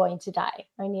 I'm going to die.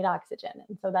 I need oxygen.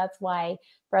 And so that's why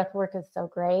breath work is so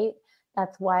great.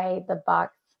 That's why the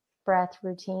box breath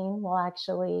routine will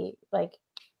actually, like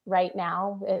right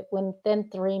now, within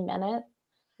 3 minutes,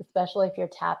 especially if you're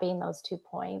tapping those 2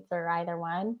 points or either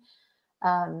one,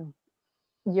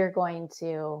 you're going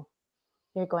to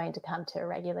come to a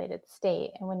regulated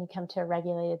state. And when you come to a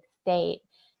regulated state,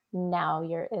 now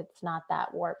it's not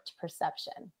that warped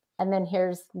perception. And then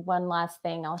here's one last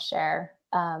thing I'll share.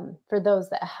 For those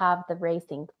that have the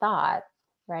racing thoughts,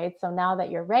 right? So now that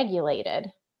you're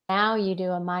regulated, now you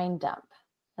do a mind dump.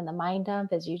 And the mind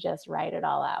dump is you just write it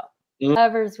all out.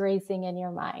 Whatever's racing in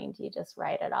your mind, you just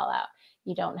write it all out.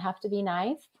 You don't have to be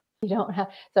nice. You don't have.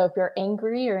 So if you're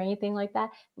angry or anything like that,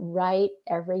 write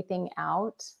everything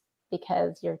out,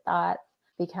 because your thoughts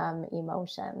become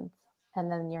emotions,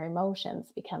 and then your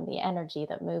emotions become the energy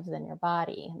that moves in your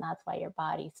body. And that's why your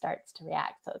body starts to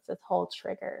react. So it's this whole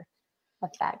trigger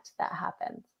effect that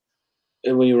happens.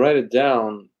 And when you write it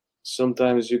down,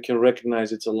 sometimes you can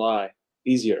recognize it's a lie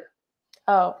easier.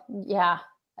 Oh, yeah.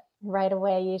 Right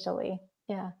away, usually.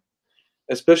 Yeah.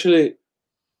 Especially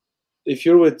if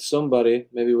you're with somebody,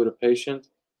 maybe with a patient,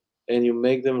 and you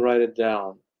make them write it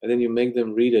down, and then you make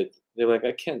them read it. They're like,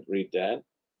 I can't read that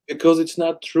because it's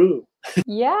not true.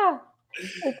 Yeah,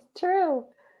 it's true.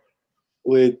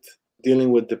 With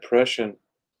dealing with depression,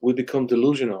 we become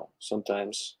delusional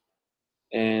sometimes,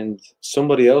 and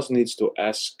somebody else needs to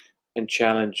ask and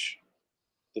challenge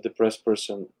the depressed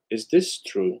person, is this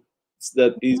true? It's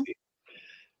that easy.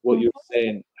 What you're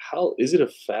saying, how is it a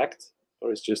fact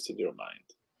or it's just in your mind?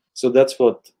 So that's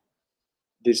what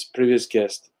this previous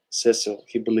guest says. So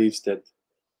he believes that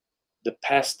the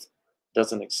past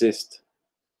doesn't exist.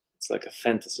 It's like a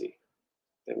fantasy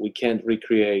that we can't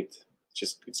recreate.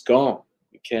 It's gone.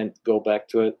 You can't go back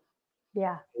to it.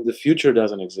 Yeah. The future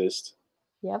doesn't exist.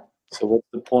 Yep. So what's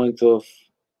the point of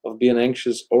being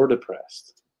anxious or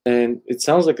depressed? And it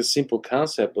sounds like a simple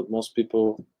concept, but most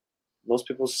people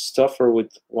suffer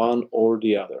with one or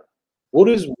the other. What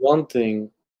is one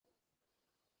thing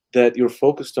that you're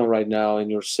focused on right now in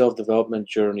your self-development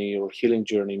journey or healing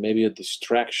journey? Maybe a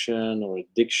distraction or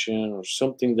addiction or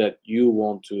something that you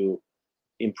want to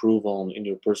improve on in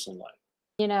your personal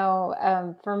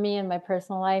life? For me in my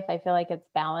personal life, I feel like it's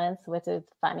balance, which is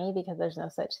funny because there's no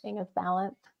such thing as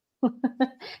balance.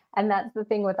 And that's the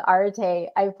thing with arte.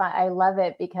 I love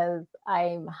it because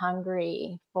I'm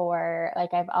hungry for,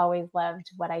 like, I've always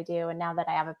loved what I do. And now that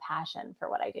I have a passion for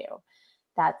what I do,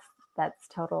 that's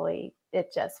totally,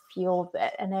 it just fuels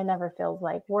it. And it never feels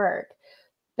like work.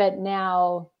 But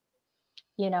now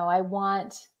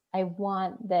I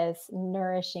want this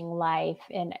nourishing life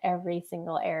in every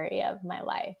single area of my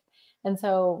life. And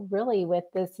so really with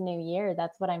this new year,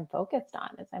 that's what I'm focused on,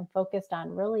 is I'm focused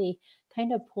on really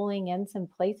kind of pulling in some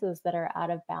places that are out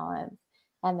of balance,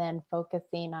 and then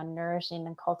focusing on nourishing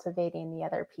and cultivating the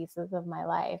other pieces of my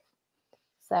life.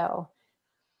 So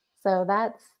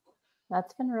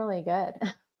that's been really good.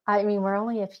 I mean, we're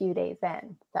only a few days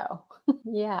in, so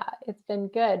yeah, it's been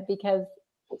good because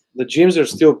The gyms are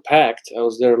still packed. I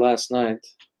was there last night.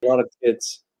 A lot of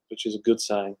kids, which is a good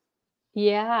sign.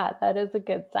 yeah, that is a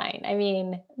good sign. I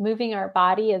mean, moving our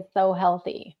body is so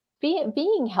healthy.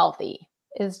 Being healthy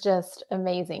is just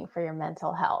amazing for your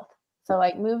mental health. So,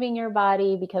 like moving your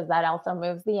body, because that also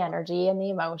moves the energy and the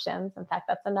emotions. In fact,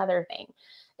 that's another thing.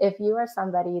 If you are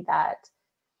somebody that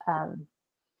um,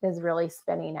 is really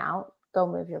spinning out, go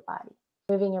move your body.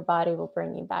 Moving your body will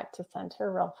bring you back to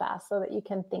center real fast so that you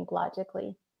can think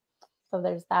logically. So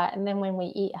there's that. And then when we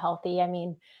eat healthy, I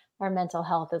mean, our mental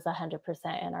health is 100%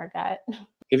 in our gut.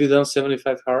 Have you done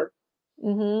 75 hard?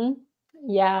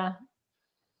 Yeah.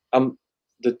 I'm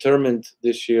determined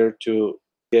this year to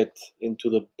get into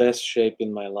the best shape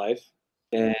in my life.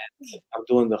 And I'm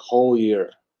doing the whole year,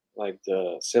 like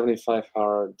the 75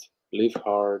 hard, live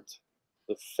hard,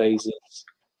 the phases.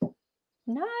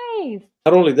 Nice.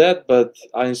 Not only that, but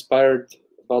I inspired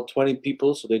about 20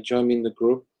 people, so they joined me in the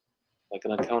group, like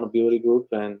an accountability group,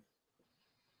 and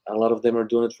a lot of them are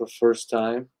doing it for first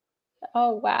time.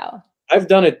 Oh, wow. I've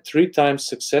done it 3 times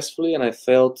successfully, and I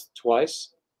failed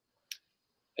twice.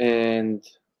 And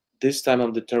this time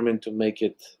I'm determined to make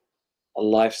it a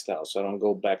lifestyle, so I don't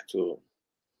go back to,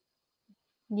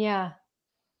 Yeah.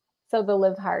 So the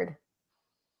live hard.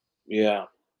 yeah.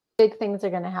 Big things are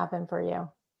going to happen for you.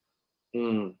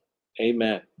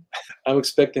 Amen. I'm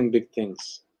expecting big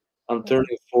things. I'm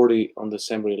turning 40 on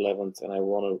December 11th, and I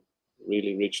want to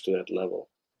really reach to that level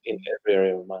in every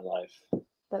area of my life.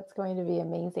 That's going to be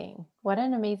amazing. What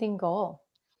an amazing goal.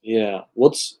 Yeah.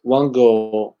 What's one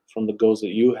goal from the goals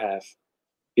that you have?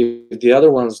 If the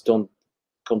other ones don't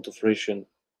come to fruition,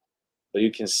 but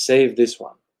you can save this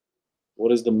one,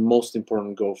 what is the most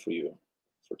important goal for you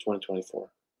for 2024?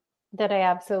 That I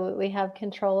absolutely have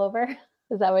control over.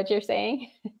 Is that what you're saying?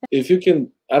 If you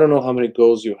can, I don't know how many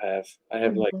goals you have. I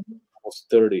have like almost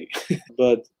 30.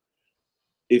 But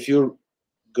if you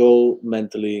go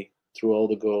mentally through all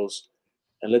the goals,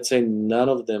 and let's say none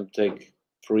of them take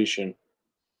fruition,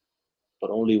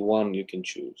 but only one you can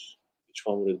choose, which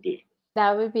one would it be?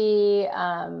 That would be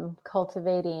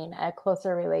cultivating a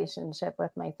closer relationship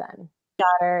with my son.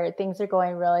 Daughter, things are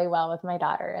going really well with my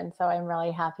daughter, and so I'm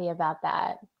really happy about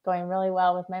that. Going really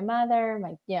well with my mother,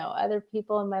 my other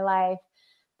people in my life,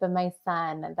 but my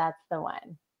son, that's the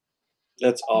one.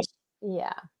 That's awesome.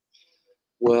 Yeah.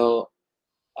 Well,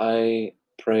 I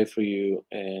pray for you,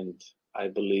 and I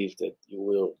believe that you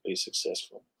will be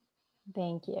successful.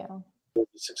 Thank you. Will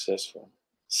be successful.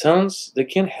 Sons, they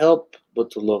can't help but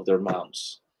to love their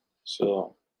moms.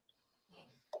 So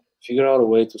figure out a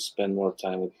way to spend more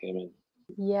time with him and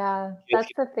Yeah, give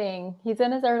that's the thing. He's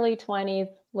in his early 20s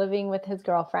living with his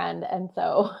girlfriend, and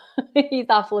so he's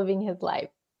off living his life.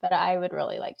 But I would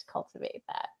really like to cultivate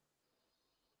that.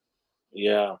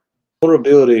 yeah.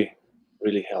 Vulnerability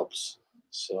really helps.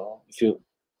 So if you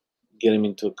get him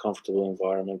into a comfortable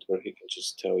environment where he can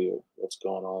just tell you what's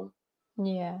going on,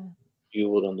 Yeah. you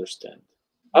would understand.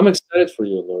 I'm excited for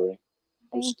you, Lori.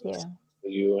 I'm so Thank you. excited for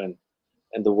you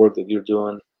and the work that you're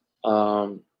doing.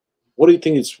 What do you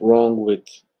think is wrong with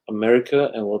America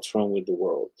and what's wrong with the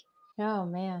world? Oh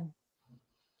man,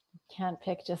 can't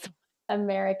pick just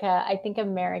America. I think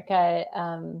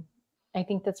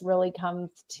this really comes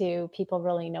to people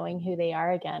really knowing who they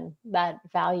are again, that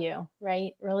value,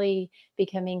 right? Really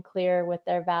becoming clear with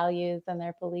their values and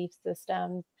their belief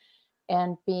systems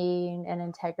and being in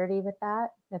integrity with that.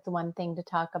 It's one thing to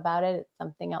talk about it, it's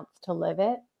something else to live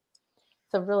it.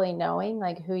 So really knowing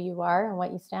like who you are and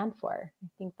what you stand for. I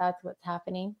think that's what's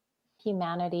happening.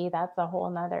 Humanity, that's a whole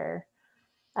nother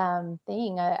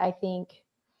thing. I think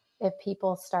if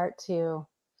people start to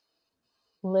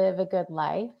live a good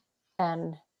life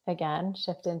and again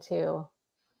shift into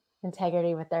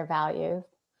integrity with their values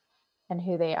and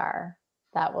who they are,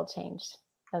 that will change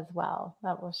as well.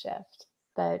 That will shift.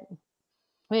 But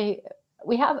we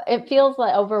we have, it feels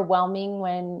like overwhelming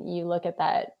when you look at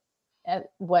that, at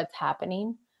what's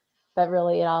happening, but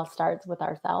really it all starts with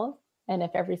ourselves. And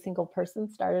if every single person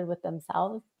started with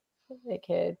themselves, it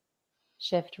could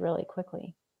shift really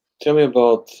quickly. Tell me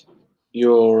about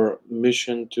your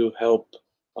mission to help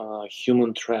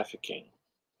human trafficking.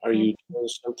 Are you doing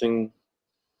something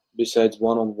besides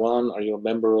one-on-one? Are you a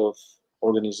member of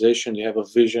organization. You have a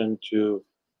vision to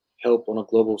help on a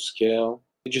global scale.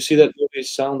 Did you see that movie,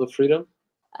 Sound of Freedom?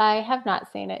 I have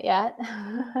not seen it yet.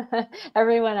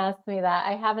 Everyone asks me that.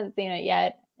 I haven't seen it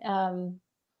yet. And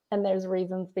there's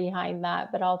reasons behind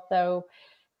that, but also,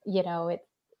 you know,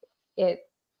 it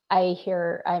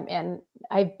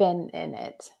I've been in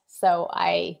it. So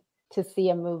to see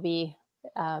a movie,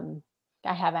 I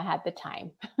haven't had the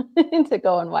time to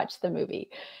go and watch the movie.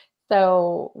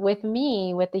 So with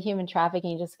me, with the human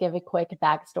trafficking, just give a quick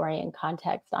backstory and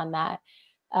context on that.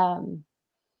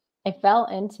 I fell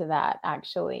into that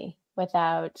actually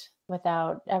without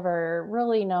ever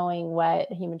really knowing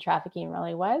what human trafficking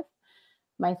really was.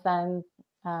 My son,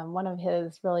 one of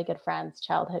his really good friends,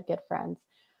 childhood good friends,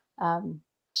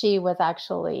 she was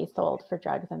actually sold for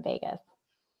drugs in Vegas.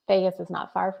 Vegas is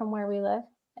not far from where we live,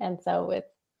 and so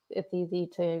it's easy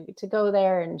to go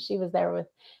there. And she was there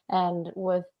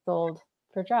was sold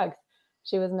for drugs.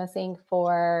 She was missing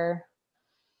for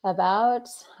about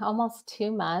almost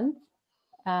 2 months.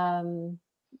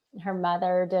 Her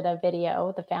mother did a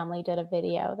video, the family did a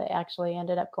video that actually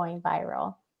ended up going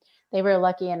viral. They were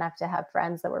lucky enough to have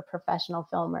friends that were professional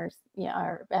filmers,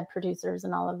 and producers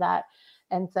and all of that.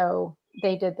 And so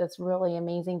they did this really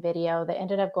amazing video that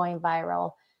ended up going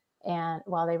viral, and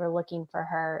while they were looking for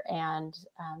her, and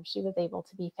she was able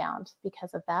to be found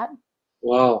because of that.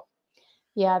 Wow.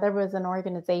 Yeah, there was an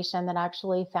organization that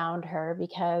actually found her,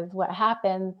 because what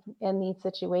happens in these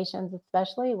situations,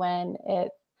 especially when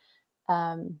it's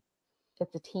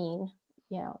a teen,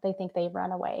 they think they've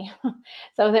run away.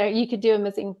 So there, you could do a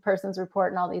missing persons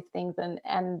report and all these things,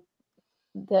 and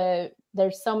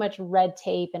there's so much red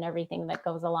tape and everything that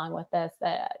goes along with this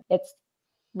that it's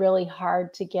really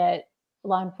hard to get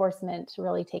law enforcement to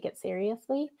really take it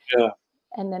seriously. Yeah.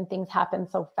 And then things happen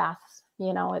so fast,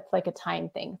 it's like a time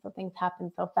thing. So things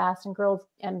happen so fast, and girls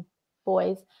and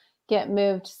boys get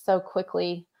moved so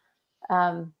quickly.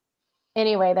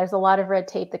 Anyway, there's a lot of red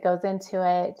tape that goes into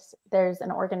it. There's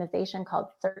an organization called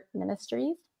CERT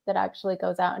Ministries that actually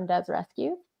goes out and does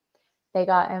rescues. They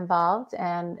got involved.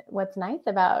 And what's nice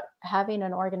about having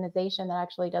an organization that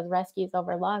actually does rescues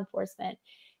over law enforcement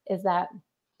is that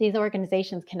these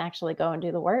organizations can actually go and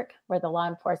do the work, where the law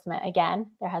enforcement, again,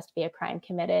 there has to be a crime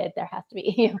committed. There has to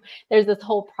be, there's this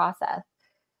whole process.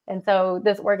 And so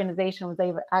this organization was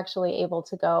actually able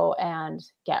to go and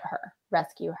get her,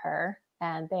 rescue her.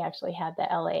 And they actually had the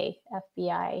LA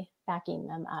FBI backing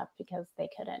them up, because they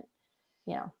couldn't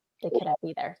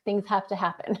be there. Things have to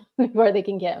happen before they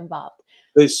can get involved.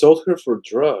 They sold her for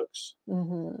drugs,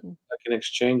 Mm-hmm. like in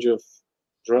exchange of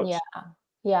drugs.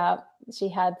 Yeah. She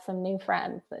had some new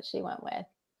friends that she went with.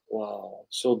 Wow,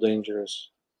 so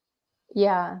dangerous.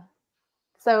 Yeah.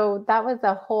 So that was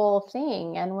a whole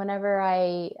thing. And whenever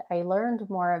I learned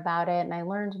more about it, and I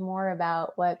learned more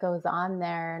about what goes on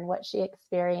there and what she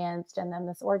experienced, and then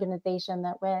this organization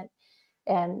that went,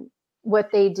 and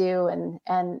what they do, and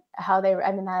how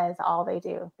that is all they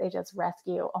do. They just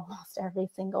rescue almost every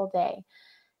single day.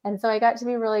 And so I got to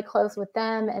be really close with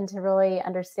them and to really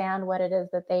understand what it is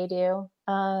that they do.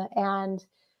 I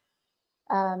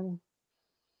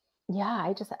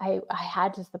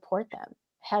had to support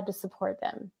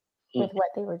them. With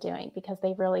what they were doing, because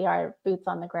they really are boots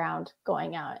on the ground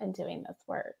going out and doing this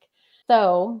work.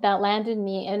 So that landed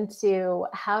me into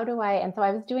and so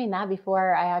I was doing that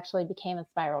before I actually became a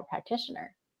spiral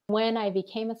practitioner. When I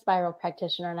became a spiral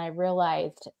practitioner and I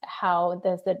realized how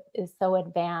this is so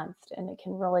advanced and it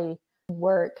can really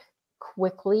work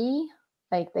quickly,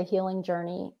 like the healing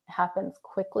journey happens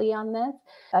quickly on this,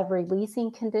 of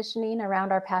releasing conditioning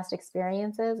around our past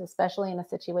experiences, especially in a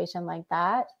situation like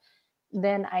that,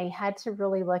 then I had to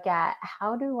really look at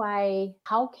how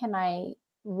can I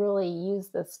really use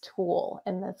this tool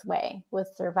in this way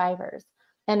with survivors?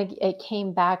 And it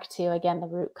came back to, again, the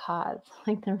root cause,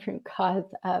 like the root cause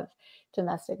of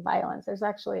domestic violence. There's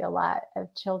actually a lot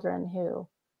of children who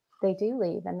they do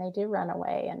leave and they do run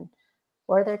away,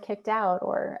 or they're kicked out,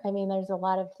 there's a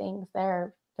lot of things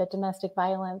there, but domestic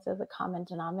violence is a common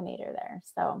denominator there.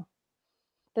 So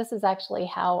this is actually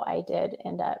how I did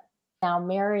end up now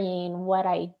marrying what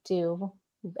I do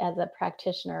as a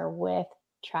practitioner with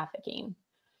trafficking,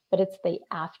 but it's the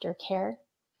aftercare.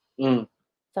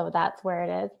 So that's where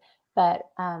it is. But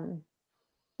I'm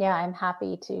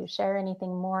happy to share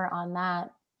anything more on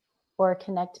that, or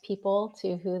connect people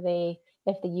to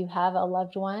if you have a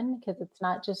loved one, because it's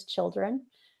not just children,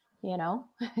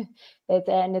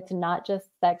 it's not just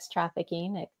sex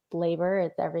trafficking, it's labor,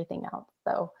 it's everything else.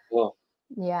 So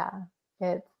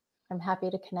I'm happy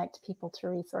to connect people to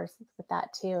resources with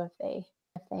that too,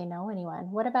 if they know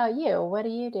anyone. What about you? What do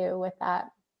you do with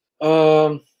that?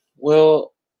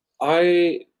 Well,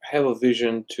 I have a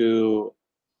vision to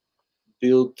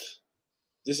build,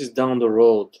 this is down the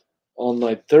road. On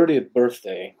my 30th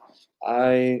birthday,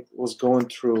 I was going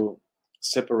through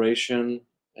separation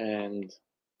and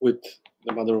with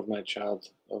the mother of my child,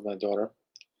 of my daughter,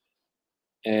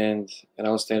 and I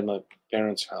was staying at my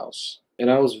parents' house. And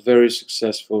I was a very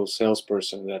successful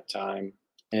salesperson at that time,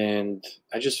 and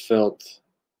I just felt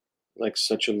like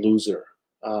such a loser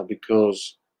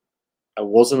because I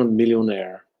wasn't a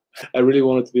millionaire. I really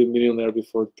wanted to be a millionaire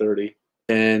before 30,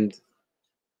 and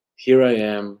here I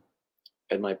am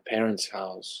at my parents'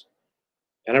 house,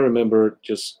 and I remember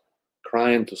just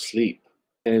crying to sleep.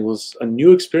 And it was a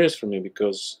new experience for me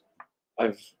because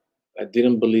I've I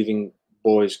didn't believe in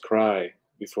boys cry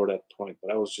before that point,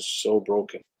 but I was just so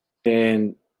broken.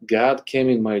 And God came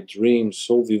in my dream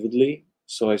so vividly,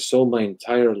 so I saw my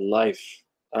entire life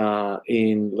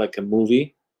in like a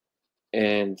movie.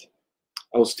 And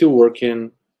I was still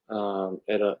working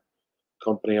at a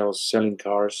company. I was selling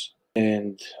cars,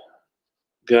 and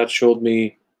God showed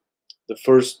me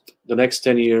the next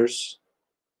 10 years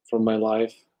from my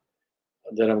life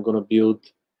that I'm going to build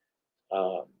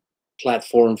a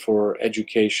platform for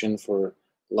education, for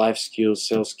life skills,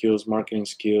 sales skills, marketing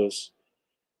skills,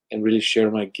 and really share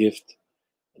my gift.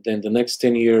 Then the next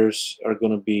 10 years are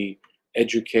going to be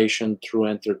education through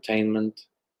entertainment,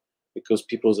 because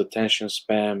people's attention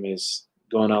span is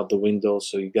going out the window.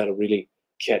 So you got to really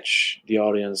catch the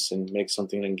audience and make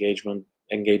something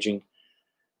engaging.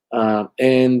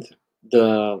 And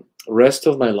the rest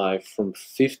of my life from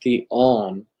 50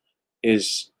 on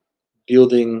is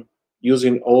building,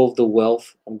 using all of the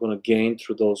wealth I'm going to gain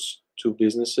through those two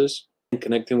businesses and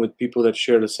connecting with people that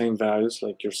share the same values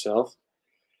like yourself,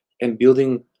 and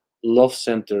building love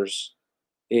centers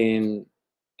in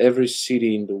every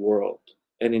city in the world.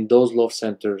 And in those love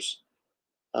centers,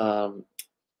 um,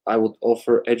 I would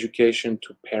offer education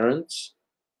to parents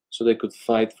so they could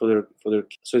fight for their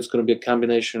kids. So it's going to be a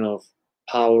combination of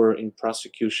power in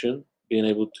prosecution, being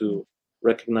able to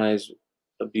recognize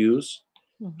abuse,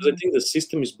 because I think the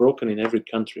system is broken in every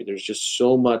country. There's just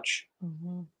so much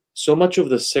of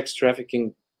the sex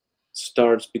trafficking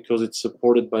starts because it's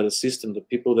supported by the system. The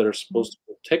people that are supposed to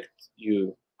protect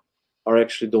you are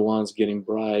actually the ones getting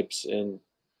bribes and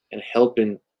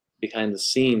helping behind the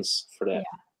scenes for that.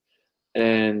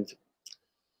 And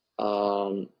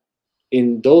um,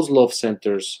 in those love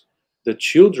centers, the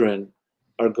children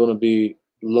are going to be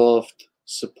loved,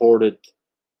 supported,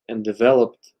 and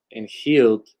developed and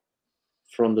healed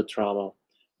from the trauma,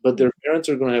 but their parents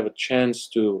are going to have a chance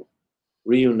to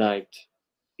reunite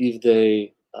if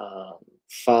they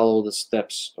follow the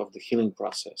steps of the healing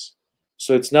process.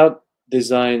 So it's not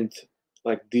designed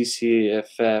like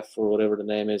DCFF or whatever the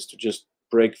name is to just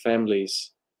break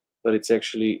families, but it's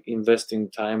actually investing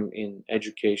time in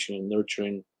education and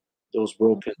nurturing those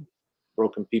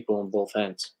broken people on both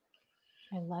ends.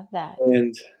 I love that.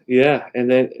 And yeah,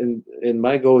 and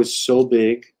my goal is so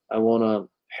big. I want to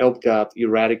help God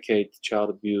eradicate child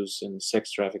abuse and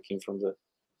sex trafficking from the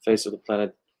face of the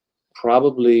planet.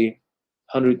 Probably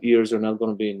 100 years are not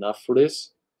going to be enough for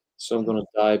this, so I'm going to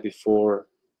die before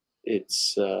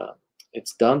it's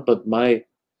it's done. But my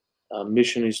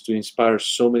mission is to inspire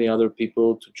so many other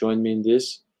people to join me in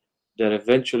this, that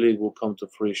eventually it will come to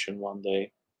fruition one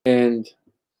day. And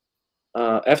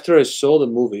after I saw the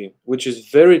movie, which is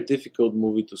very difficult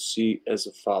movie to see as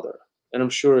a father, and I'm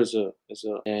sure as a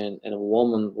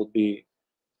woman would be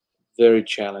very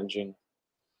challenging.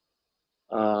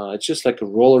 It's just like a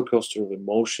roller coaster of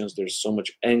emotions. There's so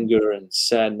much anger and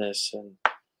sadness, and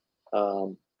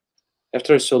um,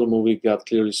 after I saw the movie, God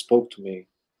clearly spoke to me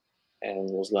and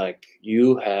was like,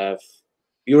 you're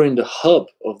in the hub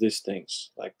of these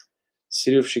things. Like,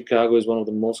 city of Chicago is one of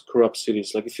the most corrupt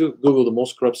cities. Like, if you Google the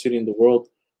most corrupt city in the world,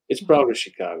 it's probably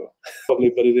Chicago. Probably,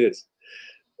 but it is.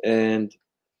 And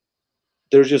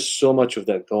there's just so much of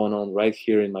that going on right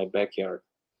here in my backyard.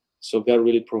 So God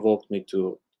really provoked me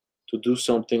to do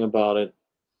something about it.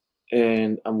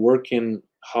 And I'm working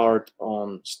hard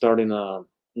on starting a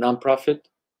nonprofit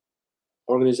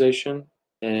organization.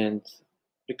 And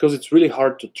because it's really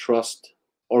hard to trust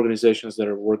organizations that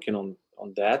are working on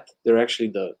that, they're actually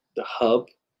the hub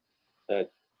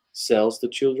that sells the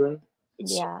children.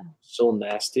 It's Yeah. so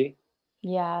nasty.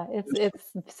 Yeah.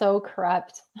 It's so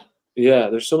corrupt. Yeah,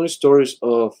 there's so many stories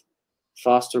of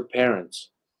foster parents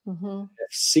Mm-hmm.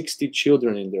 have 60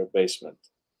 children in their basement,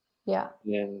 Yeah.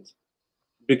 and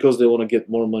because they want to get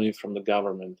more money from the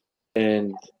government,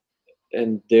 and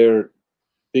they're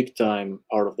big time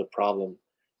part of the problem,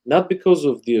 not because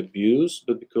of the abuse,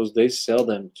 but because they sell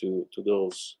them to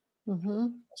those. Mm-hmm.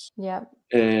 Yeah.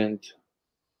 And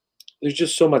there's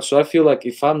just so much. So I feel like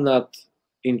if I'm not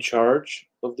in charge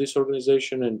of this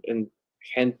organization and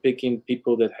handpicking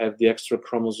people that have the extra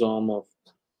chromosome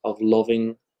of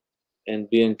loving and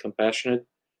being compassionate,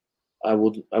 I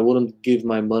wouldn't give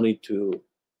my money to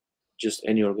just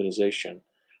any organization.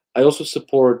 I also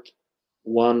support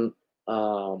one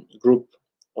group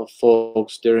of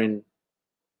folks. They're in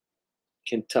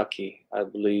Kentucky, I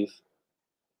believe.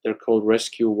 They're called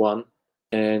Rescue One,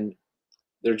 and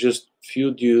they're just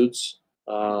few dudes,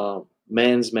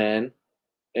 man's man,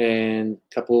 and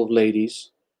a couple of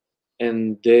ladies,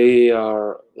 and they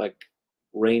are like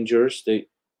rangers. They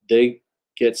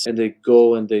get and they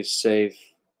go and they save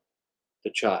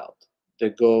the child.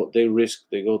 They risk.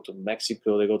 They go to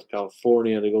Mexico. They go to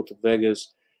California. They go to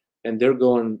Vegas, and they're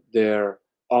going there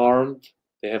armed.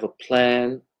 They have a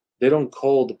plan. They don't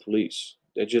call the police.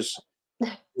 They just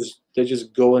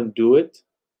go and do it,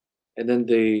 and then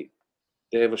they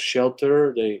have a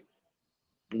shelter. They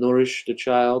nourish the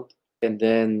child, and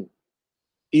then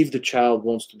if the child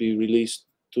wants to be released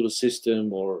to the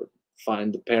system or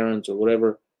find the parents or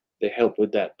whatever, they help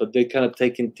with that. But they kind of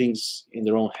taking things in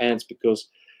their own hands because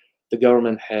the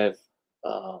government have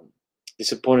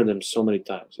disappointed them so many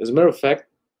times. As a matter of fact,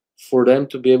 for them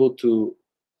to be able to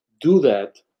do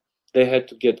that, they had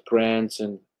to get grants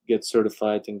and get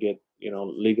certified and get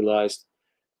legalized.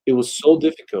 It was so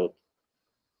difficult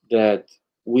that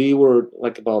we were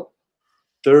like about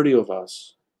 30 of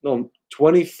us, no,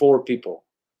 24 people.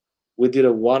 We did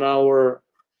a 1 hour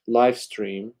live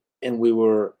stream, and we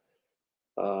were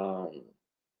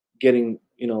getting,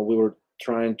 we were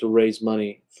trying to raise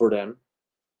money for them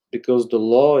because the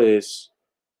law is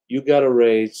you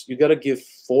gotta give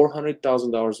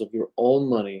 $400,000 of your own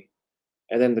money,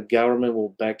 and then the government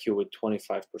will back you with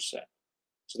 25%.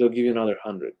 So they'll give you another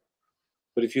 100.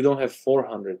 But if you don't have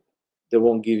 400, they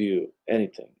won't give you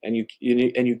anything, and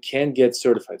you can't get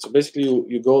certified. So basically,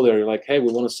 you go there, you're like, hey,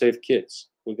 we want to save kids.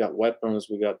 We got weapons,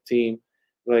 we got team.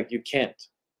 Like, you can't.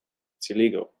 It's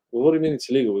illegal. Well, what do you mean it's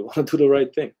illegal? We want to do the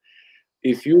right thing.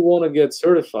 If you want to get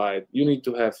certified, you need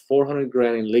to have 400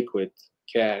 grand in liquid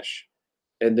cash,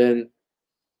 and then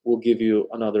we'll give you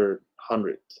another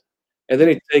 100. And then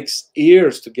it takes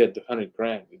years to get the 100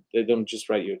 grand. They don't just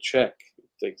write you a check. It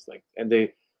takes and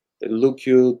they look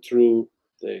you through.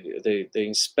 They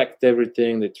inspect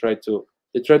everything. They try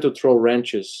to throw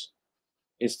wrenches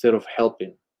instead of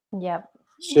helping. Yep.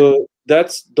 So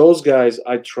that's those guys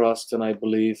I trust and I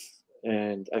believe,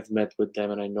 and I've met with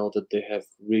them, and I know that they have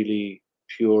really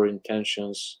pure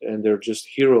intentions, and they're just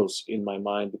heroes in my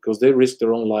mind because they risk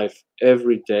their own life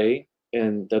every day,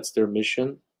 and that's their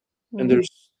mission. And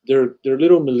there are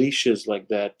little militias like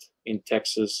that in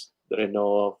Texas that I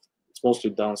know of. It's mostly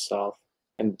down south,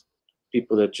 and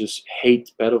people that just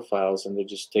hate pedophiles and they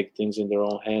just take things in their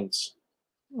own hands.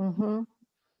 Mm-hmm.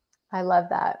 I love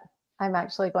that. I'm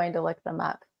actually going to look them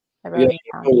up. I wrote Yeah,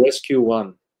 them down. Rescue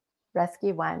One.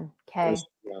 Rescue One. Okay. Rescue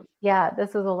One. Yeah, this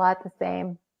is a lot the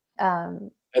same.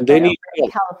 And they need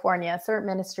help. California. Certain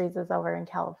Ministries is over in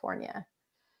California.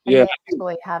 And Yeah, they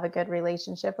actually have a good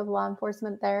relationship with law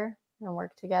enforcement there and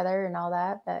work together and all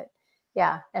that. But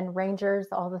yeah, and rangers,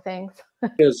 all the things.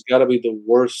 it's got to be the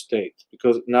worst state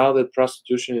because now that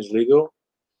prostitution is legal,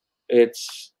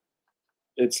 it's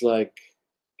like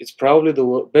it's probably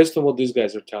based on what these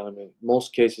guys are telling me.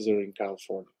 Most cases are in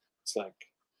California. It's like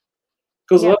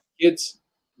because a lot of kids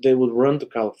they would run to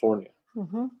California.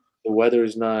 Mm-hmm. The weather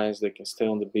is nice. They can stay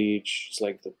on the beach. It's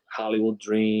like the Hollywood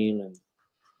dream, and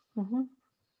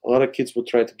a lot of kids will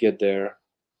try to get there.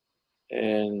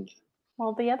 And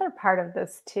well, the other part of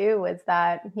this too is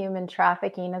that human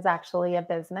trafficking is actually a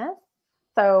business.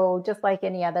 So just like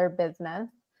any other business,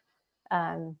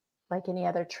 like any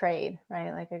other trade,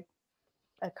 right? Like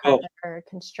a carpenter,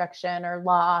 construction, or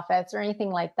law office, or anything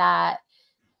like that,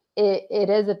 it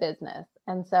is a business.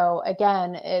 And so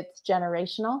again, it's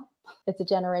generational. It's a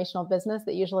generational business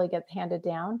that usually gets handed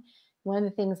down. One of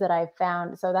the things that I've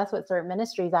found, so that's what certain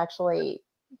ministries actually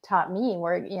taught me,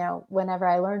 where, whenever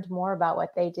I learned more about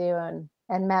what they do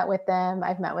and met with them,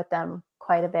 I've met with them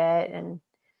quite a bit, and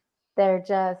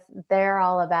they're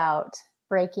all about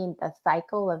breaking the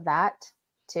cycle of that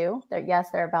too.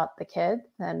 They're about the kids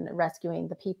and rescuing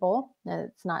the people. And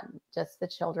it's not just the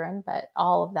children, but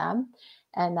all of them.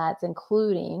 And that's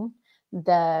including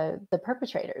the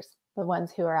perpetrators, the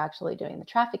ones who are actually doing the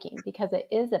trafficking, because it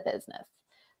is a business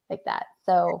like that.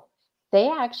 So they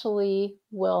actually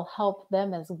will help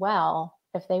them as well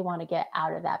if they want to get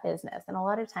out of that business. And a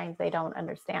lot of times they don't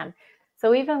understand.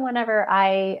 So even whenever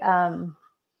I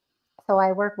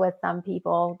work with some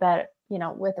people that,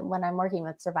 when I'm working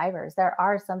with survivors, there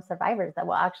are some survivors that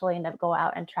will actually end up go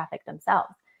out and traffic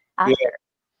themselves. after,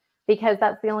 because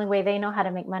that's the only way they know how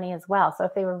to make money as well. So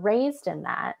if they were raised in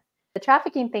that, the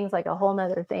trafficking thing's like a whole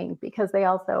nother thing, because they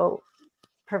also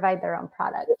provide their own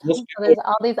product. So there's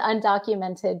all these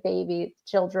undocumented baby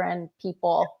children,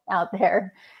 people out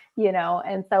there, you know,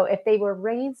 and so if they were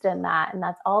raised in that and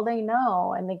that's all they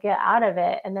know and they get out of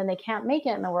it, and then they can't make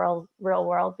it in the real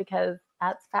world because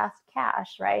that's fast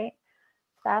cash, right?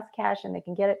 Fast cash, and they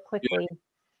can get it quickly,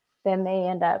 then they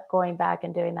end up going back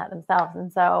and doing that themselves.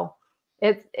 And so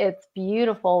it's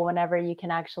beautiful whenever you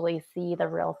can actually see the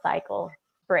real cycle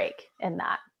break in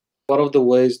that. One of the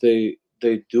ways they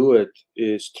do it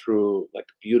is through like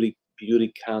beauty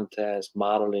contests,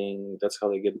 modeling. That's how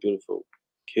they get beautiful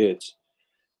kids.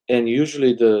 And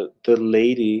usually the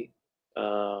lady,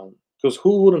 because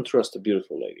who wouldn't trust a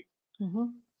beautiful lady? Mm-hmm.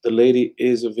 The lady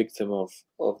is a victim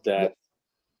of that,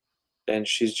 and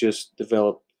she's just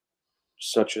developed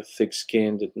such a thick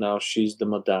skin that now she's the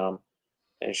madame,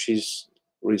 and she's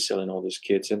reselling all these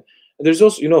kids. And there's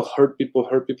also, you know, hurt people.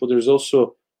 There's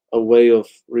also a way of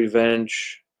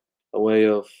revenge, a way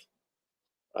of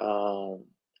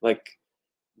like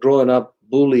growing up,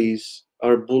 bullies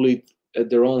are bullied at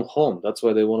their own home. That's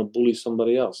why they want to bully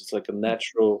somebody else. It's like a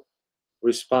natural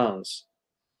response.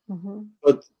 Mm-hmm.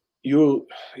 But you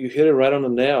hit it right on the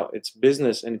nail. It's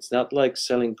business, and it's not like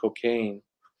selling cocaine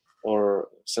or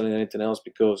selling anything else,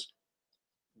 because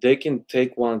they can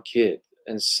take one kid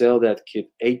and sell that kid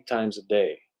 8 times a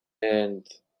day and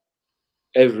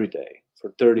every day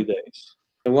for 30 days.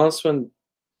 And once when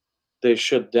they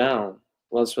shut down,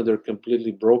 once when they're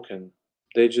completely broken,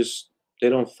 they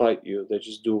don't fight you. They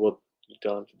just do what you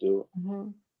tell them to do. Mm-hmm.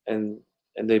 And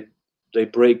they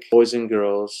break boys and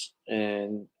girls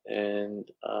and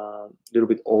little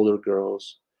bit older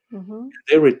girls. Mm-hmm.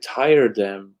 They retire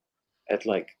them at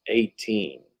like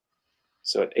 18.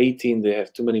 So at 18 they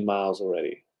have too many miles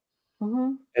already.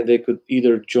 Mm-hmm. And they could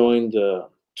either join the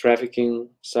trafficking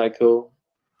cycle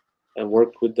and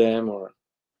work with them, or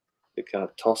they kind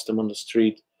of toss them on the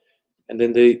street. And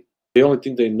then the only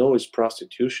thing they know is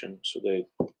prostitution, so they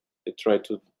try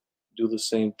to do the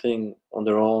same thing on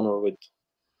their own or with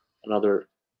another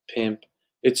pimp.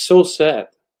 It's so sad.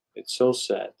 It's so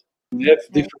sad. They have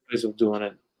different ways of doing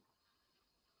it,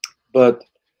 but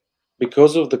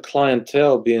because of the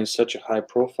clientele being such a high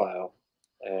profile,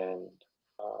 and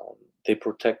they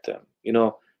protect them. You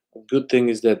know, a good thing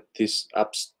is that these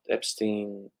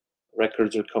Epstein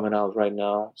records are coming out right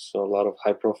now, so a lot of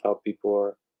high profile people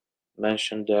are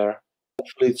mentioned there.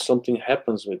 Hopefully something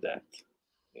happens with that.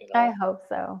 You know? I hope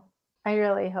so. I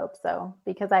really hope so,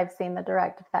 because I've seen the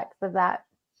direct effects of that.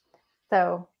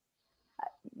 So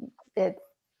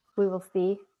we will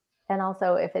see. And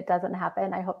also, if it doesn't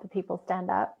happen, I hope the people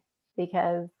stand up,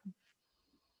 because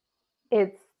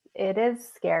it is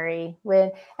scary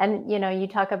and you know, you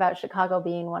talk about Chicago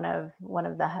being one of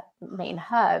the main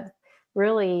hubs.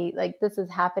 Really, like, this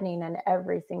is happening in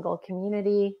every single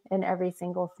community, in every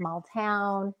single small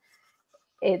town.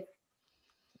 It's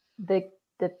the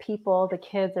people, the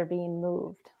kids are being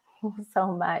moved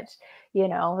so much, you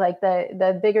know, like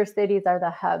the bigger cities are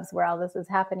the hubs where all this is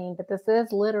happening, but this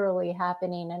is literally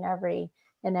happening in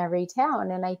every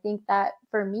town. And I think that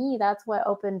for me, that's what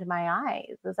opened my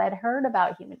eyes, is I'd heard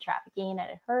about human trafficking,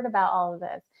 I'd heard about all of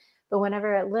this, but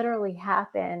whenever it literally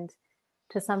happened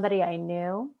to somebody I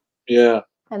knew,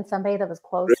 and somebody that was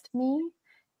close to me,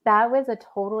 that was a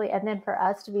totally, and then for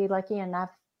us to be lucky enough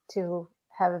to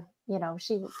have, you know,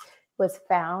 she was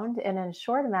found in a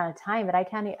short amount of time, but I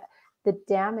can't, the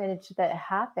damage that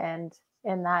happened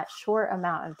in that short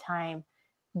amount of time,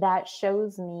 that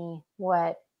shows me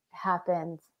what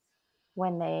happens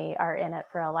when they are in it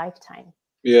for a lifetime.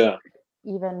 Yeah.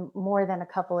 Even more than a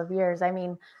couple of years. I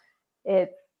mean,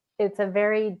 it's a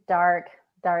very dark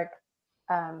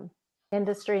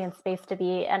industry and space to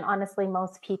be. And honestly,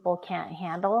 most people can't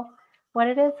handle what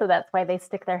it is. So that's why they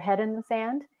stick their head in the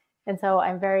sand. And so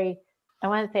I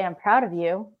want to say I'm proud of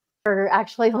you for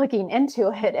actually looking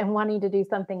into it and wanting to do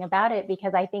something about it,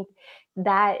 because I think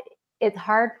that it's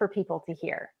hard for people to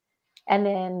hear. And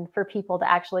then for people to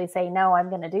actually say, no, I'm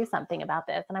going to do something about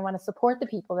this, and I want to support the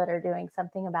people that are doing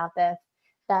something about this,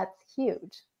 that's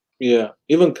huge. Yeah.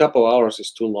 Even a couple hours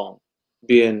is too long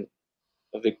being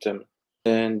a victim.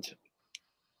 And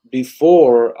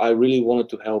before, I really wanted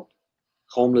to help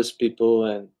homeless people,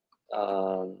 and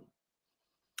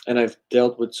I've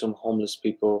dealt with some homeless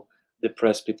people,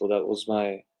 depressed people. That was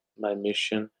my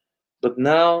mission. But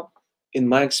now, in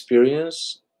my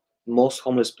experience, most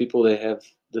homeless people, they have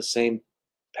the same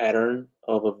pattern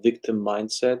of a victim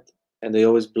mindset, and they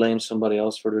always blame somebody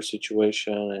else for their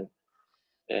situation,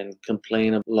 and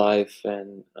complain of life,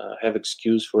 and have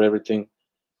excuse for everything.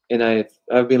 And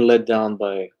I've been let down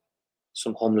by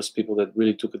some homeless people that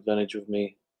really took advantage of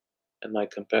me and my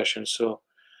compassion. So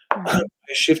I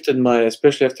shifted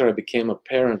especially after I became a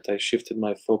parent, I shifted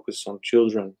my focus on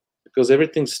children, because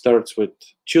everything starts with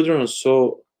children. Are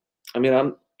so, I mean,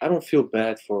 I don't feel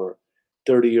bad for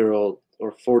 30-year-old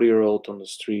or 40-year-old on the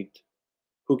street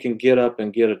who can get up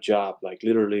and get a job. Like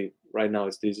literally right now,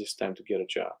 it's the easiest time to get a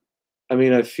job. I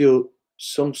mean, I feel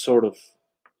some sort of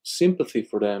sympathy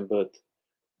for them, but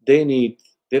they need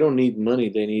they don't need money.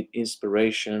 They need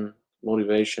inspiration,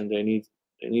 motivation. They need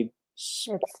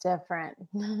It's different.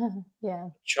 Yeah.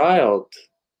 child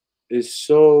is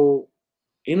so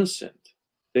innocent.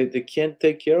 They can't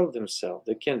take care of themselves.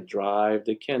 They can't drive.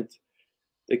 They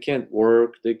can't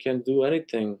work. They can't do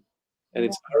anything. And Yeah.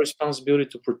 it's our responsibility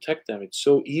to protect them. It's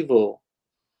so evil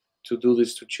to do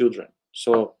this to children.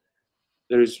 So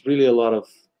there is really a lot of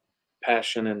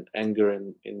passion and anger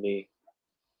in me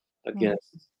Mm.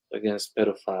 against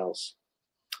pedophiles.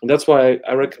 And that's why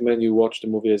I recommend you watch the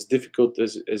movie. As difficult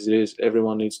as it is,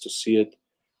 everyone needs to see it.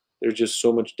 There's just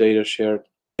so much data shared.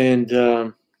 And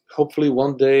hopefully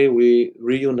one day we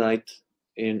reunite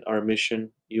in our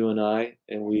mission, you and I,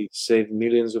 and we save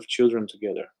millions of children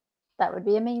together. That would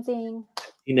be amazing.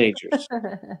 Teenagers.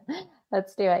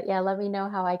 Let's do it. Yeah, let me know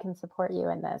how I can support you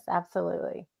in this.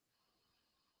 Absolutely.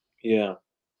 Yeah.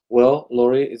 Well,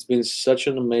 Lori, it's been such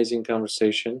an amazing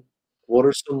conversation. What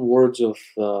are some words of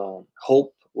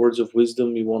hope, words of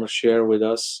wisdom you want to share with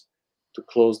us to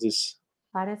close this?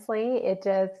 Honestly, it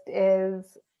just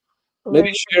is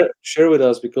Maybe living. share with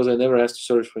us, because I never asked you.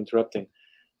 Sorry for interrupting.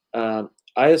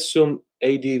 I assume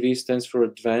ADV stands for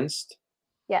Advanced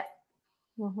Yes.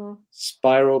 Hmm.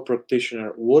 Spiral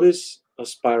Practitioner. What is a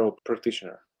spiral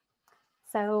practitioner?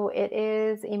 So it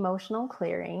is emotional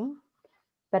clearing,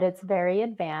 but it's very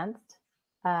advanced.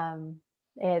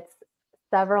 It's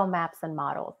several maps and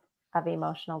models of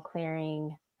emotional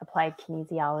clearing, applied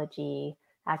kinesiology,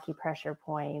 acupressure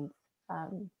points.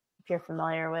 If you're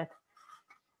familiar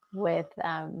with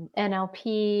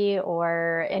NLP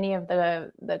or any of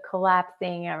the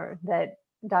collapsing or that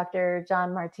Dr.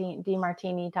 John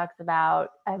DeMartini talks about.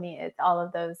 I mean, it's all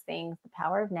of those things. The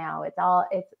power of now.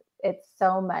 It's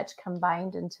so much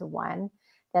combined into one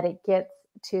that it gets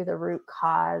to the root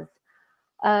cause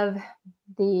of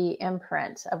the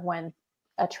imprint of when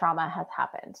a trauma has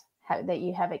happened, that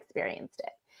you have experienced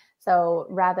it. So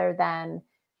rather than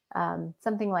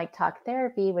something like talk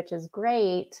therapy, which is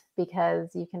great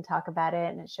because you can talk about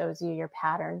it and it shows you your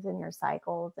patterns and your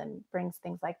cycles and brings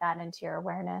things like that into your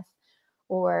awareness,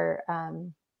 or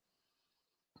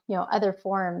other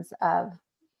forms of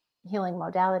healing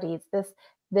modalities.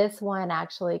 This one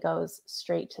actually goes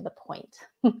straight to the point,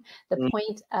 the Mm,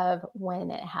 point of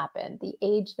when it happened, the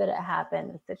age that it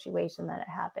happened, the situation that it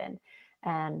happened,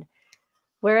 and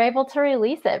we're able to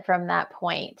release it from that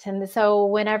point. And so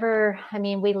whenever, I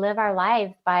mean, we live our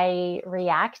lives by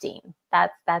reacting.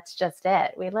 That's just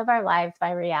it. We live our lives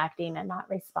by reacting and not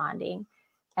responding.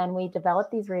 And we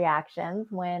develop these reactions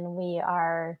when we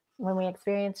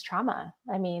experience trauma.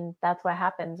 I mean, that's what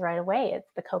happens right away.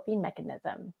 It's the coping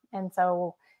mechanism. And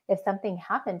so if something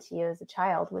happened to you as a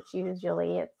child, which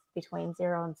usually it's between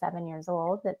 0 and 7 years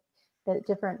old, that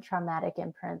different traumatic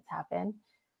imprints happen,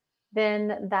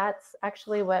 then that's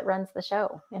actually what runs the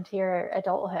show into your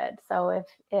adulthood. So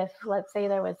if let's say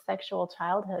there was sexual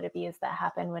childhood abuse that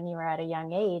happened when you were at a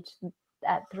young age,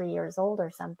 at 3 years old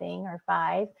or something, or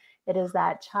 5, it is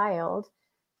that child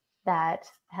that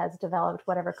has developed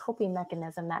whatever coping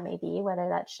mechanism that may be, whether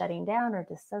that's shutting down or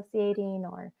dissociating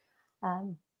or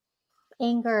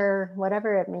anger,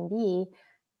 whatever it may be.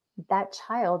 That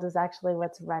child is actually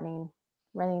what's running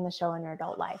the show in your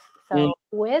adult life. mm, So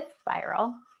with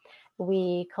Spiral,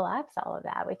 we collapse all of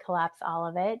that. We collapse all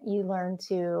of it. You learn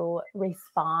to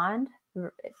respond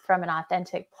from an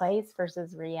authentic place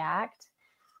versus react.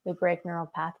 We break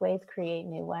neural pathways, create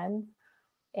new ones.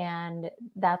 And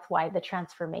that's why the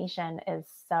transformation is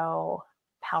so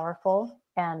powerful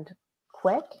and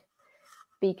quick,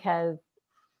 because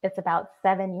it's about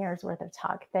 7 years worth of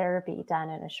talk therapy done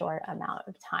in a short amount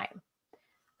of time.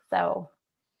 So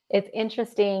it's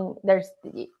interesting.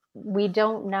 We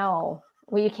don't know.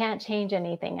 We can't change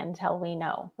anything until we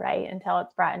know, right? Until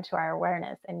it's brought into our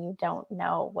awareness, and you don't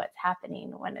know what's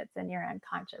happening when it's in your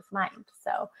unconscious mind.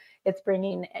 So it's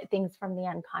bringing things from the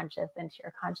unconscious into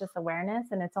your conscious awareness.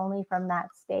 And it's only from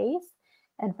that space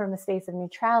and from a space of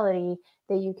neutrality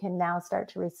that you can now start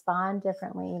to respond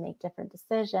differently, make different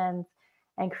decisions,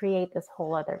 and create this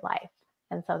whole other life.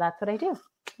 And so that's what I do.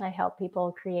 I help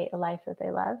people create a life that they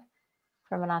love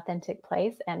from an authentic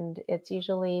place. And it's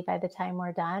usually, by the time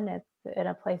we're done, in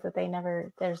a place that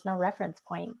there's no reference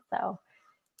point. So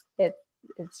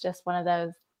it's just one of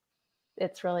those,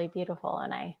 it's really beautiful.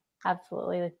 And I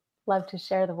absolutely love to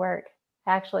share the work.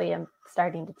 Actually, I'm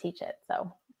starting to teach it.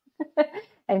 So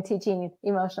I'm teaching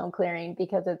emotional clearing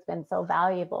because it's been so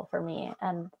valuable for me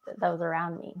and those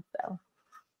around me. So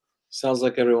sounds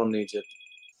like everyone needs it.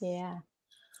 yeah.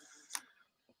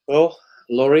 Well,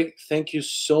 Lori, thank you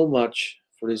so much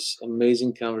for this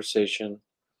amazing conversation.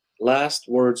 Last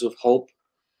words of hope.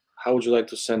 How would you like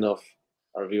to send off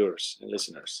our viewers and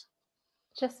listeners?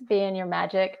 Just be in your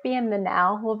magic, be in the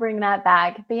now. We'll bring that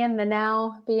back. Be in the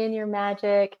now, be in your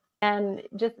magic. And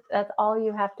just that's all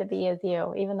you have to be is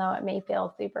you, even though it may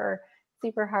feel super,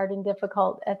 super hard and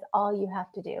difficult. That's all you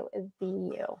have to do is be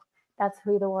you. That's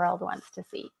who the world wants to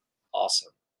see.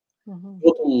 Awesome. Mm-hmm.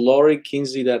 Go to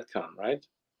lorikinsey.com, right?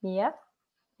 Yep.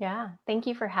 Yeah. Thank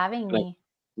you for having me.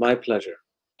 My pleasure.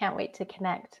 Can't wait to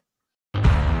connect.